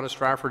with the Town of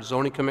Stratford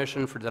Zoning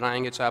Commission for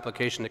denying its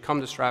application to come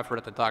to Stratford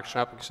at the Dock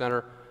Shopping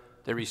Center.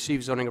 They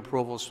received zoning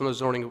approvals from the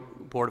Zoning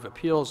Board of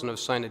Appeals and have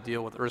signed a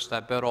deal with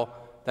Erstat Biddle.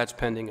 That's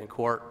pending in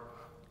court.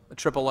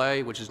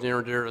 AAA, which is near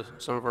and dear to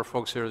some of our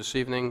folks here this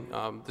evening,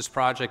 this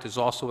project is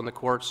also in the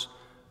courts.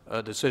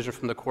 A decision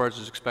from the courts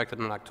is expected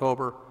in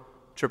October.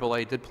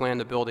 AAA did plan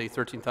to build a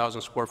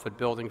 13,000 square foot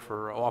building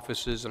for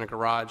offices and a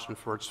garage and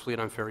for its fleet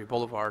on Ferry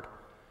Boulevard.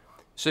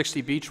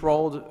 60 Beach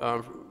Road,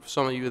 for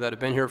some of you that have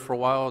been here for a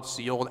while, it's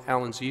the old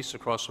Allen's East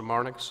across from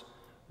Marnix.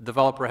 The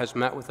developer has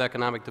met with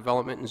Economic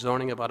Development and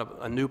Zoning about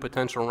a new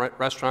potential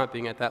restaurant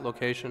being at that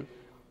location.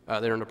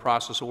 They're in the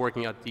process of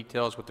working out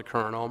details with the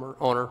current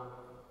owner.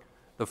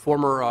 The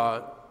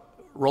former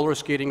roller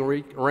skating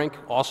rink,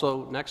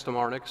 also next to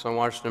Marnix on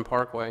Washington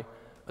Parkway,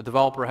 a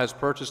developer has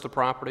purchased the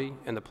property,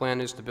 and the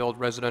plan is to build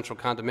residential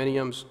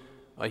condominiums.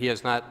 He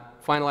has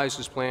not finalized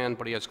his plan,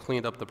 but he has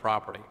cleaned up the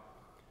property.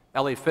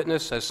 LA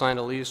Fitness has signed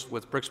a lease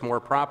with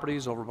Brixmore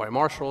Properties over by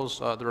Marshalls.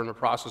 They're in the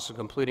process of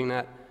completing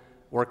that.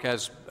 Work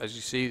has, as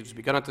you see, has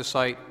begun at the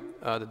site.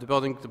 The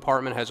building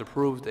department has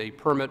approved a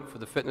permit for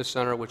the fitness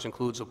center, which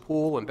includes a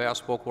pool and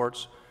basketball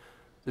courts.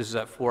 This is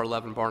at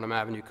 411 Barnum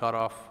Avenue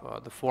cutoff,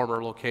 the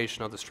former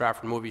location of the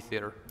Stratford Movie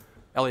Theater.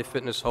 LA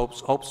Fitness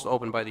hopes to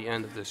open by the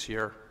end of this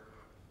year.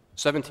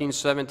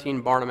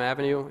 1717 Barnum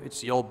Avenue, it's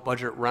the old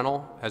budget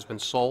rental, has been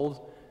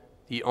sold.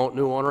 The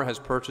new owner has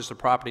purchased the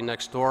property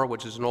next door,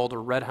 which is an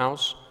older red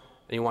house,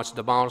 and he wants to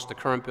demolish the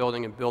current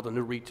building and build a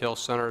new retail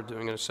center,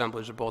 doing an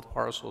assemblage of both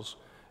parcels.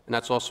 And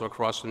that's also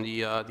across from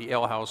the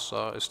Ale House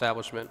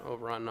establishment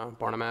over on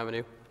Barnum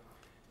Avenue.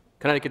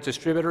 Connecticut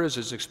Distributors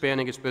is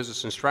expanding its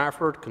business in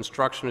Stratford.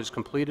 Construction is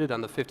completed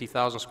on the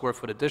 50,000 square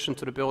foot addition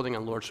to the building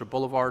on Lordship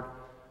Boulevard.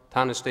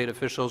 Town and state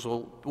officials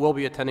will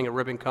be attending a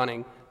ribbon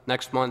cutting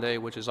next Monday,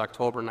 which is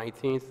October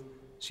 19th.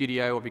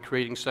 CDI will be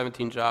creating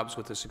 17 jobs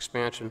with this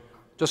expansion.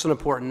 Just an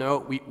important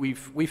note,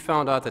 we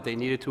found out that they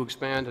needed to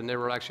expand, and they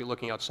were actually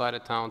looking outside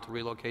of town to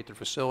relocate their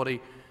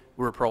facility.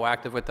 We were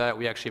proactive with that.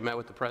 We actually met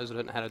with the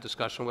president and had a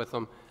discussion with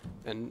him,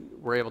 and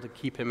we're able to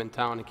keep him in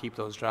town and keep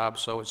those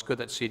jobs, so it's good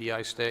that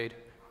CDI stayed.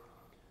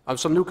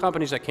 Some new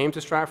companies that came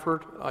to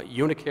Stratford,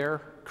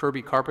 Unicare,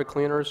 Kirby Carpet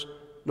Cleaners,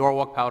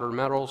 Norwalk Powder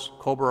Metals,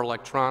 Cobra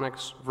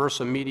Electronics,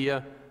 Versa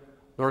Media,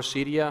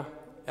 Norcedia,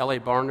 LA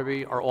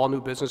Barnaby are all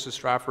new businesses in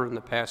Stratford in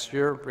the past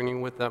year,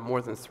 bringing with them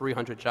more than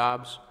 300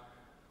 jobs.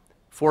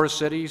 Forest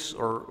Cities,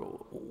 or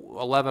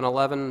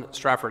 1111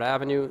 Stratford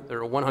Avenue,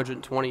 their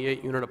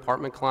 128-unit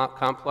apartment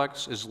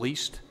complex is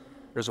leased.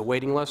 There's a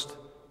waiting list.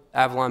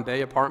 Avalon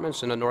Bay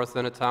Apartments in the north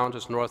end of town,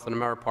 just north of the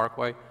Merritt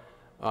Parkway,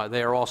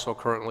 they are also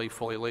currently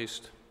fully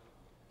leased.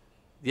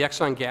 The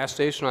Exxon gas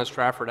station on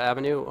Stratford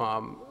Avenue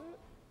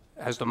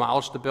has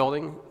demolished the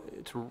building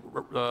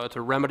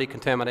to remedy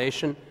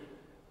contamination.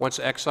 Once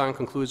Exxon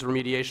concludes the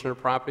remediation of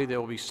the property, they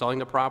will be selling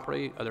the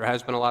property. There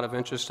has been a lot of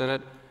interest in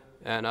it.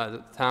 And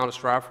the town of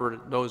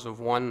Stratford knows of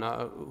one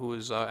who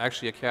is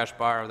actually a cash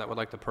buyer that would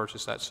like to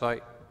purchase that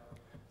site.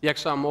 The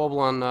ExxonMobil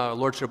on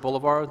Lordship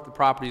Boulevard, the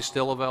property is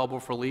still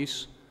available for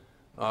lease.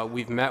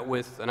 We've met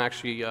with and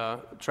actually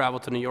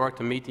traveled to New York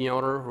to meet the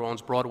owner who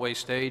owns Broadway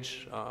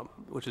Stage,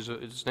 which is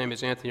his name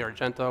is Anthony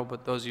Argento,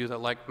 but those of you that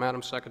like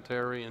Madam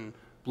Secretary and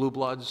Blue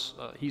Bloods,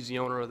 he's the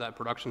owner of that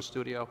production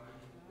studio.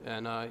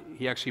 And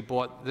he actually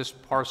bought this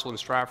parcel in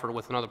Stratford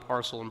with another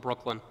parcel in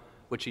Brooklyn,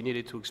 which he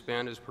needed to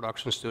expand his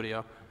production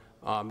studio.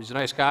 He's a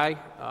nice guy.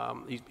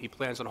 He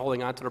plans on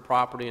holding on to the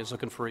property and is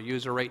looking for a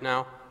user right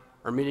now.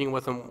 Our meeting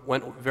with him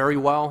went very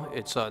well.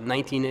 It's a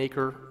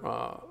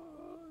 19-acre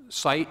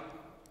site,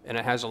 and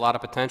it has a lot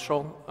of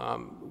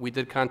potential. We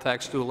did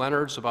contact Stu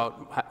Leonards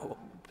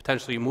about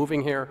potentially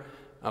moving here,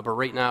 but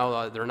right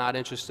now they're not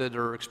interested.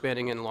 They're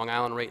expanding in Long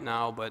Island right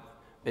now, but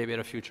maybe at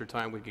a future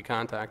time we could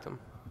contact them.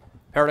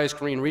 Paradise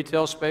Green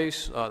retail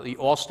space. The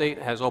Allstate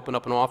has opened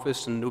up an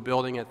office in a new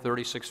building at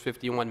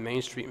 3651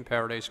 Main Street in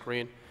Paradise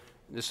Green.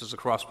 This is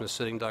across from the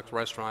Sitting Duck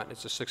restaurant.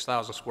 It's a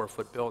 6,000 square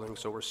foot building,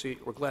 so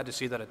we're glad to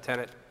see that a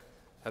tenant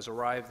has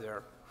arrived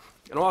there.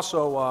 And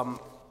also,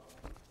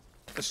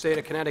 the state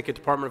of Connecticut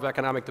Department of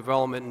Economic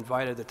Development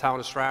invited the town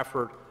of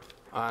Stratford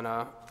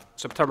on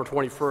September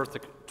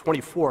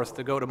 24th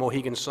to go to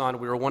Mohegan Sun.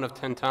 We were one of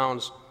 10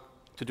 towns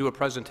to do a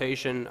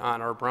presentation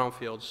on our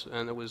brownfields,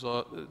 and it was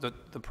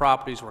the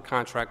properties were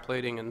contract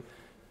plating and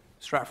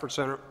Stratford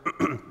Center.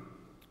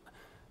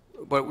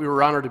 But we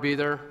were honored to be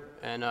there.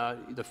 And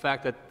the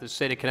fact that the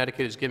state of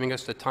Connecticut is giving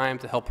us the time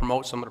to help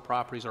promote some of the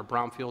properties, our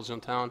brownfields in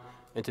town,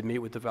 and to meet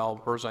with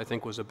developers, I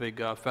think was a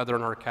big feather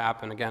in our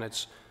cap. And again,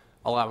 it's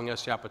allowing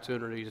us the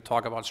opportunity to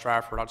talk about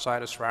Stratford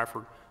outside of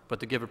Stratford, but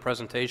to give a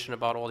presentation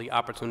about all the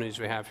opportunities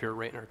we have here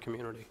right in our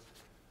community.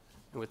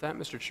 And with that,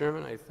 Mr.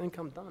 Chairman, I think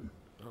I'm done.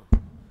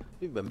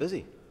 You've been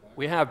busy.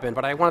 We have been,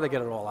 but I wanted to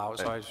get it all out,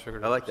 so I just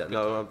figured. I like that.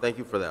 No, thank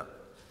you for that.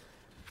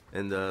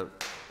 And,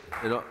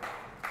 you know,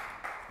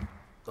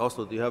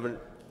 also, do you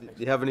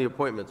have any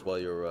appointments while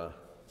you're,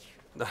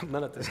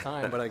 None at this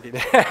time, but I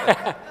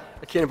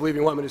can't believe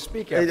you want me to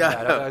speak after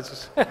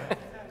that.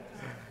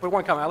 But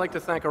one comment, I'd like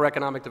to thank our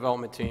economic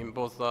development team,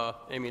 both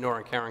Amy Nor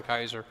and Karen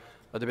Kaiser.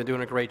 They've been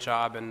doing a great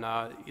job, and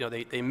you know,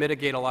 they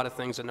mitigate a lot of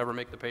things that never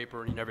make the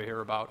paper and you never hear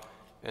about,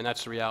 and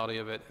that's the reality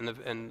of it.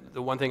 And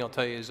the one thing I'll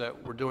tell you is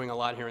that we're doing a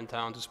lot here in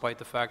town, despite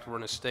the fact we're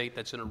in a state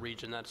that's in a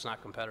region that's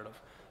not competitive.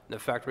 And the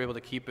fact we're able to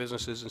keep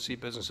businesses and see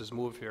businesses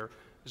move here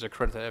is a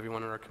credit to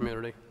everyone in our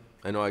community.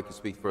 I know I can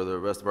speak for the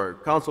rest of our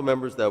council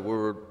members that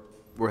we're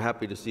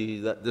happy to see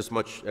that this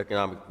much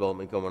economic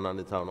development going on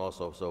in town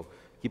also. So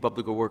keep up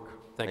the good work.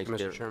 Thank you,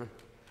 Mr. Chairman.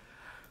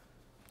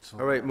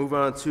 All right, move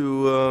on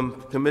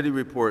to committee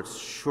reports.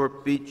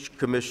 Short Beach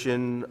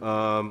Commission,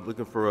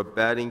 looking for a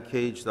batting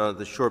cage down at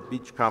the Short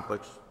Beach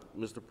Complex.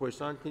 Mr.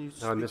 Poisson, can you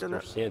speak on that?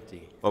 Mr.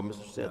 Santee. Oh,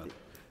 Mr. Santee.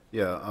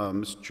 Yeah,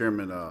 Mr.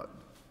 Chairman,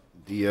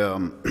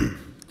 the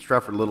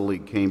Stratford Little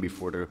League came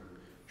before the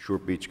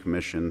Short Beach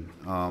Commission,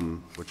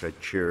 which I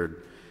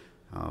chaired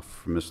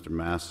for Mr.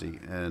 Massey,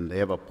 and they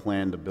have a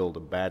plan to build a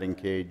batting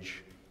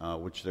cage,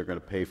 which they're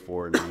going to pay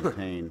for and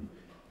maintain.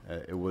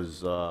 It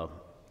was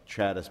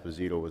Chad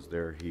Esposito was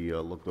there. He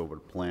looked over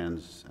the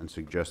plans and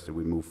suggested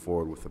we move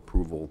forward with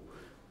approval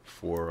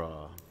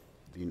for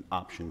the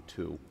option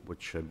 2,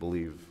 which I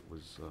believe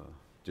was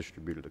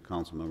distributed to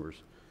council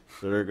members.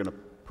 So they're going to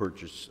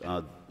purchase,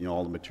 you know,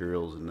 all the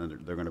materials, and then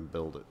they're going to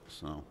build it.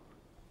 So,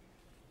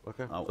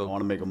 okay. I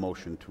want to make a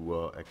motion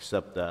to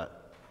accept that.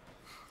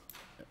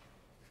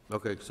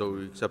 Okay, so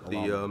we accept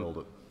Allow them to build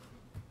it.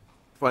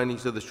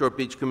 findings of the Short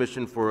Beach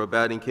Commission for a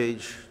batting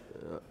cage.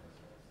 Do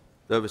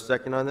I have a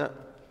second on that?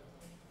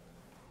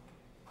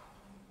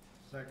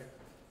 Second.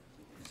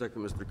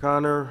 Second, Mr.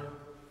 Connor.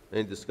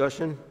 Any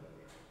discussion?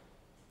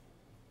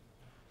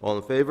 All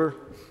in favor?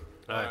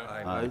 Aye.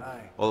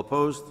 Aye. All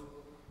opposed?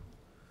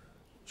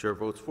 Chair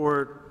votes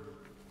for it.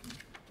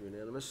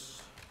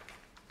 Unanimous.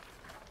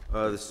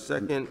 The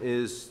second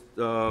is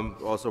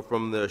also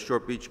from the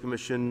Short Beach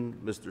Commission,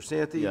 Mr.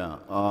 Santee. Yeah.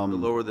 To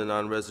lower the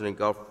non-resident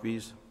golf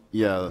fees.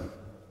 Yeah,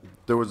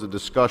 there was a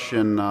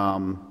discussion,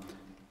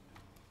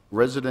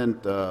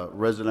 residential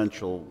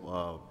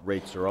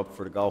rates are up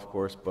for the golf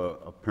course,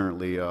 but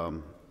apparently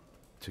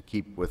to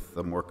keep with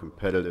the more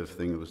competitive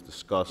thing that was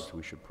discussed,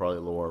 we should probably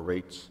lower our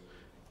rates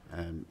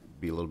and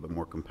be a little bit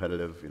more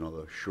competitive. You know,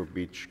 the Short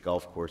Beach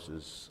golf course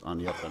is on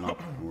the up and up,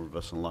 and we're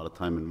investing a lot of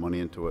time and money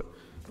into it.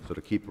 So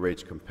to keep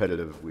rates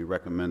competitive, we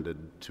recommended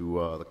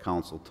to the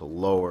council to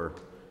lower,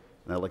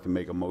 and I'd like to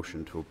make a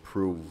motion to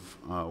approve.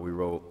 We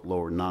wrote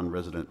lower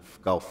non-resident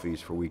golf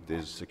fees for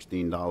weekdays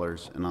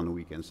 $16 and on the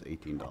weekends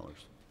 $18.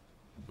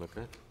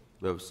 Okay. Do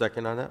we have a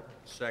second on that?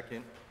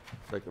 Second.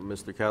 Second,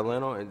 Mr.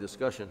 Catalano. Any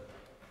discussion?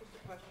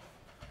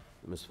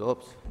 Ms.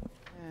 Phillips?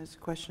 As a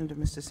question to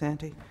Mr.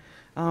 Santee.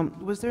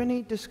 Was there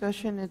any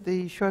discussion at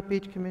the Short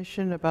Beach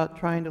Commission about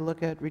trying to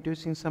look at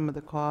reducing some of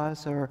the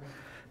costs or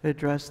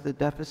address the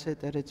deficit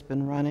that it's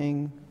been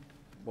running?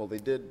 Well, they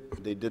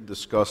did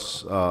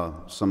discuss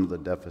some of the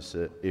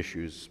deficit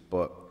issues,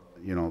 but,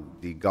 you know,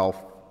 the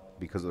golf,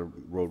 because the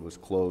road was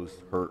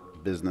closed,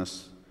 hurt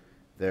business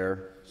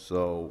there.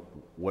 So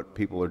what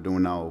people are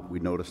doing now, we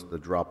noticed the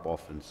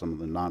drop-off in some of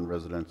the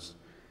non-residents.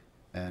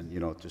 And, you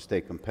know, to stay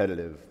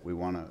competitive, we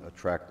want to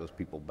attract those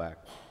people back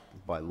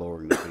by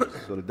lowering the fees.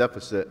 So the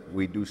deficit,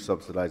 we do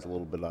subsidize a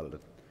little bit out of the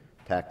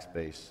tax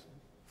base,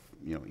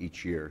 you know,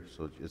 each year.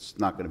 So it's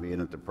not going to be an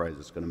enterprise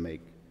that's going to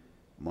make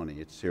money.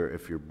 It's here,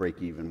 if you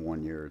break even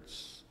 1 year,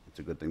 it's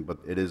a good thing. But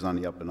it is on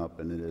the up and up,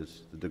 and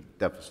the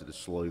deficit is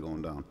slowly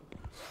going down.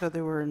 So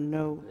there were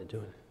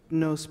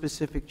no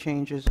specific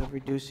changes of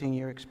reducing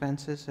your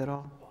expenses at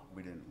all?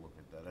 We didn't look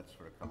at that. That's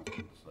for the council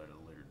to decide at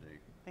a later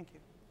date. Thank you.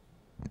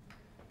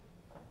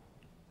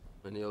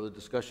 Any other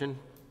discussion?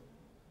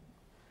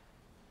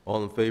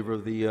 All in favor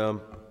of the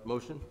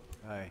motion?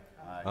 Aye.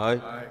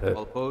 Aye.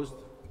 All opposed?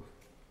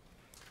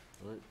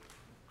 All right.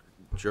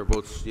 Chair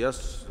votes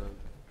yes.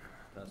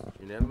 Passes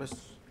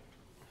unanimous.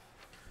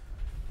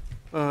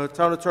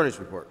 Town Attorney's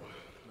report.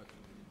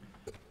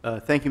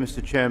 Thank you,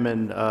 Mr.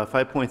 Chairman.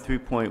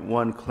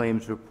 5.3.1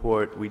 Claims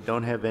Report. We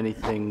don't have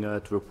anything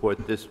to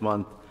report this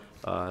month.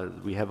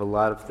 We have a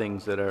lot of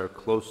things that are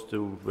close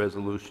to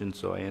resolution,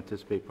 so I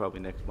anticipate probably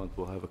next month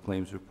we'll have a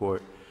claims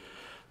report.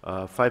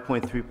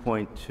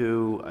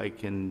 5.3.2, I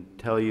can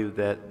tell you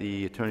that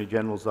the Attorney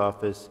General's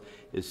office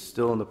is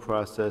still in the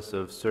process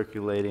of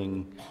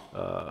circulating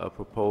a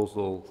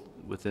proposal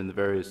within the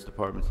various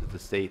departments of the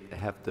state. They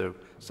have to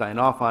sign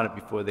off on it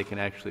before they can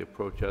actually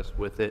approach us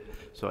with it.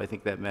 So I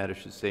think that matter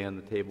should stay on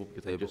the table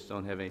because I just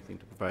don't have anything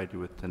to provide you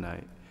with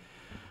tonight.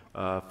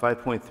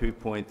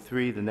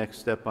 5.3.3, the next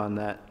step on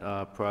that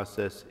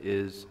process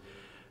is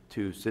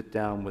to sit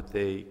down with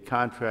a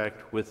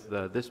contract with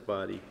this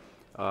body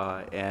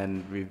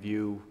and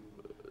review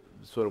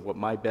sort of what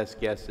my best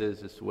guess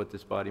is as to what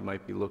this body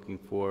might be looking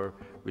for,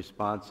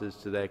 responses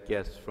to that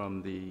guess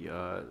from the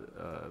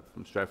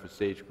from Stratford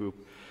Stage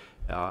Group,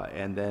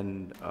 and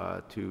then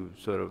to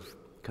sort of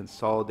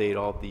consolidate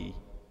all the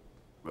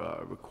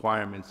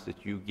requirements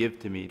that you give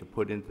to me to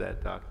put into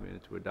that document,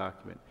 into a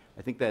document.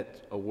 I think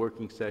that's a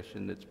working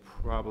session that's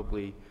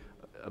probably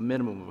a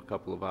minimum of a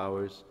couple of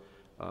hours,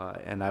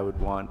 and I would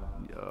want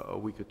a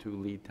week or two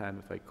lead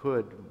time if I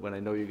could, when I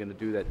know you're going to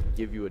do that, to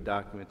give you a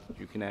document that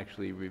you can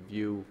actually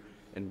review,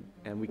 and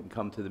we can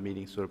come to the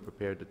meeting sort of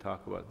prepared to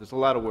talk about it. There's a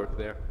lot of work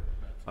there.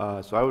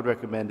 So I would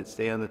recommend it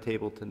stay on the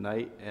table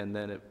tonight, and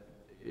then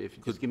if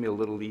you just give me a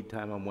little lead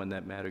time on when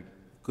that matter.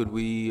 Could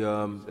we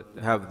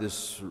have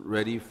this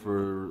ready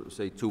for,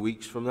 say, 2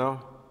 weeks from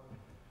now?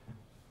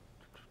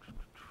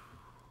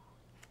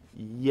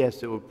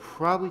 Yes, it would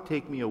probably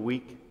take me a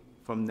week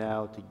from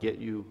now to get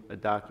you a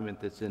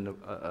document that's in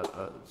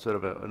a sort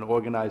of an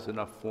organized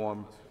enough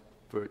form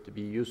for it to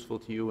be useful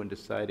to you in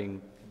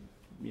deciding,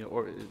 you know,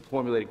 or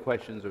formulating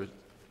questions or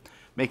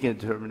making a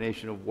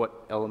determination of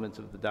what elements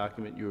of the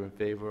document you're in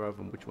favor of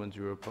and which ones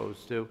you're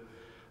opposed to.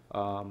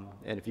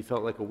 And if you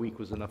felt like a week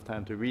was enough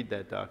time to read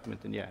that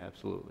document, then yeah,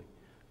 absolutely.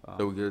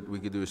 So we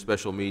could do a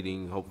special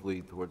meeting,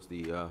 hopefully towards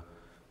the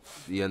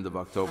end of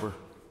October?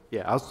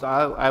 Yeah,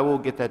 I will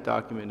get that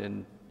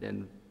document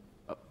in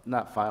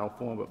not final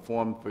form, but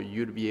form for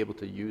you to be able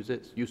to use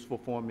it. Useful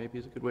form, maybe,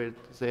 is a good way to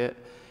say it.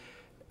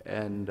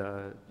 And,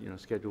 you know,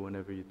 schedule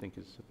whenever you think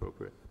is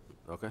appropriate.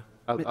 Okay.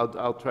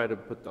 I'll try to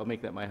I'll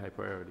make that my high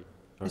priority.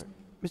 All right.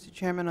 Mr.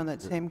 Chairman, on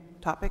that same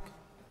topic,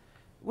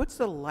 what's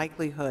the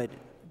likelihood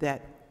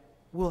that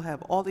we'll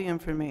have all the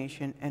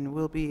information and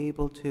we'll be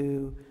able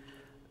to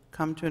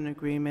come to an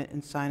agreement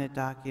and sign a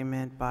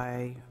document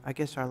by, I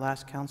guess, our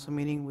last council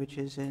meeting, which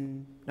is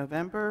in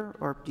November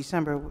or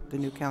December, the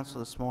new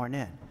council is sworn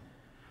in?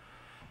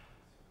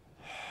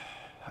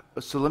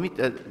 So let me,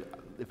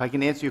 if I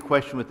can answer your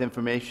question with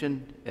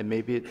information, and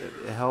maybe it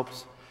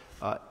helps.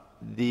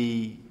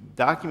 The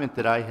document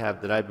that I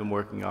have that I've been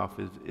working off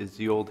is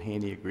the old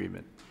Haney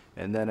agreement.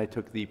 And then I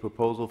took the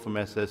proposal from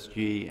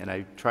SSG and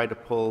I tried to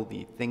pull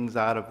the things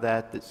out of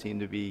that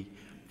seemed to be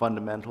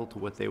fundamental to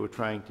what they were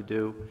trying to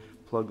do,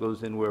 plug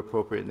those in where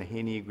appropriate in the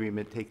Haney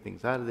agreement, take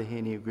things out of the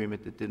Haney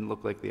agreement that didn't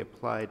look like they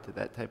applied to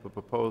that type of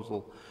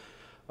proposal.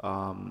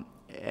 And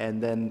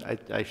then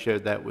I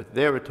shared that with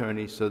their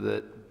attorney so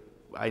that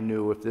I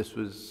knew if this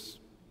was,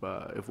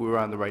 if we were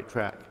on the right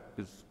track.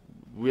 Because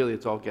really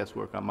it's all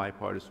guesswork on my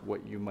part as to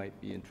what you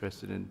might be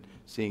interested in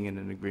seeing in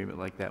an agreement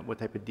like that, what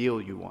type of deal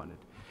you wanted.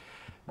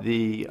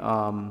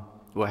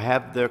 We'll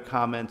have their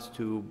comments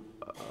to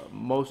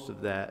most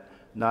of that,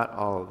 not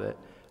all of it.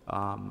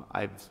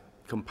 I've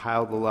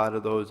compiled a lot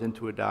of those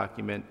into a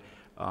document.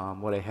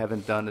 What I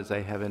haven't done is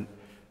I haven't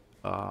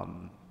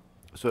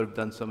sort of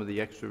done some of the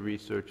extra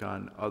research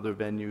on other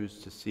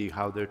venues to see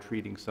how they're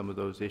treating some of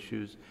those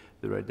issues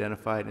that are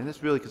identified. And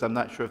that's really because I'm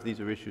not sure if these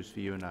are issues for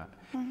you or not.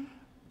 Mm-hmm.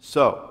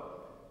 So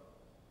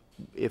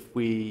if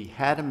we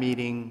had a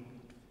meeting,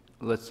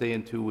 let's say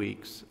in 2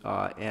 weeks,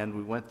 and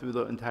we went through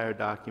the entire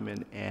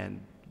document and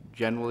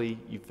generally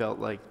you felt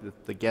like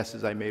the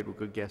guesses I made were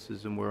good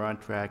guesses and we're on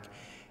track,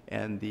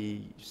 and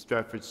the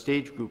Stratford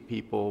Stage Group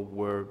people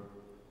were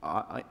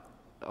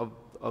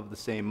of the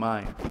same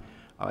mind.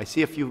 I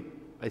see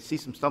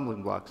some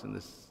stumbling blocks in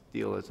this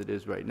deal as it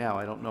is right now.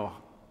 I don't know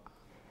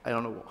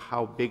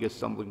how big a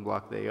stumbling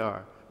block they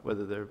are,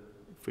 whether they're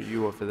for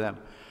you or for them.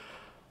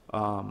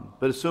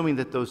 But assuming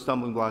that those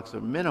stumbling blocks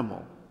are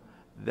minimal,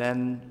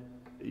 then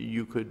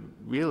you could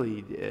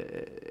really,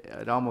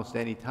 at almost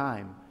any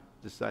time,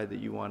 decide that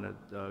you want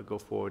to go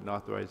forward and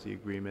authorize the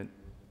agreement.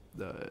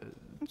 Okay.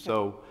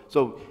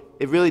 So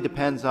it really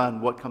depends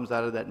on what comes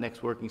out of that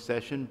next working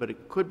session, but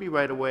it could be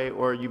right away,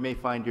 or you may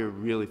find you're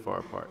really far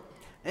apart.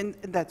 And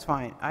that's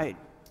fine.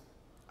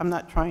 I'm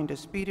not trying to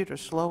speed it or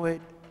slow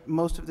it.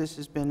 Most of this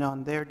has been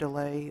on their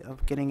delay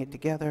of getting it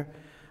together.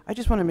 I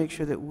just want to make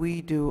sure that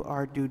we do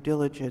our due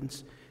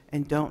diligence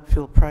and don't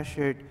feel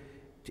pressured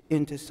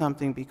into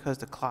something because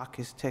the clock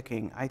is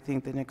ticking. I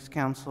think the next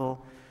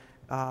council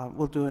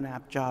will do an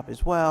apt job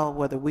as well.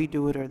 Whether we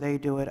do it or they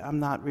do it, I'm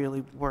not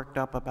really worked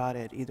up about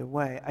it either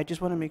way. I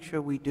just want to make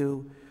sure we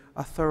do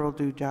a thorough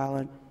due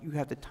diligence. You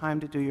have the time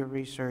to do your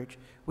research.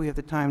 We have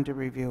the time to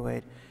review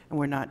it. And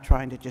we're not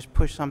trying to just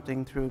push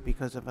something through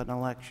because of an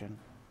election.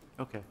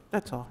 Okay.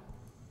 That's all.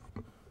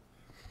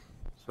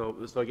 So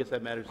I guess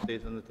that matter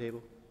stays on the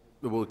table?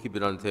 We'll keep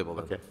it on the table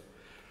then. Okay.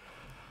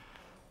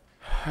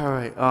 All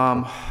right,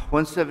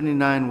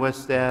 179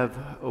 West Ave,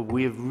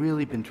 we have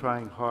really been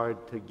trying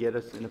hard to get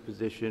us in a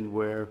position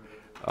where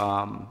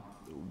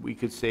we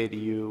could say to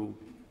you,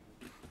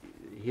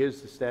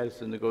 here's the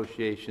status of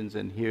negotiations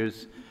and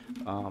here's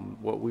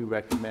what we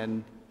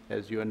recommend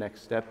as your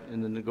next step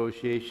in the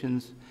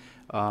negotiations.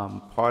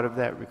 Part of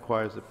that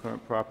requires the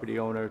current property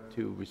owner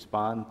to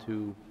respond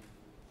to,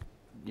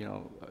 you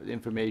know,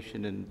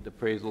 information and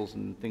appraisals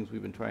and things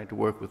we've been trying to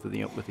work with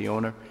the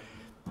owner.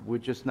 We're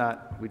just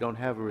not, we don't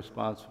have a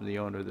response from the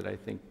owner that I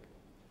think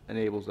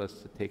enables us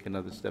to take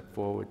another step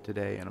forward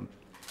today, and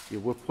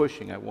we're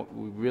pushing.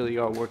 We really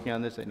are working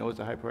on this. I know it's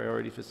a high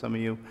priority for some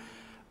of you.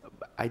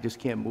 I just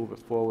can't move it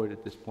forward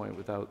at this point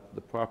without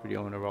the property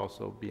owner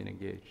also being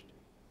engaged.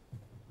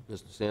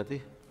 Mr.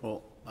 Santi?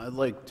 Well, I'd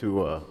like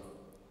to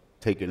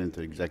take it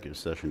into executive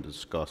session to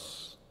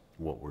discuss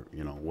what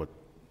what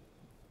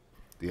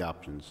the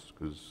options,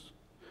 because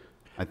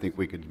I think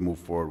we could move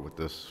forward with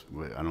this.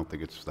 I don't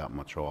think it's that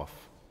much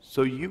off.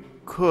 So you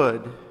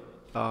could,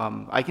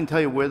 I can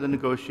tell you where the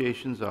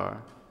negotiations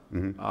are,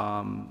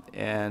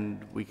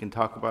 and we can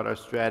talk about our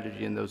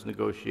strategy in those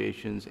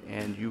negotiations,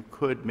 and you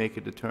could make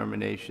a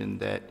determination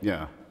that...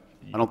 Yeah,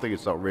 I don't think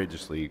it's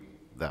outrageously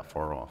that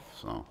far off,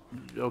 so...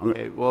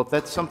 Okay, well, if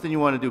that's something you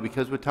want to do,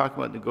 because we're talking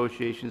about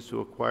negotiations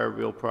to acquire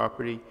real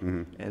property,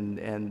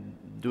 and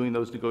doing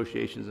those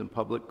negotiations in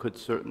public could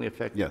certainly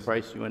affect the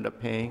price you end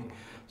up paying.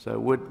 So I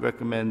would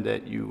recommend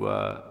that you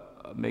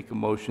make a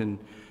motion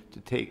to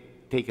take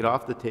it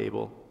off the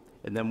table,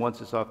 and then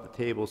once it's off the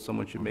table,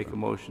 someone should make a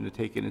motion to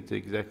take it into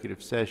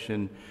executive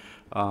session,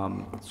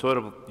 sort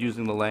of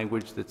using the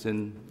language that's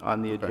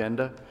on the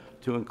agenda,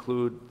 to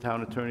include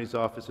Town Attorney's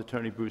Office,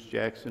 Attorney Bruce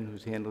Jackson,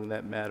 who's handling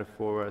that matter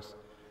for us,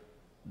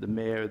 the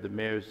mayor, the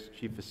mayor's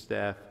chief of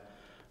staff,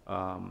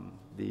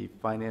 the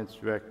finance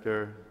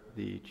director,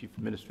 the chief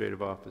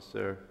administrative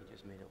officer,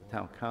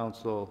 town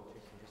council.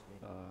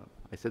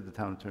 I said the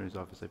town attorney's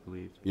office, I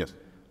believe. Yes.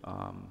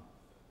 I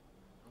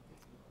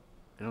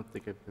don't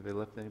think have I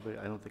left anybody?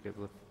 I don't think I've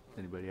left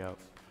anybody out.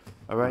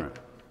 All right.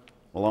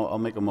 Well, I'll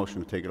make a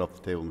motion to take it off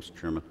the table, Mr.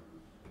 Chairman.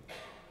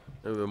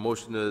 I have a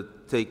motion to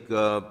take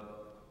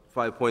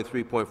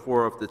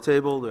 5.3.4 off the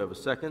table. Do I have a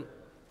second?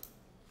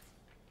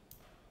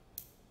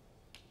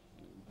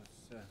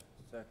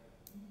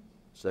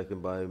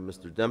 Second by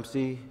Mr.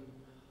 Dempsey.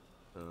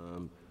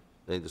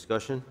 Any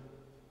discussion?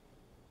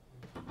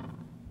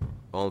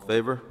 All in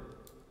favor?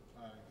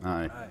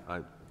 Aye.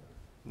 Aye.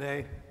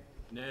 Nay.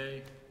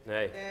 Nay.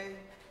 Nay.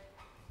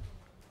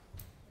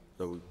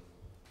 So, all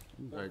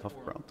right. Tough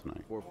crowd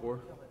tonight. 4-4.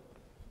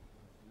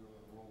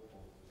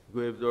 Do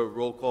we have the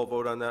roll call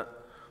vote on that?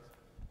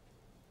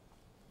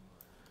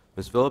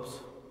 Ms. Phillips?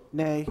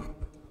 Nay.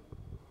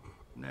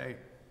 Nay.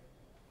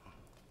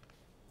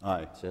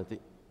 Aye. Santi?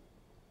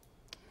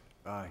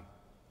 Aye.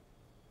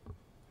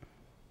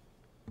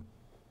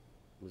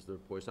 Mr.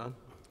 Poisson?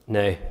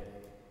 Nay.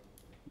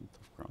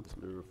 Tough crowd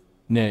tonight. Mr.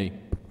 Nay.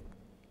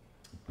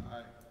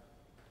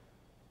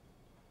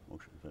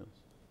 Motion fails.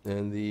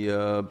 And the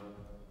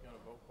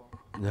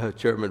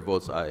chairman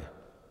votes aye.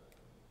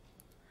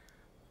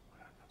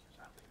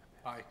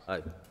 Aye.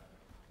 Aye.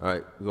 All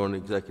right, we're going to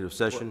executive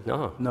session.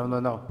 No. No.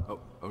 No.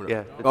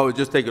 Yeah. Oh,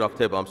 just take it off the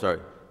table, I'm sorry.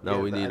 Now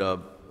Yeah, we need a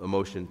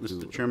motion to...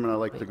 Mr. Chairman, I'd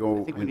like to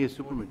go... I think we need a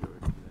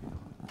supermajority.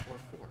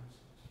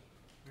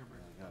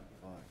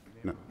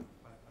 No.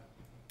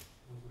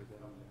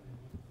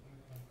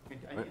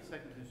 I need a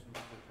second research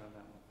on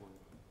that one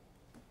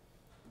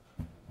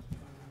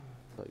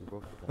for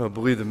you. I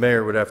believe the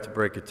mayor would have to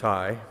break a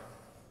tie.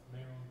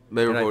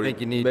 Mayor And I voted, think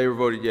you need- Mayor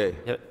voted yea.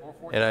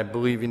 And I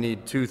believe you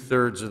need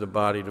 2/3 of the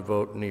body to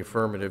vote in the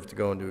affirmative to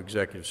go into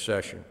executive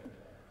session.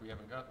 We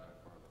haven't gotten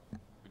that far, though.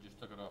 We just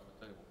took it off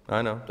the table.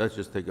 I know. Let's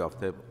just take it off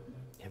the table.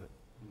 Yeah, but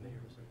the mayor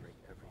doesn't break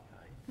every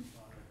tie.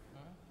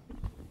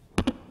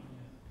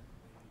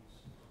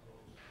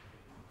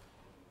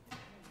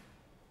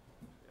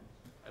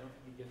 I don't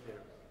think you get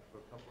there for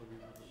a couple of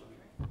reasons.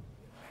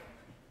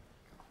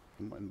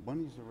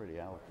 Money's already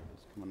allocated.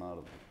 It's coming out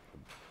of the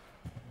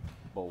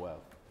BOAB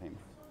payment.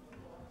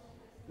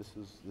 This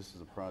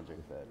is a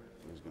project that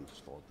is going to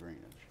stall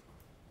drainage.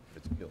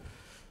 It's killed.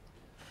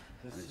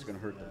 And it's going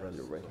to hurt the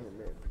residents.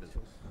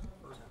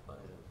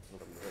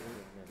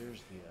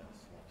 Here's the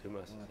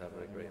Tumas is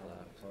having a great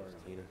laugh.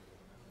 Tina.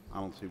 I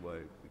don't see why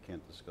we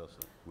can't discuss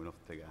it. We don't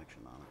have to take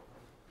action on it.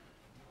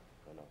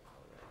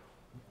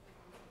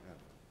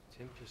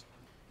 Tim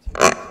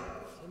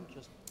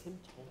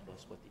told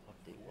us what the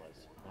update was.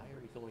 Why are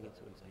we going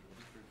into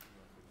executive?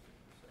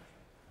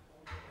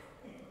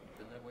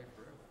 Been that way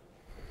forever.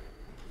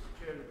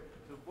 Chair,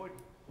 to avoid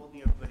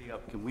holding everybody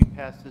up, can we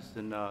pass this,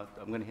 and I'm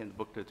going to hand the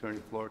book to Attorney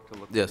Florek to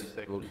look at Yes, these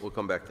sections? we'll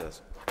come back to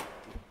this.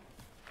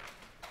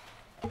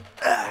 All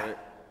right.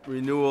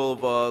 Renewal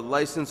of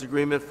license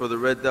agreement for the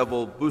Red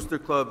Devil Booster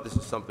Club. This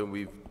is something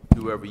we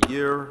do every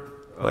year.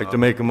 I'd like to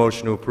make a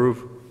motion to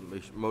approve.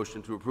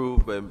 Motion to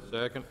approve by...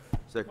 Second.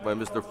 Second by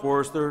Mr.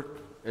 Forrester.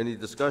 Any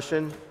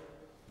discussion?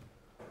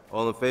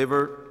 All in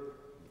favor?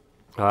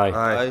 Aye.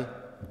 Aye.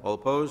 All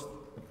opposed?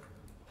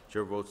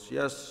 Chair votes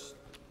yes.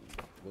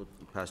 Vote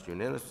passed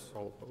unanimous.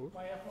 All opposed?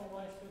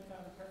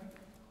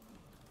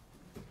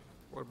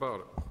 What about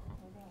it?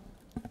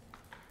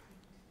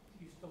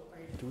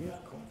 Do we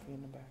have coffee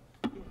in the back?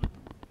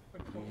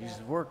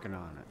 He's working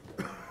on it.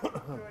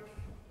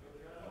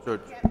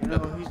 George. No,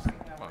 he's...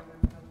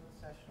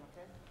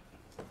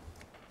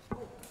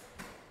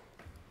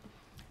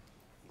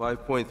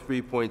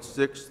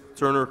 5.3.6,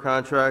 Turner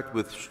contract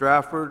with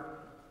Stratford.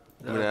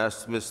 I'm going to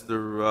ask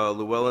Mr.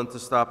 Llewellyn to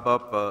step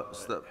up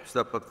to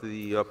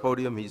the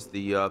podium. He's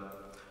the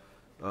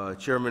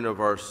Chairman of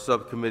our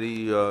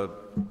subcommittee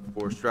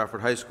for Stratford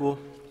High School.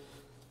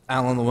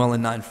 Alan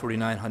Llewellyn,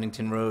 949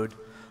 Huntington Road.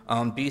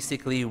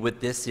 Basically,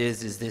 what this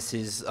is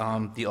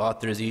the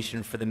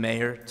authorization for the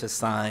mayor to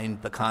sign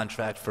the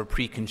contract for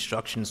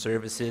pre-construction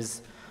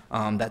services.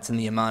 That's in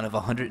the amount of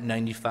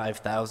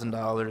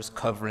 $195,000,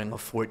 covering a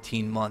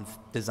 14-month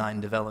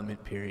design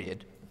development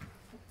period.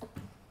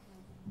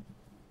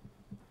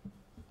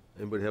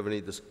 Anybody have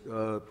any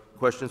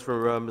questions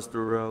for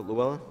Mr.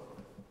 Llewellyn?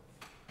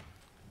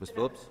 Ms.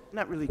 Phillips?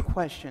 Not really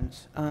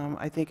questions.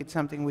 I think it's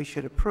something we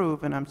should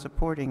approve, and I'm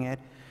supporting it.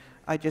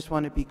 I just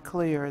want to be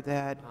clear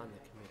that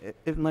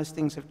unless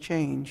things have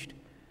changed,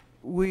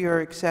 we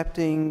are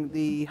accepting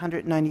the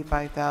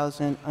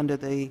 $195,000 under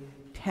the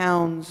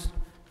town's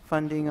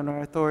funding and our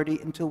authority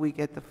until we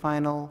get the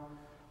final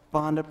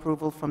bond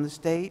approval from the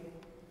state.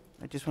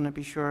 I just want to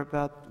be sure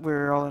about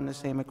we're all in the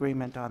same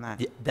agreement on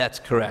that. Yeah, that's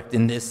correct.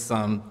 And this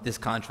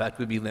contract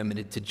would be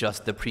limited to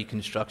just the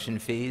pre-construction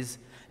phase.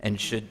 And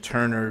should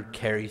Turner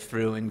carry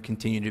through and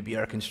continue to be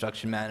our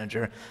construction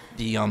manager,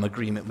 the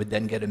agreement would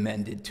then get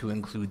amended to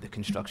include the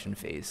construction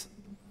phase.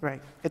 Right.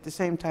 At the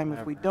same time,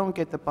 if we don't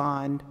get the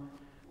bond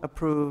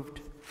approved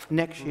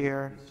next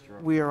year,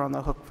 we are on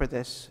the hook for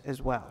this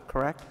as well,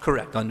 correct?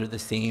 Correct, under the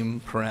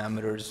same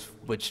parameters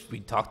which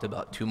we talked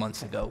about 2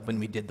 months ago when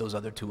we did those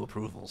other two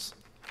approvals.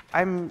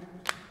 I'm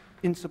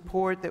in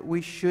support that we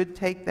should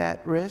take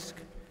that risk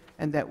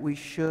and that we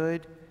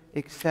should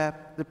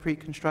accept the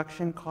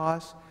pre-construction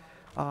costs,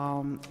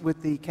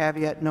 with the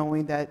caveat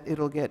knowing that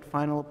it'll get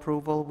final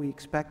approval. We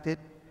expect it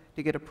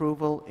to get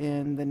approval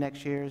in the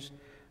next year's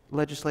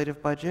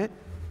legislative budget.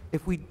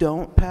 If we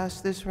don't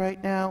pass this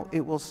right now,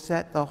 it will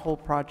set the whole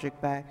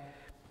project back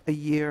a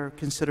year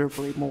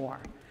considerably more.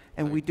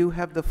 And we do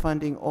have the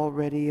funding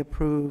already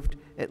approved,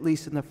 at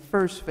least in the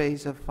first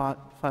phase of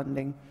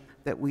funding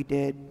that we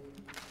did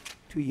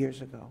 2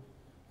 years ago.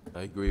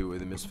 I agree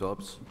with you, Ms.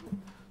 Phillips.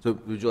 So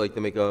would you like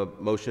to make a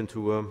motion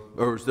to,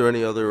 or is there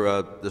any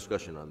other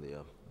discussion on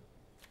the?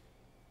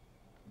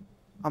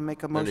 I'll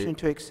make a motion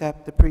to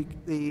accept the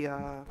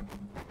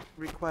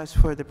request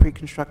for the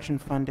pre-construction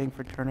funding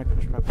for Turner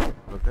Construction.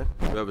 Okay.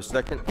 Do we have a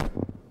second?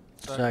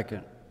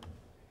 Second.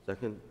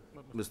 Second.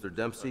 Mr.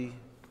 Dempsey.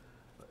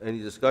 Any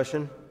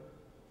discussion?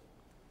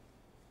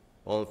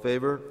 All in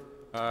favor?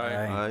 Aye.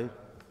 Aye.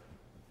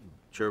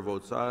 Chair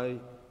votes aye.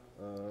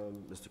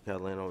 Mr.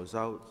 Catalano is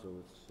out, so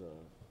it's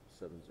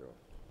 7-0.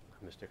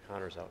 Mr.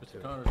 Connor's out, too.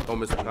 Oh,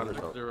 Mr. Connor's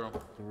out.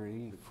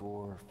 3,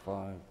 4,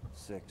 5,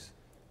 6.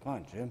 Come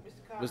on, Jim.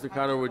 Mr.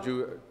 Connor, would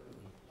you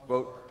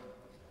vote?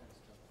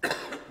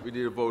 We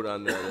need a vote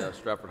on the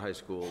Stratford High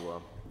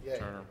School.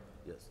 Turner.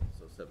 Yes,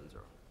 so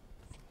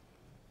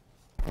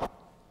 7-0.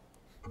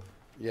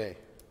 Yay.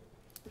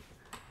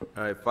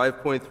 All right,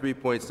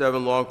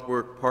 5.3.7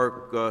 Longworth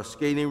Park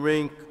Skating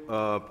Rink,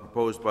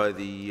 proposed by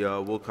the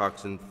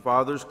Wilcoxon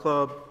Fathers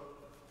Club.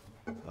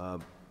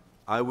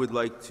 I would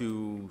like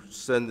to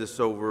send this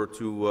over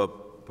to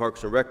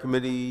Parks and Rec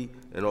Committee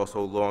and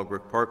also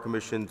Longworth Park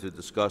Commission to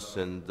discuss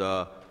and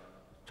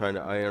trying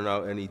to iron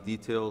out any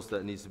details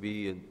that needs to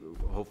be, and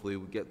hopefully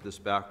we get this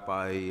back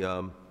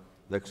by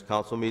next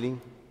council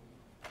meeting.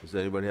 Does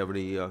anybody have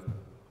any?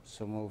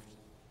 So moved.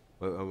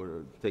 I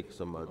would take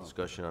some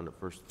discussion on it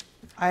first.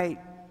 I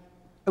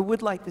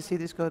would like to see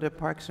this go to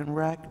Parks and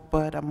Rec,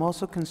 but I'm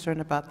also concerned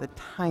about the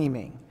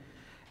timing.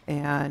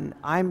 And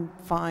I'm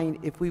fine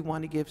if we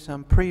want to give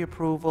some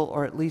pre-approval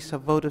or at least a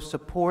vote of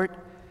support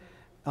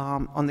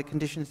on the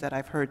conditions that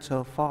I've heard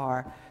so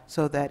far,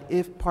 so that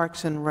if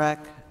Parks and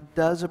Rec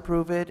does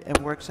approve it and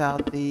works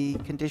out the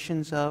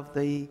conditions of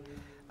the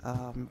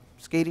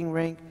skating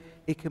rink,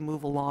 it can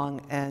move along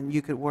and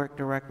you could work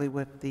directly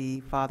with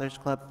the Fathers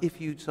Club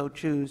if you so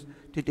choose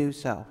to do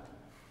so.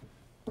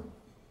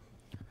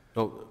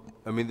 No,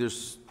 I mean,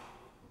 there's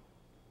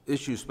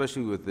issues,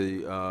 especially with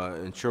the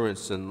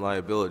insurance and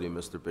liability,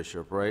 Mr.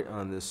 Bishop, right,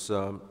 on this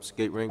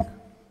skate rink?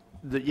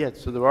 Yeah,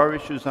 so there are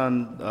issues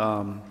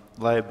on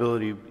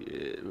liability.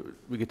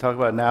 We could talk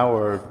about it now,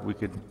 or we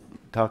could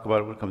talk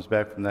about it when it comes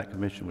back from that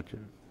commission,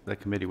 that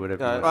committee,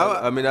 whatever.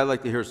 I mean, I'd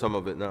like to hear some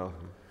of it now.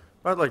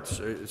 I'd like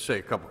to say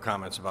a couple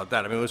comments about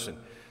that. I mean, listen,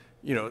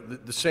 you know,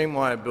 the same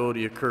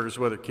liability occurs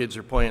whether kids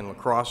are playing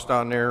lacrosse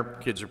down there,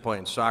 kids are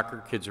playing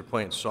soccer, kids are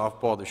playing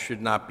softball. There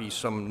should not be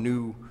some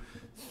new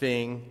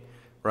thing,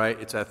 right?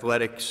 It's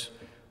athletics.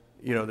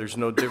 You know, there's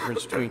no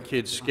difference between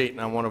kids skating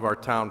on one of our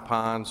town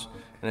ponds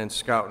and then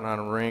scouting on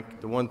a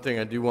rink. The one thing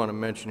I do want to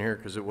mention here,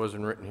 because it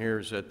wasn't written here,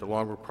 is that the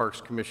Longwood Parks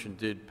Commission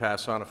did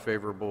pass on a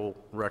favorable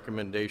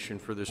recommendation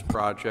for this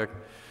project.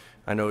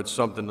 I know it's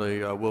something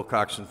the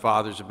Wilcoxon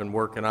Fathers have been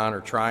working on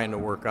or trying to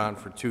work on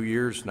for 2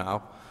 years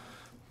now,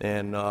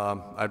 and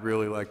I'd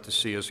really like to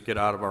see us get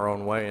out of our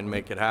own way and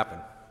make it happen.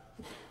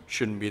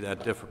 Shouldn't be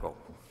that difficult.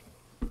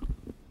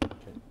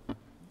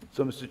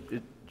 So,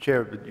 Mr.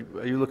 Chair,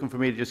 are you looking for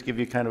me to just give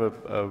you kind of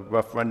a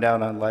rough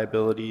rundown on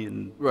liability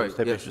and those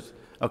type of issues?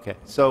 Okay,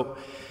 so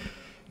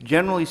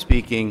generally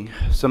speaking,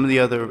 some of the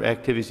other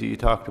activities that you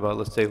talked about,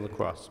 let's say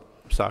lacrosse,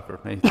 soccer,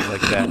 anything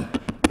like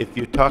that. If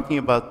you're talking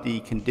about the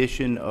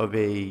condition of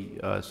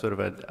a sort of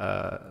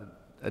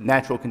a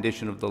natural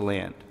condition of the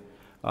land,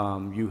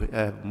 you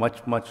have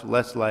much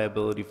less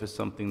liability for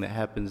something that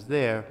happens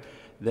there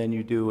than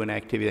you do an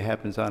activity that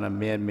happens on a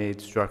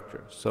man-made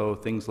structure. So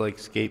things like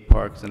skate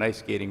parks and ice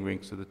skating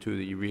rinks are the two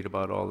that you read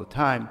about all the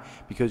time,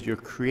 because you're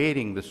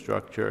creating the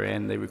structure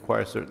and they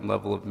require a certain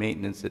level of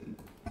maintenance that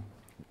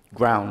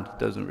ground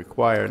doesn't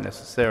require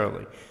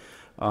necessarily.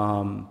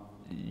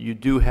 You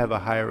do have a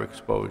higher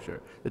exposure.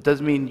 It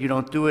doesn't mean you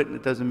don't do it, and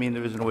it doesn't mean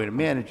there isn't a way to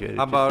manage it.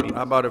 How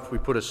about if we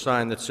put a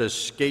sign that says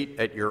skate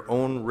at your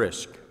own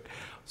risk?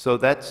 So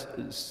that's,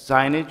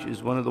 signage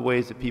is one of the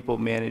ways that people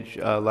manage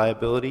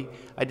liability.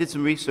 I did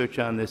some research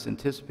on this,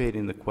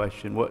 anticipating the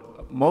question.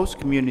 What most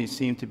communities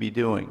seem to be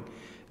doing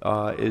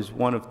is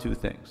one of two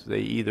things. They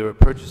either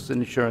purchase an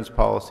insurance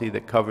policy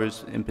that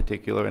covers, in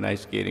particular, an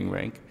ice skating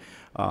rink.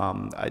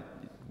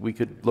 We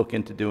could look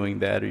into doing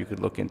that, or you could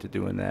look into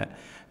doing that.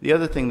 The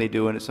other thing they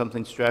do, and it's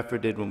something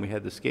Stratford did when we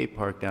had the skate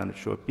park down at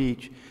Short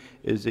Beach,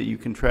 is that you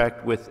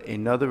contract with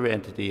another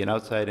entity, an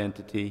outside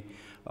entity,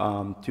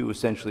 to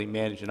essentially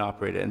manage and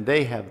operate it, and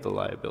they have the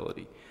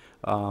liability,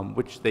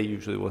 which they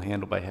usually will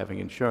handle by having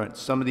insurance.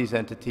 Some of these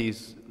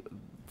entities,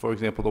 for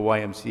example, the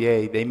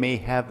YMCA, they may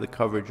have the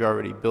coverage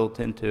already built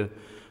into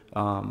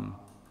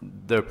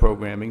their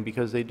programming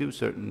because they do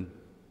certain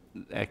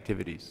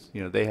activities.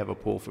 You know, they have a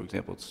pool, for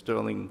example.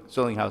 Sterling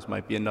House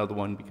might be another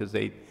one because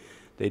they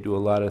do a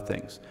lot of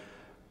things.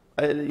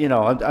 You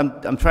know,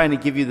 I'm trying to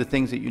give you the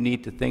things that you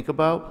need to think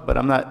about, but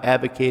I'm not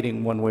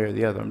advocating one way or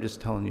the other. I'm just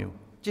telling you.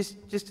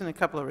 Just in a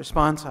couple of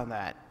response on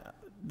that,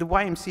 the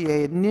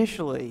YMCA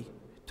initially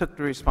took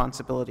the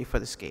responsibility for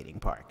the skating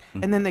park,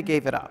 and then they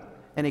gave it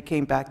up, and it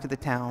came back to the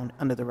town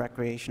under the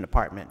recreation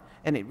department,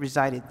 and it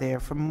resided there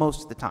for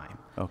most of the time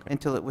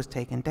until it was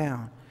taken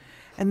down.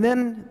 And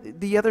then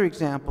the other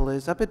example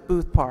is up at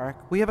Booth Park,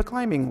 we have a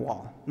climbing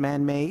wall,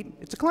 man-made.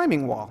 It's a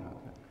climbing wall,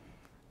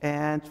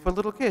 and for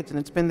little kids, and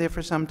it's been there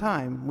for some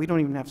time. We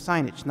don't even have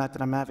signage. Not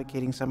that I'm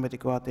advocating somebody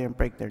to go out there and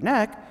break their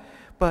neck,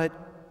 but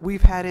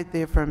we've had it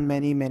there for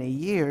many, many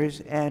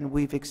years, and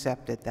we've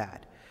accepted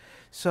that.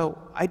 So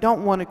I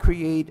don't want to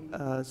create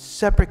a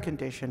separate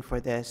condition for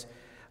this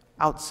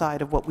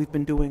outside of what we've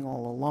been doing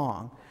all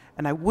along.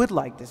 And I would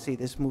like to see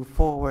this move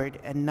forward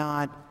and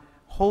not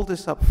hold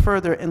this up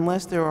further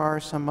unless there are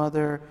some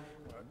other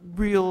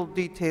real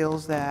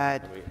details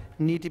that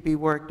need to be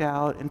worked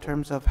out in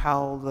terms of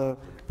how the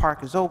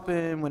park is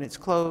open, when it's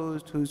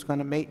closed, who's going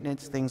to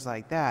maintenance, things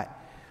like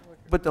that.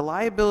 But the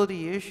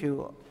liability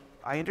issue,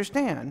 I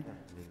understand,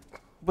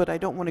 but I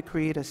don't want to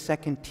create a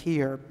second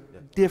tier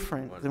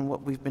different than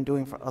what we've been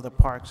doing for other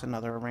parks and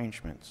other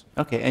arrangements.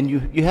 Okay, and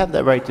you have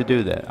that right to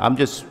do that. I'm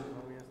just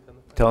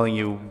telling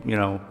you, you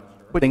know,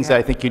 things that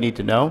I think you need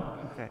to know.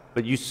 Okay.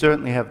 But you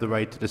certainly have the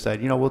right to decide,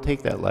 you know, we'll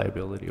take that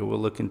liability, or we'll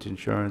look into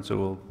insurance, or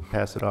we'll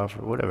pass it off,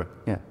 or whatever.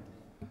 Yeah.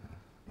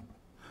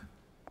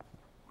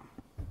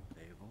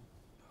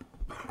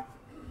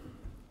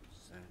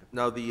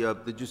 Now,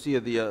 did you see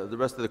the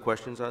rest of the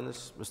questions on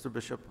this, Mr.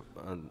 Bishop?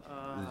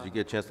 Did you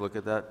get a chance to look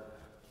at that?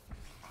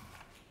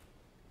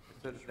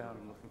 Set it down,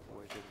 I'm looking for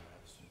ways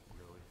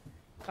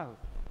to... Oh.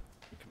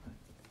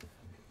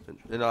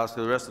 And I'll ask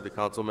the rest of the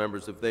council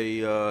members if they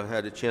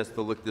had a chance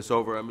to look this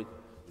over. I mean,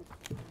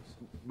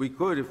 we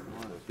could,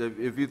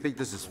 if you think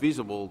this is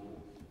feasible,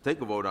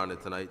 take a vote on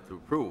it tonight to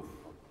approve.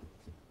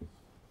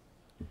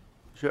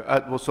 Sure.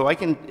 Well, so I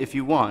can, if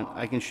you want,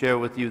 I can share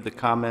with you the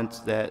comments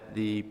that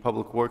the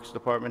Public Works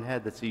Department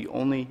had. That's the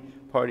only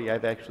party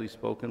I've actually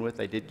spoken with.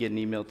 I did get an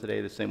email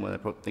today, the same one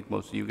I think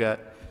most of you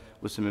got,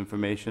 with some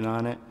information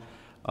on it.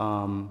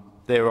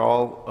 They're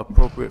all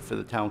appropriate for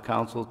the town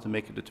council to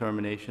make a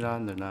determination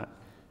on. They're not,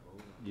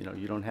 you know,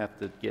 you don't have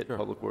to get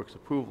Public Works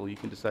approval. You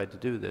can decide to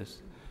do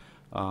this.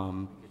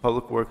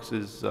 Public Works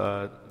is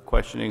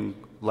questioning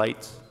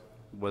lights,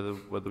 whether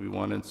we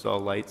want to install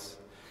lights,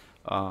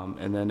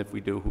 and then if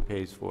we do, who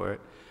pays for it.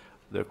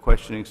 They're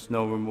questioning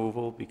snow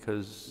removal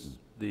because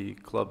the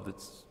club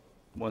that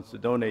wants to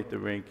donate the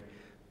rink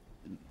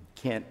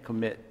can't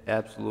commit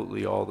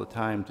absolutely all the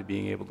time to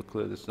being able to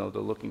clear the snow.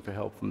 They're looking for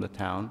help from the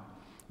town.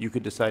 You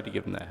could decide to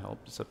give them that help.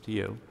 It's up to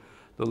you.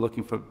 They're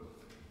looking for,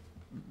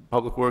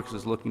 Public Works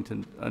is looking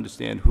to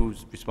understand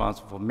who's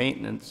responsible for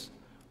maintenance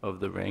of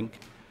the rink.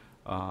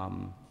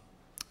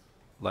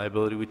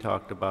 Liability we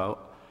talked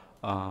about.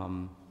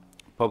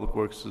 Public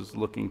Works is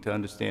looking to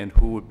understand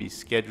who would be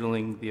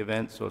scheduling the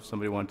event. So if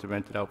somebody wanted to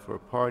rent it out for a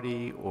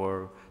party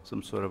or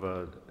some sort of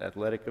a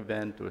athletic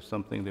event or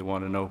something, they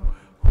want to know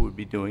who would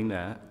be doing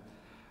that.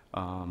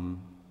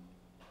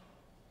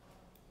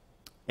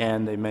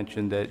 And they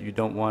mentioned that you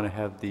don't want to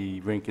have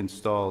the rink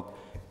installed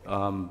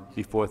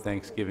before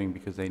Thanksgiving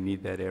because they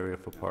need that area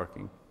for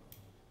parking.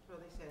 Well,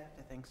 they said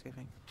after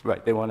Thanksgiving.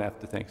 Right, they want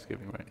after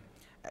Thanksgiving, right.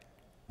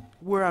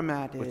 Where I'm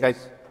at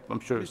is... I'm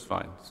sure it's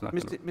fine. It's not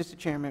Mr.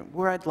 Chairman,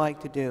 what I'd like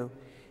to do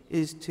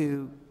is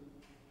to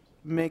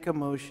make a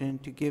motion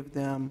to give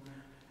them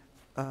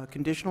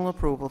conditional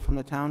approval from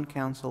the town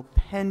council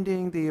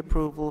pending the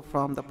approval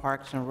from the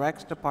Parks and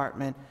Recs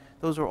Department.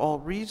 Those are all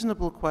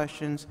reasonable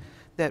questions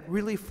that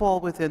really fall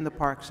within the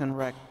Parks and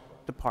Rec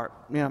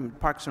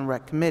Parks and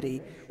Rec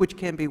Committee, which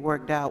can be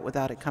worked out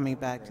without it coming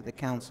back to the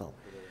council.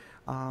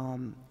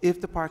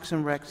 If the Parks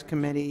and Recs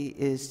Committee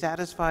is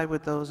satisfied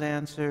with those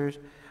answers,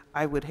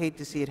 I would hate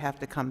to see it have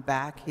to come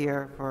back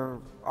here for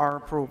our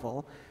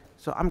approval.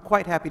 So I'm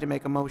quite happy to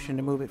make a motion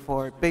to move it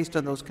forward based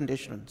on those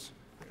conditions.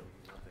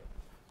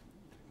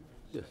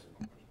 Yes,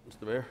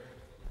 Mr. Mayor?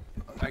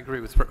 I agree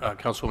with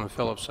Councilwoman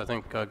Phillips. I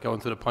think going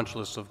through the punch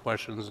list of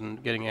questions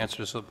and getting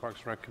answers so the Parks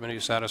and Rec Committee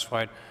is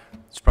satisfied.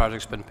 This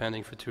project's been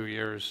pending for 2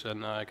 years,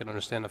 and I can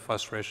understand the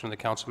frustration of the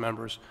council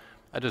members.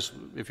 I just,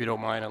 if you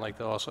don't mind, I'd like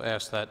to also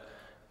ask that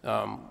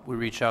we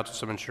reach out to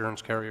some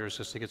insurance carriers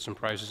just to get some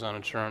prices on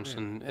insurance,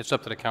 and it's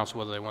up to the council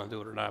whether they want to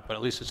do it or not, but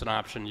at least it's an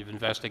option. You've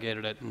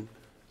investigated it and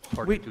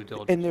part of due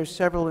diligence. And there's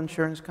several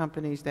insurance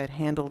companies that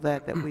handle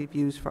that we've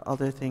used for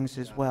other things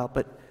as well.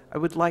 But I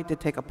would like to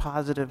take a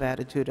positive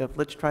attitude of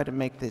let's try to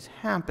make this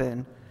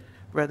happen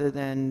rather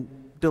than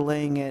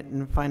delaying it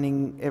and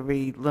finding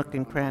every nook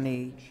and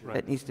cranny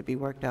that needs to be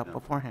worked out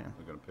beforehand.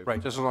 Right,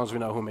 just as long as we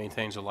know who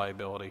maintains the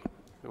liability,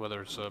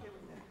 whether it's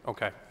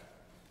okay.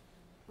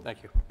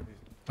 Thank you.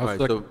 All right,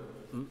 so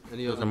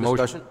any other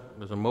discussion?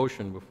 There's a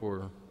motion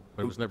before,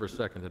 but it was never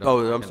seconded.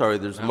 Oh, I'm sorry,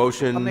 there's a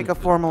motion. I'll make a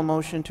formal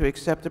motion to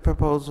accept the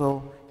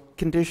proposal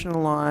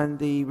conditional on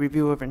the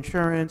review of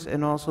insurance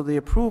and also the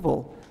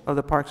approval of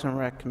the Parks and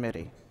Rec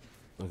Committee.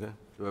 Okay,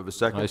 do I have a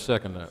second? I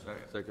second that.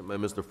 Second by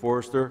Mr.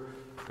 Forrester.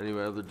 Any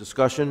other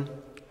discussion?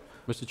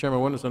 Mr.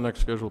 Chairman, when is the next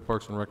scheduled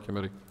Parks and Rec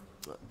Committee?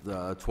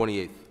 The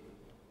 28th.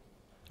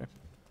 Okay.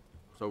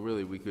 So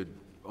really, we could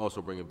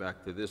also bring it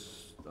back to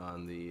this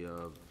on the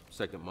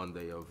second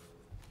Monday of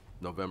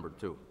November,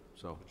 too,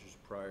 so. Which is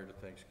prior to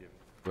Thanksgiving.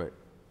 Right.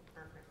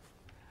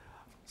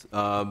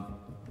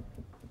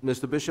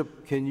 Mr.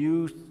 Bishop, can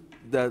you,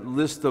 that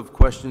list of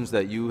questions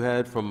that you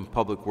had from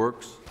Public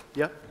Works?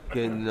 Yeah.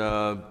 Can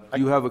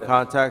you have a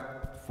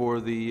contact for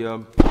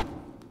the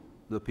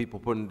people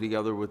putting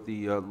together with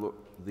the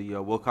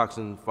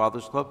Wilcoxon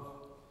Fathers Club?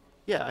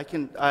 Yeah, I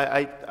can,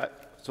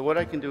 so what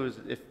I can do is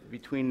if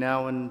between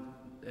now and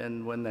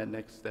when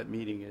that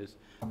meeting is,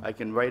 I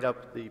can write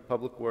up the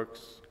Public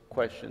Works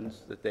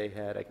questions that they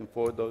had. I can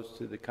forward those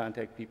to the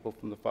contact people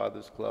from the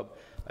Fathers Club.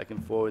 I can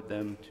forward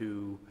them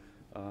to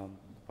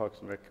Parks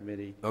and Rec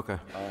Committee. Okay.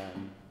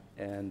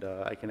 And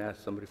I can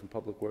ask somebody from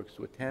Public Works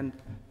to attend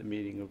the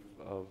meeting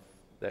of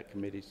that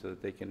committee so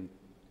that they can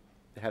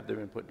have their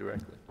input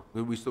directly.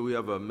 We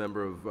have a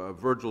member of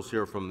Virgil's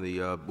here from the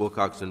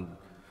Wilcoxon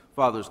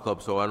Fathers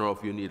Club, so I don't know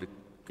if you need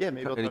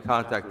any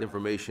contact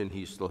information.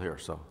 He's still here,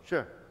 so.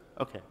 Sure.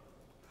 Okay.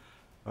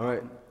 All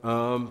right.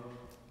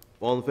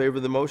 All in favor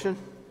of the motion?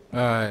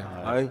 Aye.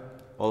 Aye.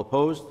 All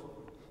opposed?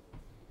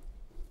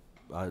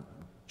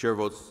 Chair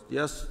votes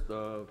yes.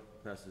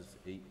 Passes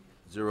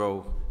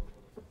 8-0.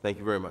 Thank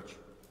you very much.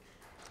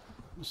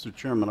 Mr.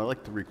 Chairman, I'd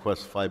like to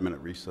request a 5-minute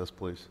recess,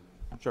 please.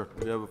 Sure.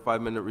 We have a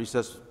 5-minute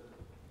recess.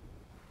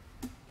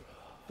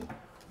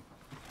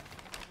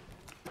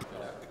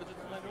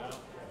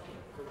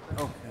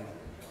 Okay.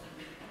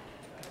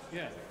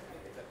 Yeah.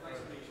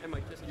 I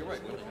might just, you're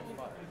right,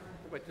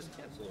 I might just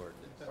cancel or.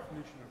 I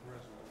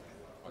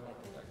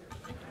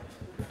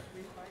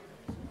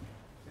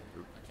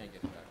can't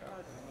get it back out.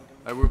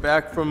 All right, we're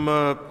back from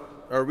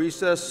our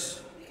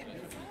recess.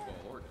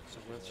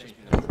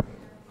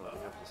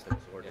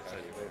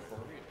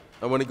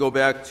 I want to go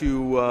back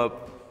to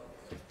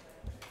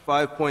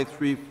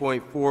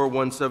 5.3.4,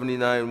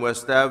 179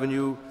 West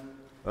Avenue.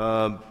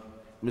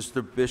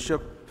 Mr.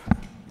 Bishop.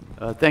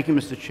 Thank you,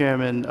 Mr.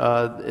 Chairman.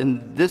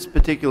 In this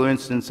particular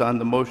instance, on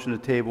the motion to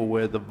table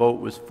where the vote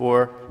was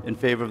 4 in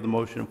favor of the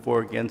motion and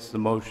 4 against the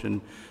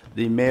motion,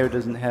 the mayor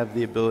doesn't have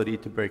the ability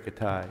to break a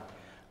tie.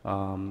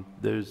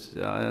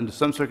 Under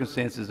some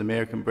circumstances, the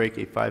mayor can break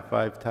a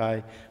 5-5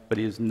 tie, but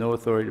he has no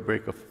authority to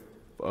break a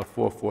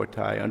 4-4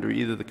 tie under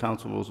either the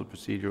council rules of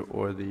procedure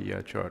or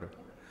the charter.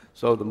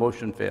 So the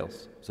motion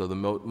fails. So the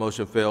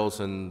motion fails,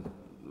 and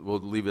we'll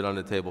leave it on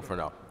the table for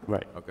now.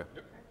 Right. Okay.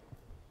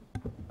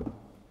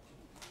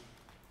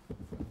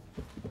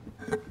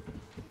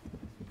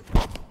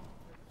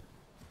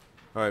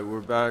 All right, we're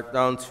back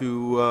down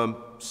to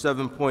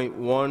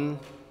 7.1,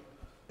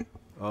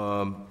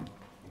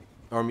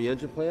 Army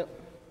Engine Plant.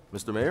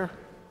 Mr. Mayor?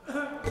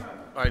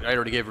 I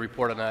already gave a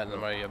report on that in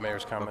my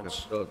mayor's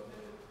comments. Okay.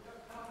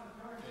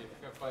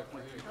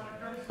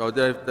 Oh,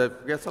 did I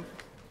forget something?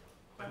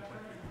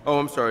 Oh,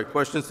 I'm sorry.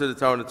 Questions to the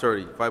town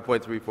attorney,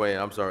 5.3.8,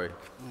 I'm sorry.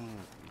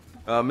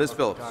 Ms.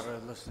 Phillips. Gotta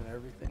listen to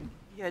everything.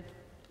 Yeah,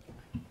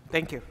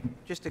 thank you.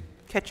 Just to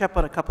catch up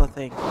on a couple of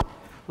things.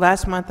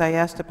 Last month, I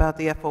asked about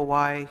the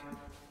FOI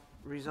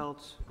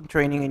results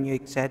training, and you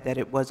said that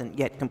it wasn't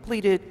yet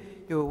completed.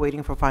 You were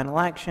waiting for final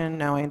action.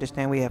 Now I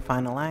understand we have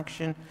final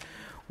action.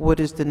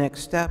 What is the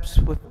next steps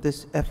with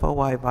this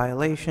FOI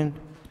violation?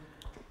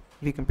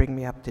 If you can bring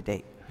me up to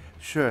date.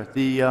 Sure.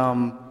 The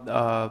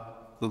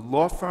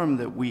law firm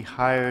that we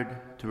hired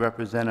to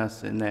represent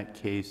us in that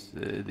case,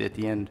 at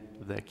the end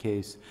of that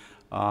case,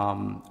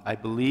 I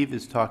believe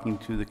is talking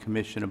to the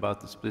commission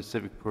about the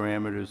specific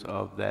parameters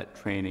of that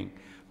training.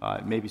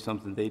 It may be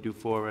something they do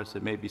for us,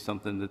 it may be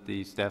something that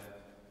the staff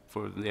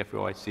for the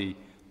FOIC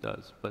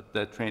does, but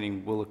that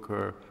training will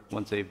occur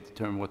once they've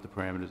determined what the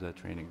parameters of that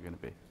training are going to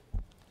be.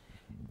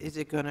 Is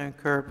it going to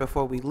occur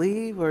before we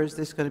leave, or is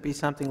this going to be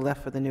something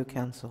left for the new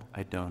council?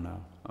 I don't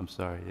know. I'm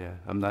sorry, yeah.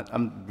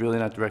 I'm really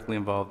not directly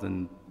involved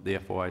in the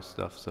FOI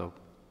stuff, so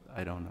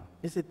I don't know.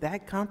 Is it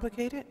that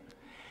complicated?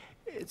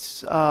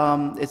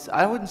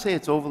 I wouldn't say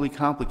it's overly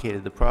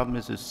complicated. The problem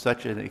is there's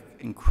such an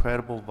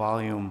incredible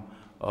volume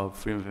of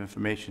Freedom of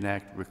Information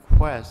Act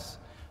requests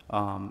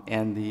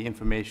and the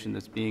information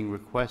that's being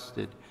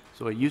requested.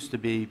 So it used to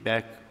be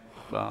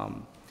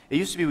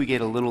we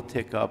get a little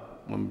tick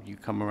up when you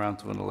come around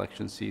to an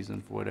election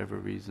season for whatever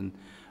reason.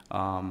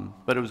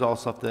 But it was all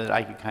stuff that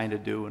I could kind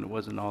of do, and it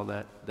wasn't all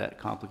that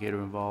complicated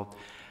or involved.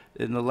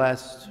 In the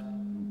last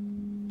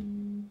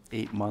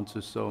 8 months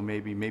or so,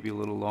 maybe a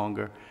little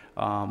longer,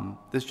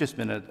 there's just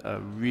been a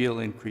real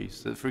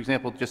increase. For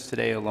example, just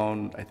today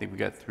alone, I think we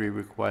got 3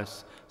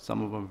 requests.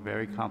 Some of them are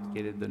very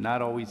complicated. They're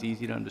not always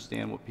easy to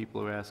understand what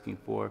people are asking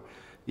for.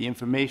 The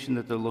information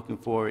that they're looking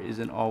for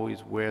isn't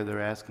always where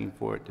they're asking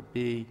for it to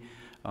be.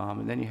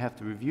 And then you have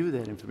to review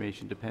that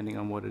information depending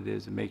on what it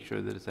is and make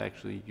sure that it's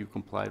actually, you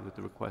complied with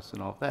the requests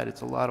and all of that.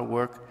 It's a lot of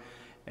work,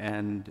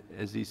 and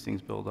as these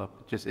things build up,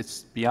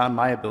 it's beyond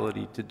my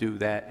ability to do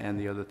that and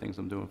the other things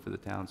I'm doing for the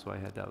town, so I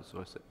had to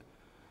outsource it.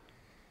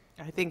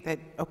 I think that,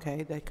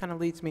 okay, that kind of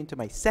leads me into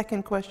my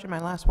second question, my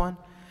last one.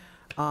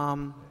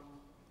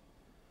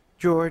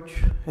 George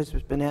has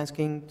been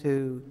asking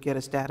to get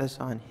a status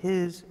on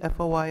his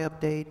FOI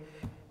update.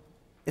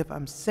 If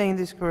I'm saying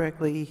this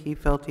correctly, he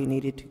felt he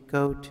needed to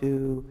go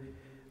to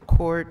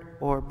court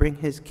or bring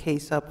his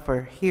case up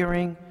for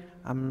hearing.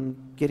 I'm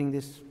getting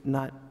this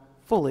not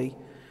fully,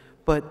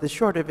 but the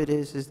short of it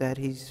is that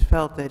he's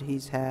felt that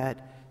he's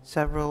had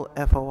several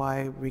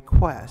FOI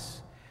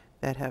requests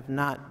that have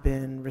not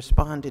been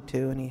responded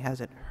to, and he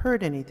hasn't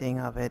heard anything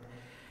of it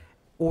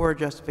or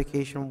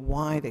justification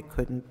why they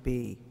couldn't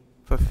be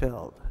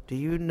fulfilled. Do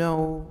you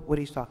know what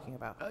he's talking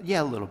about?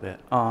 Yeah, a little bit.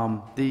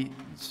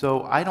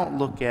 So I don't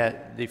look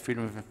at the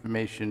Freedom of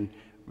Information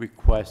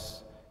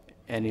requests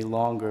any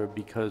longer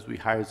because we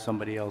hired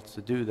somebody else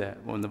to do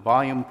that. When the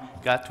volume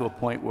got to a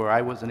point where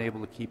I wasn't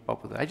able to keep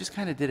up with it, I just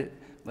kind of did it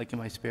like in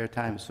my spare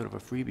time, sort of a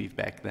freebie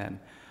back then.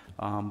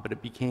 But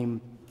it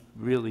became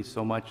really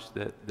so much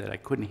that I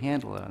couldn't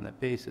handle it on that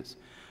basis.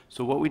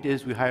 So what we did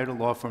is we hired a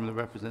law firm that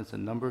represents a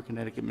number of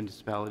Connecticut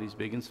municipalities,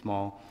 big and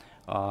small,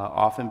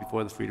 often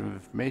before the Freedom of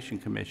Information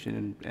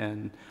Commission,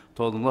 and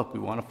told them, look, we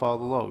want to follow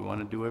the law, we want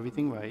to do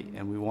everything right,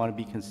 and we want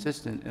to be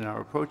consistent in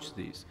our approach to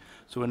these.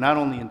 So we're not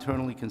only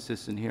internally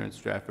consistent here in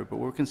Stratford, but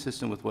we're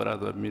consistent with what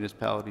other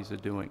municipalities are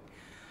doing.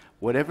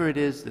 Whatever it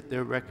is that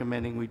they're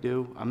recommending we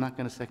do, I'm not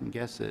going to second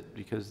guess it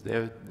because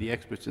they're the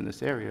experts in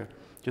this area.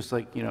 Just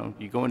like, you know,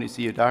 you go in to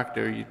see a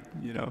doctor, you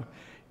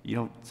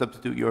don't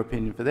substitute your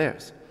opinion for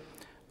theirs.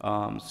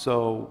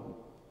 So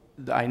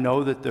I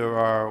know that there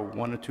are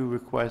 1 or 2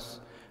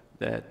 requests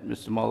that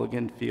Mr.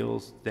 Mulligan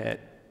feels that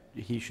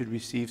he should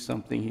receive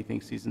something he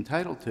thinks he's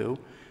entitled to.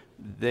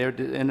 They're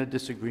in a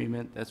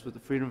disagreement. That's what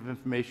the Freedom of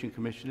Information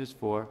Commission is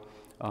for.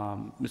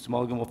 Mr.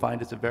 Mulligan will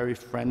find it's a very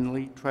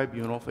friendly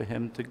tribunal for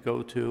him to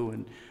go to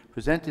and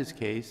present his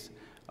case.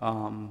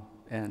 But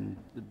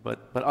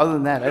other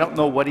than that, I don't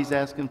know what he's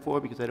asking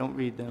for because I don't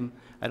read them.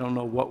 I don't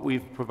know what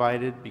we've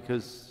provided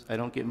because I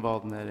don't get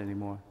involved in that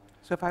anymore.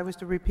 So if I was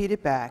to repeat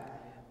it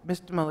back,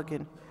 Mr.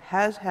 Mulligan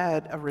has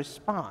had a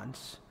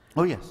response.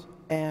 Oh, yes.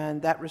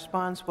 And that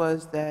response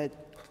was that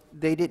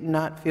they did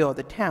not feel,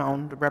 the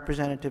town, the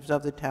representatives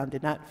of the town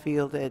did not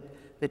feel that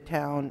the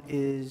town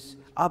is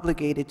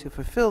obligated to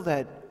fulfill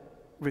that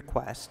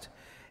request.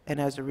 And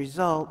as a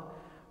result,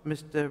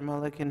 Mr.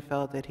 Mulligan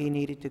felt that he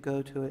needed to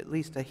go to at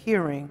least a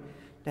hearing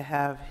to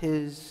have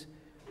his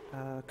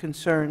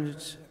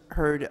concerns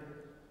heard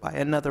by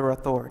another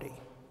authority.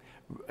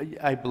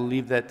 I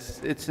believe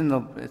it's in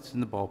the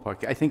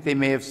ballpark. I think they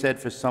may have said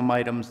for some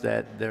items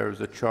that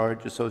there's a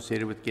charge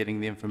associated with getting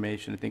the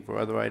information. I think for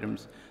other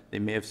items, they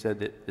may have said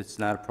that it's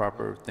not a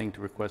proper thing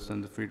to request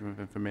under the Freedom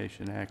of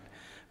Information Act.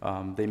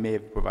 They may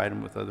have provided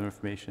them with other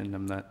information.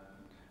 I'm not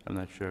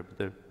sure,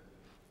 but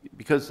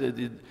because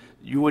it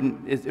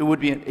would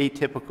be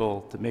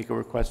atypical to make a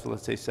request for,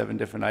 let's say, 7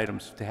 different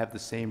items to have the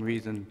same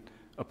reason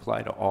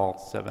apply to all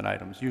 7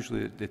 items.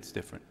 Usually, it's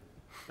different.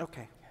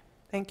 Okay.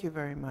 Thank you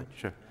very much.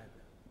 Sure.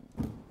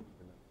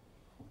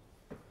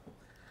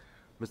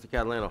 Mr.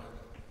 Catalano.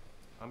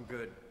 I'm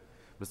good.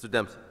 Mr.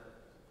 Dempsey.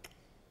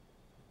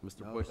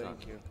 Mr. Poisson.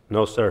 Thank you.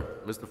 No, sir.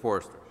 Mr.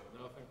 Forrester.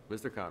 Nothing.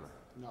 Mr. Connor.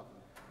 Nothing.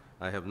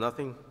 I have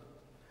nothing.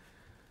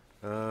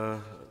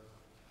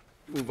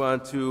 Move on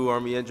to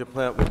Army Engine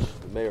Plant, which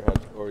the mayor has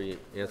already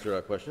answered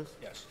our questions.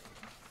 Yes.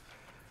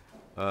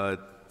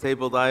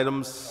 Tabled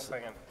items.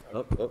 Second.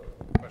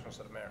 Questions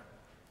to the mayor.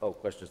 Oh,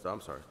 questions, I'm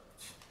sorry.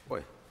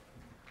 Boy,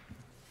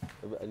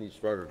 I need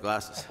shorter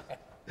glasses.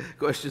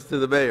 Questions to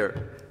the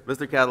mayor?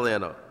 Mr.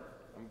 Catalano?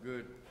 I'm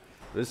good.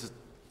 Ms.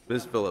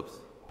 Phillips?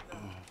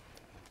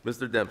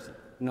 Mr. Dempsey?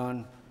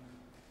 None.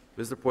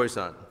 Mr.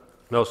 Poisson?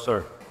 No,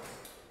 sir.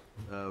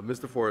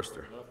 Mr.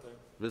 Forrester? Nothing.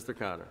 Mr.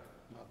 Connor?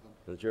 Nothing.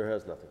 The chair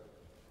has nothing.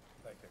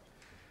 Thank you.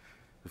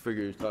 I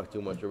figure you talked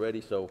too much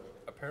already, so.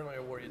 Apparently I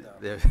wore you down.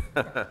 Yeah.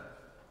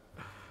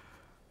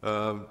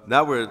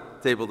 Now we're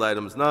at tabled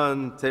items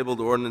none,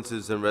 tabled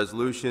ordinances and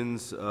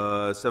resolutions,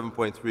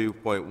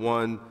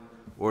 7.3.1,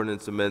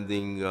 ordinance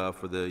amending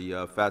for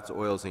the fats,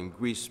 oils, and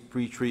grease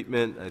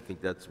pretreatment. I think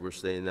we're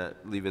saying that,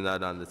 leaving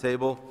that on the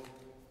table.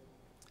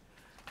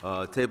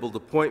 Tabled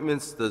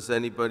appointments, does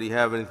anybody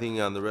have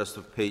anything on the rest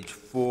of page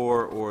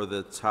 4 or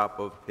the top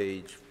of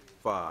page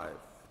 5?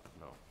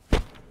 No.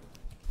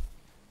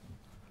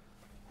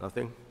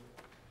 Nothing?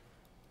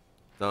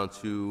 Down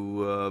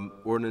to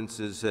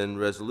ordinances and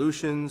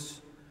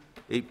resolutions.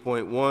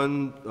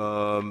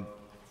 8.1,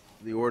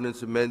 the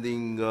ordinance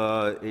amending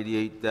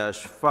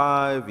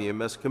 88-5,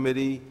 EMS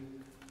committee.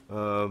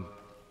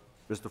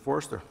 Mr.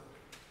 Forrester.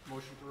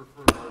 Motion to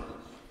refer to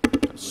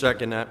ordinance.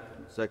 Second that.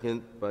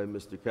 Second by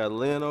Mr.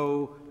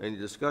 Catalano. Any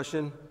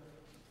discussion?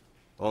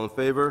 All in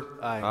favor?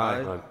 Aye.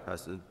 Aye.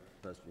 Passed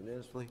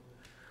unanimously.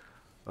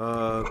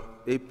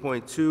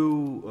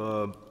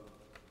 8.2,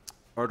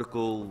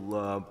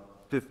 Article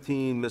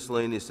 15,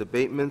 miscellaneous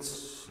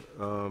abatements.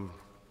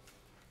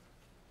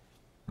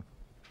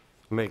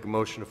 Make a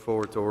motion to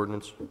forward to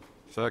ordinance.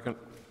 Second.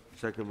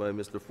 Second by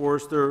Mr.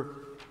 Forrester.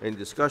 Any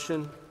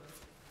discussion?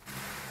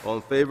 All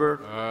in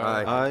favor?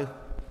 Aye. Aye.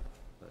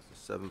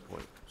 That's a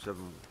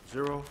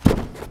 7.70.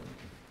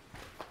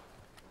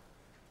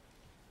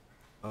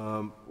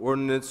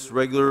 Ordinance,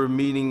 regular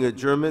meeting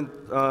adjournment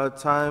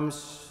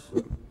times.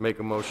 Make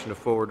a motion to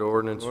forward to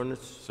ordinance.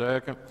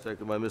 Second.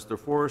 Second by Mr.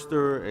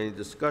 Forrester. Any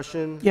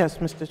discussion? Yes,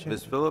 Mr. Chair.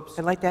 Ms. Phillips?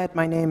 I'd like to add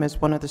my name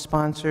as one of the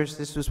sponsors.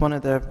 This was one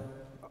of the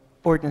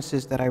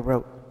ordinances that I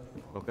wrote.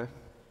 Okay.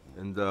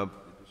 And,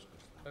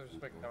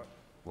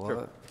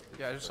 Sure.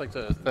 Yeah, I'd just like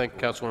to thank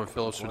Councilwoman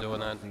Phillips for doing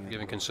that,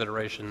 giving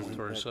consideration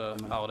towards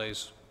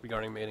holidays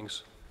regarding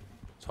meetings.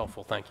 It's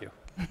helpful, thank you.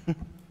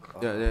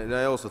 yeah, and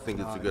I also think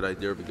it's a good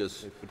idea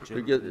because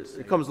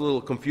it comes a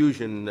little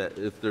confusion that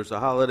if there's a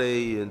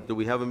holiday and do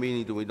we have a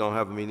meeting, do we don't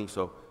have a meeting,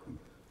 so,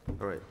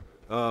 all right.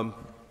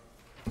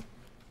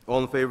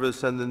 All in favor of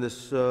sending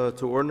this to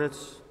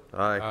ordinance?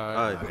 Aye.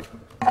 Aye.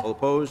 All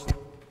opposed?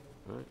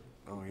 All right.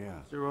 Oh, yeah.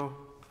 0.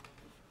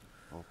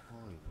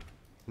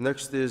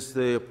 Next is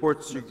the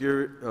Port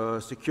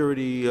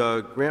Security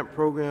Grant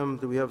Program.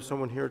 Do we have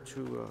someone here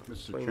to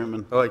Mr.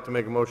 Chairman. I'd like to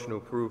make a motion to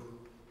approve.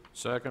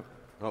 Second.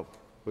 Oh,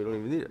 we don't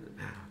even need it.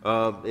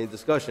 Any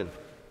discussion?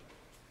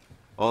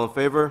 All in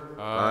favor?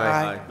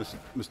 Aye.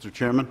 Mr.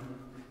 Chairman,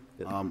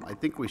 I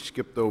think we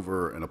skipped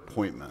over an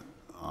appointment,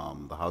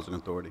 the Housing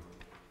Authority.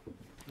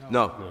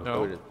 No.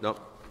 No. we didn't. No.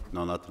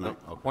 No, not tonight?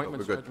 Okay.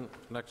 Appointments we're good.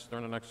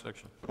 during the next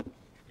section.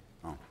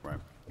 Oh, right.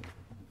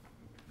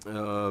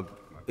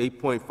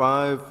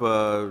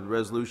 8.5,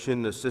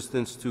 Resolution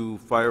Assistance to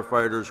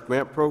Firefighters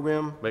Grant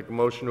Program. Make a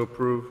motion to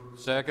approve.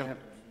 Second.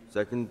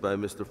 Second by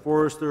Mr.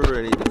 Forrester.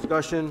 Any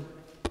discussion?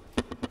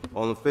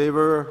 All in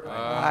favor?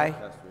 Aye.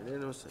 Passed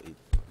unanimous,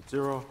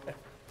 8-0.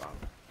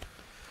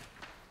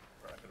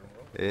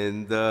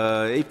 And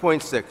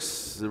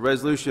 8.6, the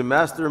Resolution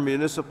Master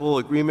Municipal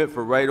Agreement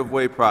for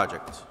Right-of-Way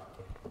Project.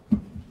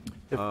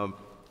 I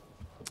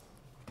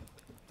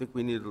think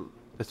we need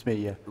That's me,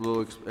 yeah. a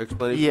little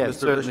explanation, Yeah, Mr.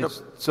 certainly.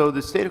 Bishop. So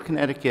the state of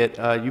Connecticut,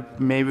 you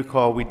may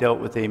recall, we dealt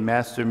with a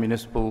master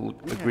municipal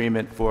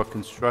agreement for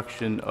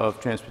construction of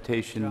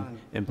transportation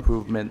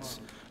improvements.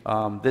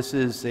 This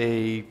is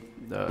an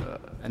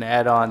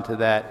add-on to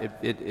that.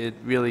 It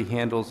really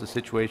handles a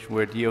situation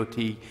where DOT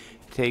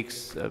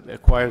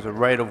acquires a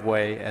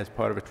right-of-way as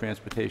part of a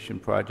transportation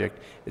project.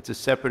 It's a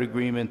separate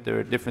agreement. There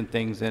are different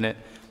things in it.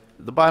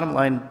 The bottom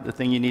line, the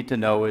thing you need to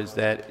know is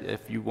that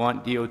if you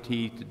want DOT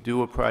to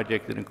do a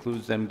project that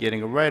includes them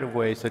getting a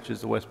right-of-way, such as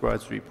the West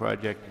Broad Street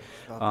project,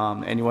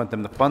 and you want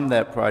them to fund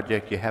that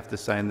project, you have to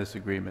sign this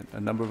agreement.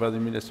 A number of other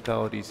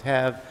municipalities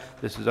have.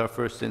 This is our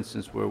first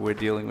instance where we're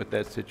dealing with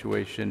that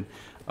situation.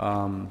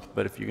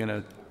 But if you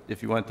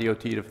want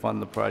DOT to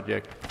fund the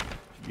project,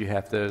 you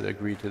have to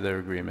agree to their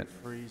agreement.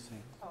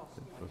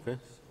 Okay.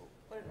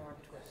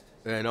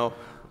 I know.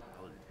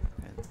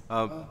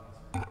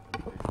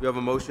 You have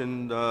a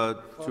motion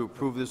to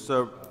approve this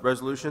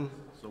resolution?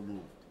 So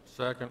moved.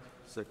 Second.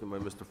 Second by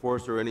Mr.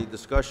 Forrester. Any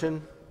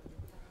discussion?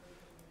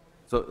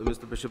 So,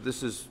 Mr. Bishop,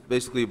 this is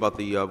basically about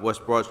the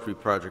West Broad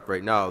Street project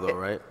right now, though,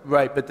 right?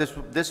 Right, but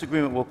this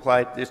agreement will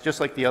apply, it's just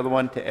like the other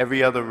one, to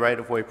every other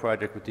right-of-way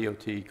project with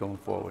DOT going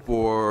forward.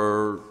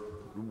 For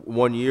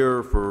 1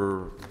 year,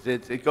 for...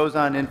 It goes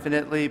on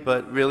infinitely,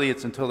 but really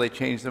it's until they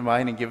change their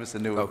mind and give us a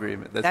new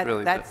agreement.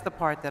 That's the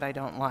part that I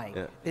don't like,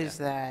 is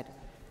that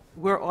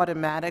we're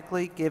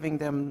automatically giving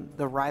them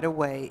the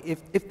right-of-way.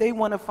 If they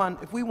want to fund,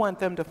 if we want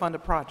them to fund a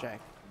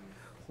project,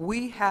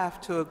 we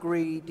have to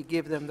agree to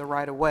give them the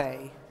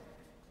right-of-way,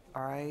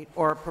 all right,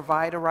 or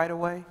provide a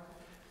right-of-way.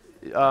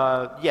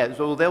 Yeah,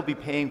 so they'll be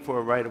paying for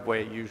a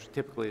right-of-way, usually,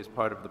 typically as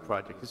part of the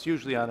project. It's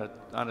usually on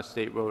a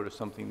state road or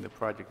something, the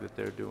project that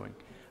they're doing.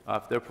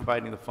 If they're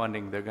providing the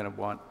funding, they're going to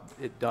want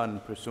it done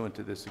pursuant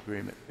to this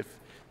agreement.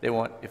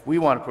 If we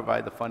want to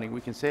provide the funding,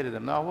 we can say to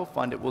them, no, we'll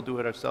fund it, we'll do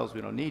it ourselves,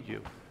 we don't need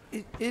you.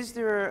 Is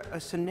there a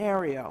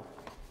scenario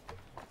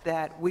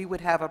that we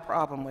would have a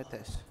problem with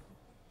this?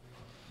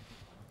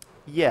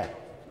 Yeah,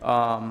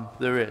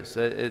 there is.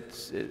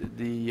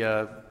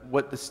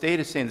 What the state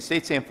is saying,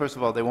 first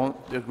of all, they won't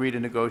agree to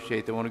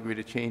negotiate, they won't agree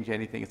to change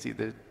anything. It's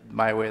either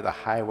my way or the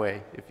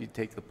highway, if you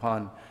take the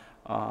pun.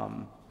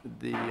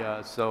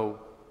 So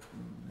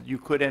you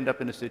could end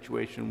up in a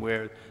situation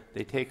where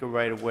they take a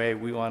right of way,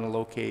 we want to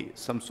locate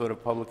some sort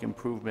of public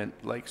improvement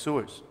like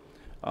sewers,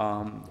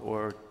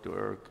 or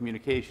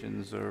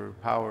communications or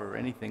power or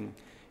anything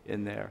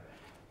in there.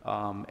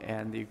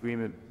 And the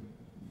agreement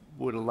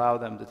would allow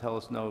them to tell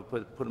us, no,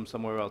 put them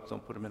somewhere else,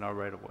 don't put them in our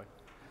right of way.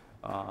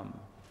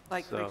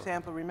 For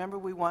example, remember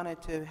we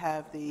wanted to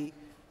have the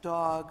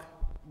dog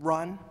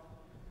run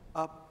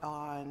up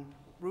on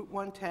Route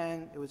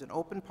 110. It was an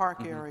open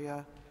park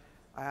area.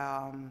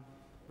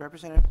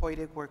 Representative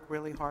Hoydick worked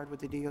really hard with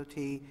the DOT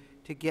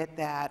to get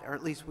that, or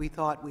at least we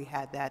thought we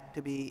had that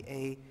to be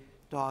a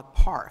dog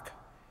park.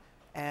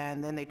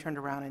 And then they turned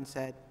around and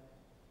said,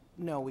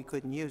 no, we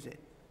couldn't use it.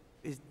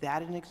 Is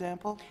that an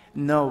example?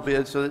 No,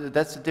 but so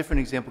that's a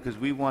different example because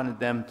we wanted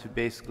them to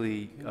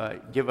basically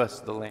give us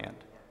the land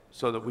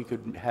so that we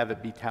could have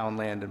it be town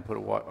land and put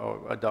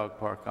a dog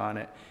park on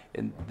it.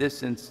 In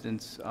this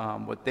instance,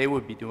 what they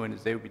would be doing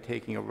is they would be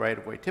taking a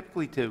right-of-way,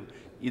 typically to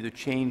either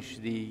change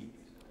the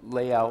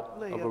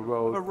layout of a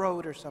road. A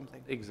road or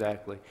something.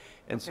 Exactly.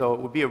 And so it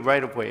would be a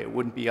right-of-way. It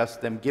wouldn't be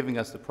them giving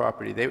us the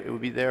property. It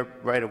would be their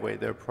right-of-way,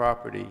 their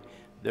property.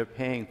 They're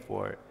paying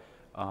for it.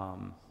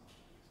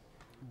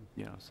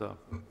 So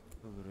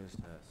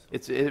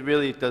it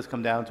really does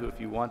come down to if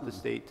you want the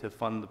state to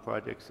fund the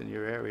projects in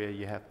your area,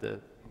 you have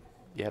to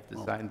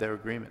sign their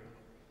agreement.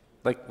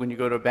 Like when you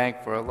go to a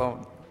bank for a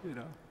loan,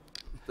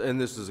 And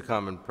this is a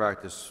common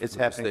practice It's with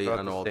the happening state throughout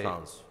on the all state.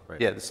 towns.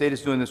 Right. Yeah, the state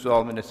is doing this with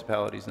all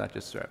municipalities, not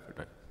just Stratford.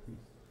 Right.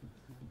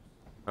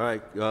 All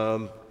right,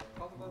 do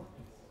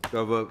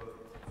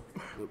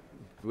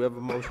we have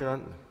a motion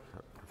on?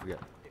 I forget.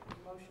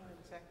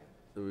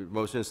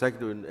 Motion and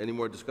second. Any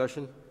more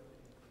discussion?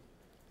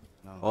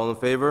 No. All in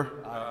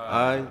favor?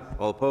 Aye.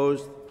 All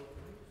opposed?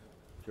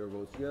 Chair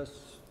votes yes.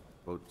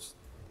 Votes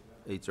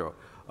 8-0.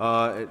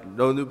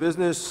 No new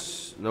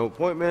business, no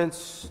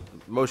appointments.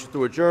 Motion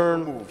to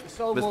adjourn.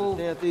 So Mr. moved.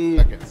 Santi.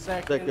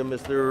 Second.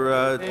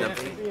 Mr.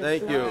 Dempsey.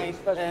 Thank you.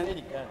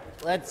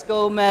 Let's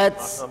go,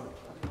 Mets.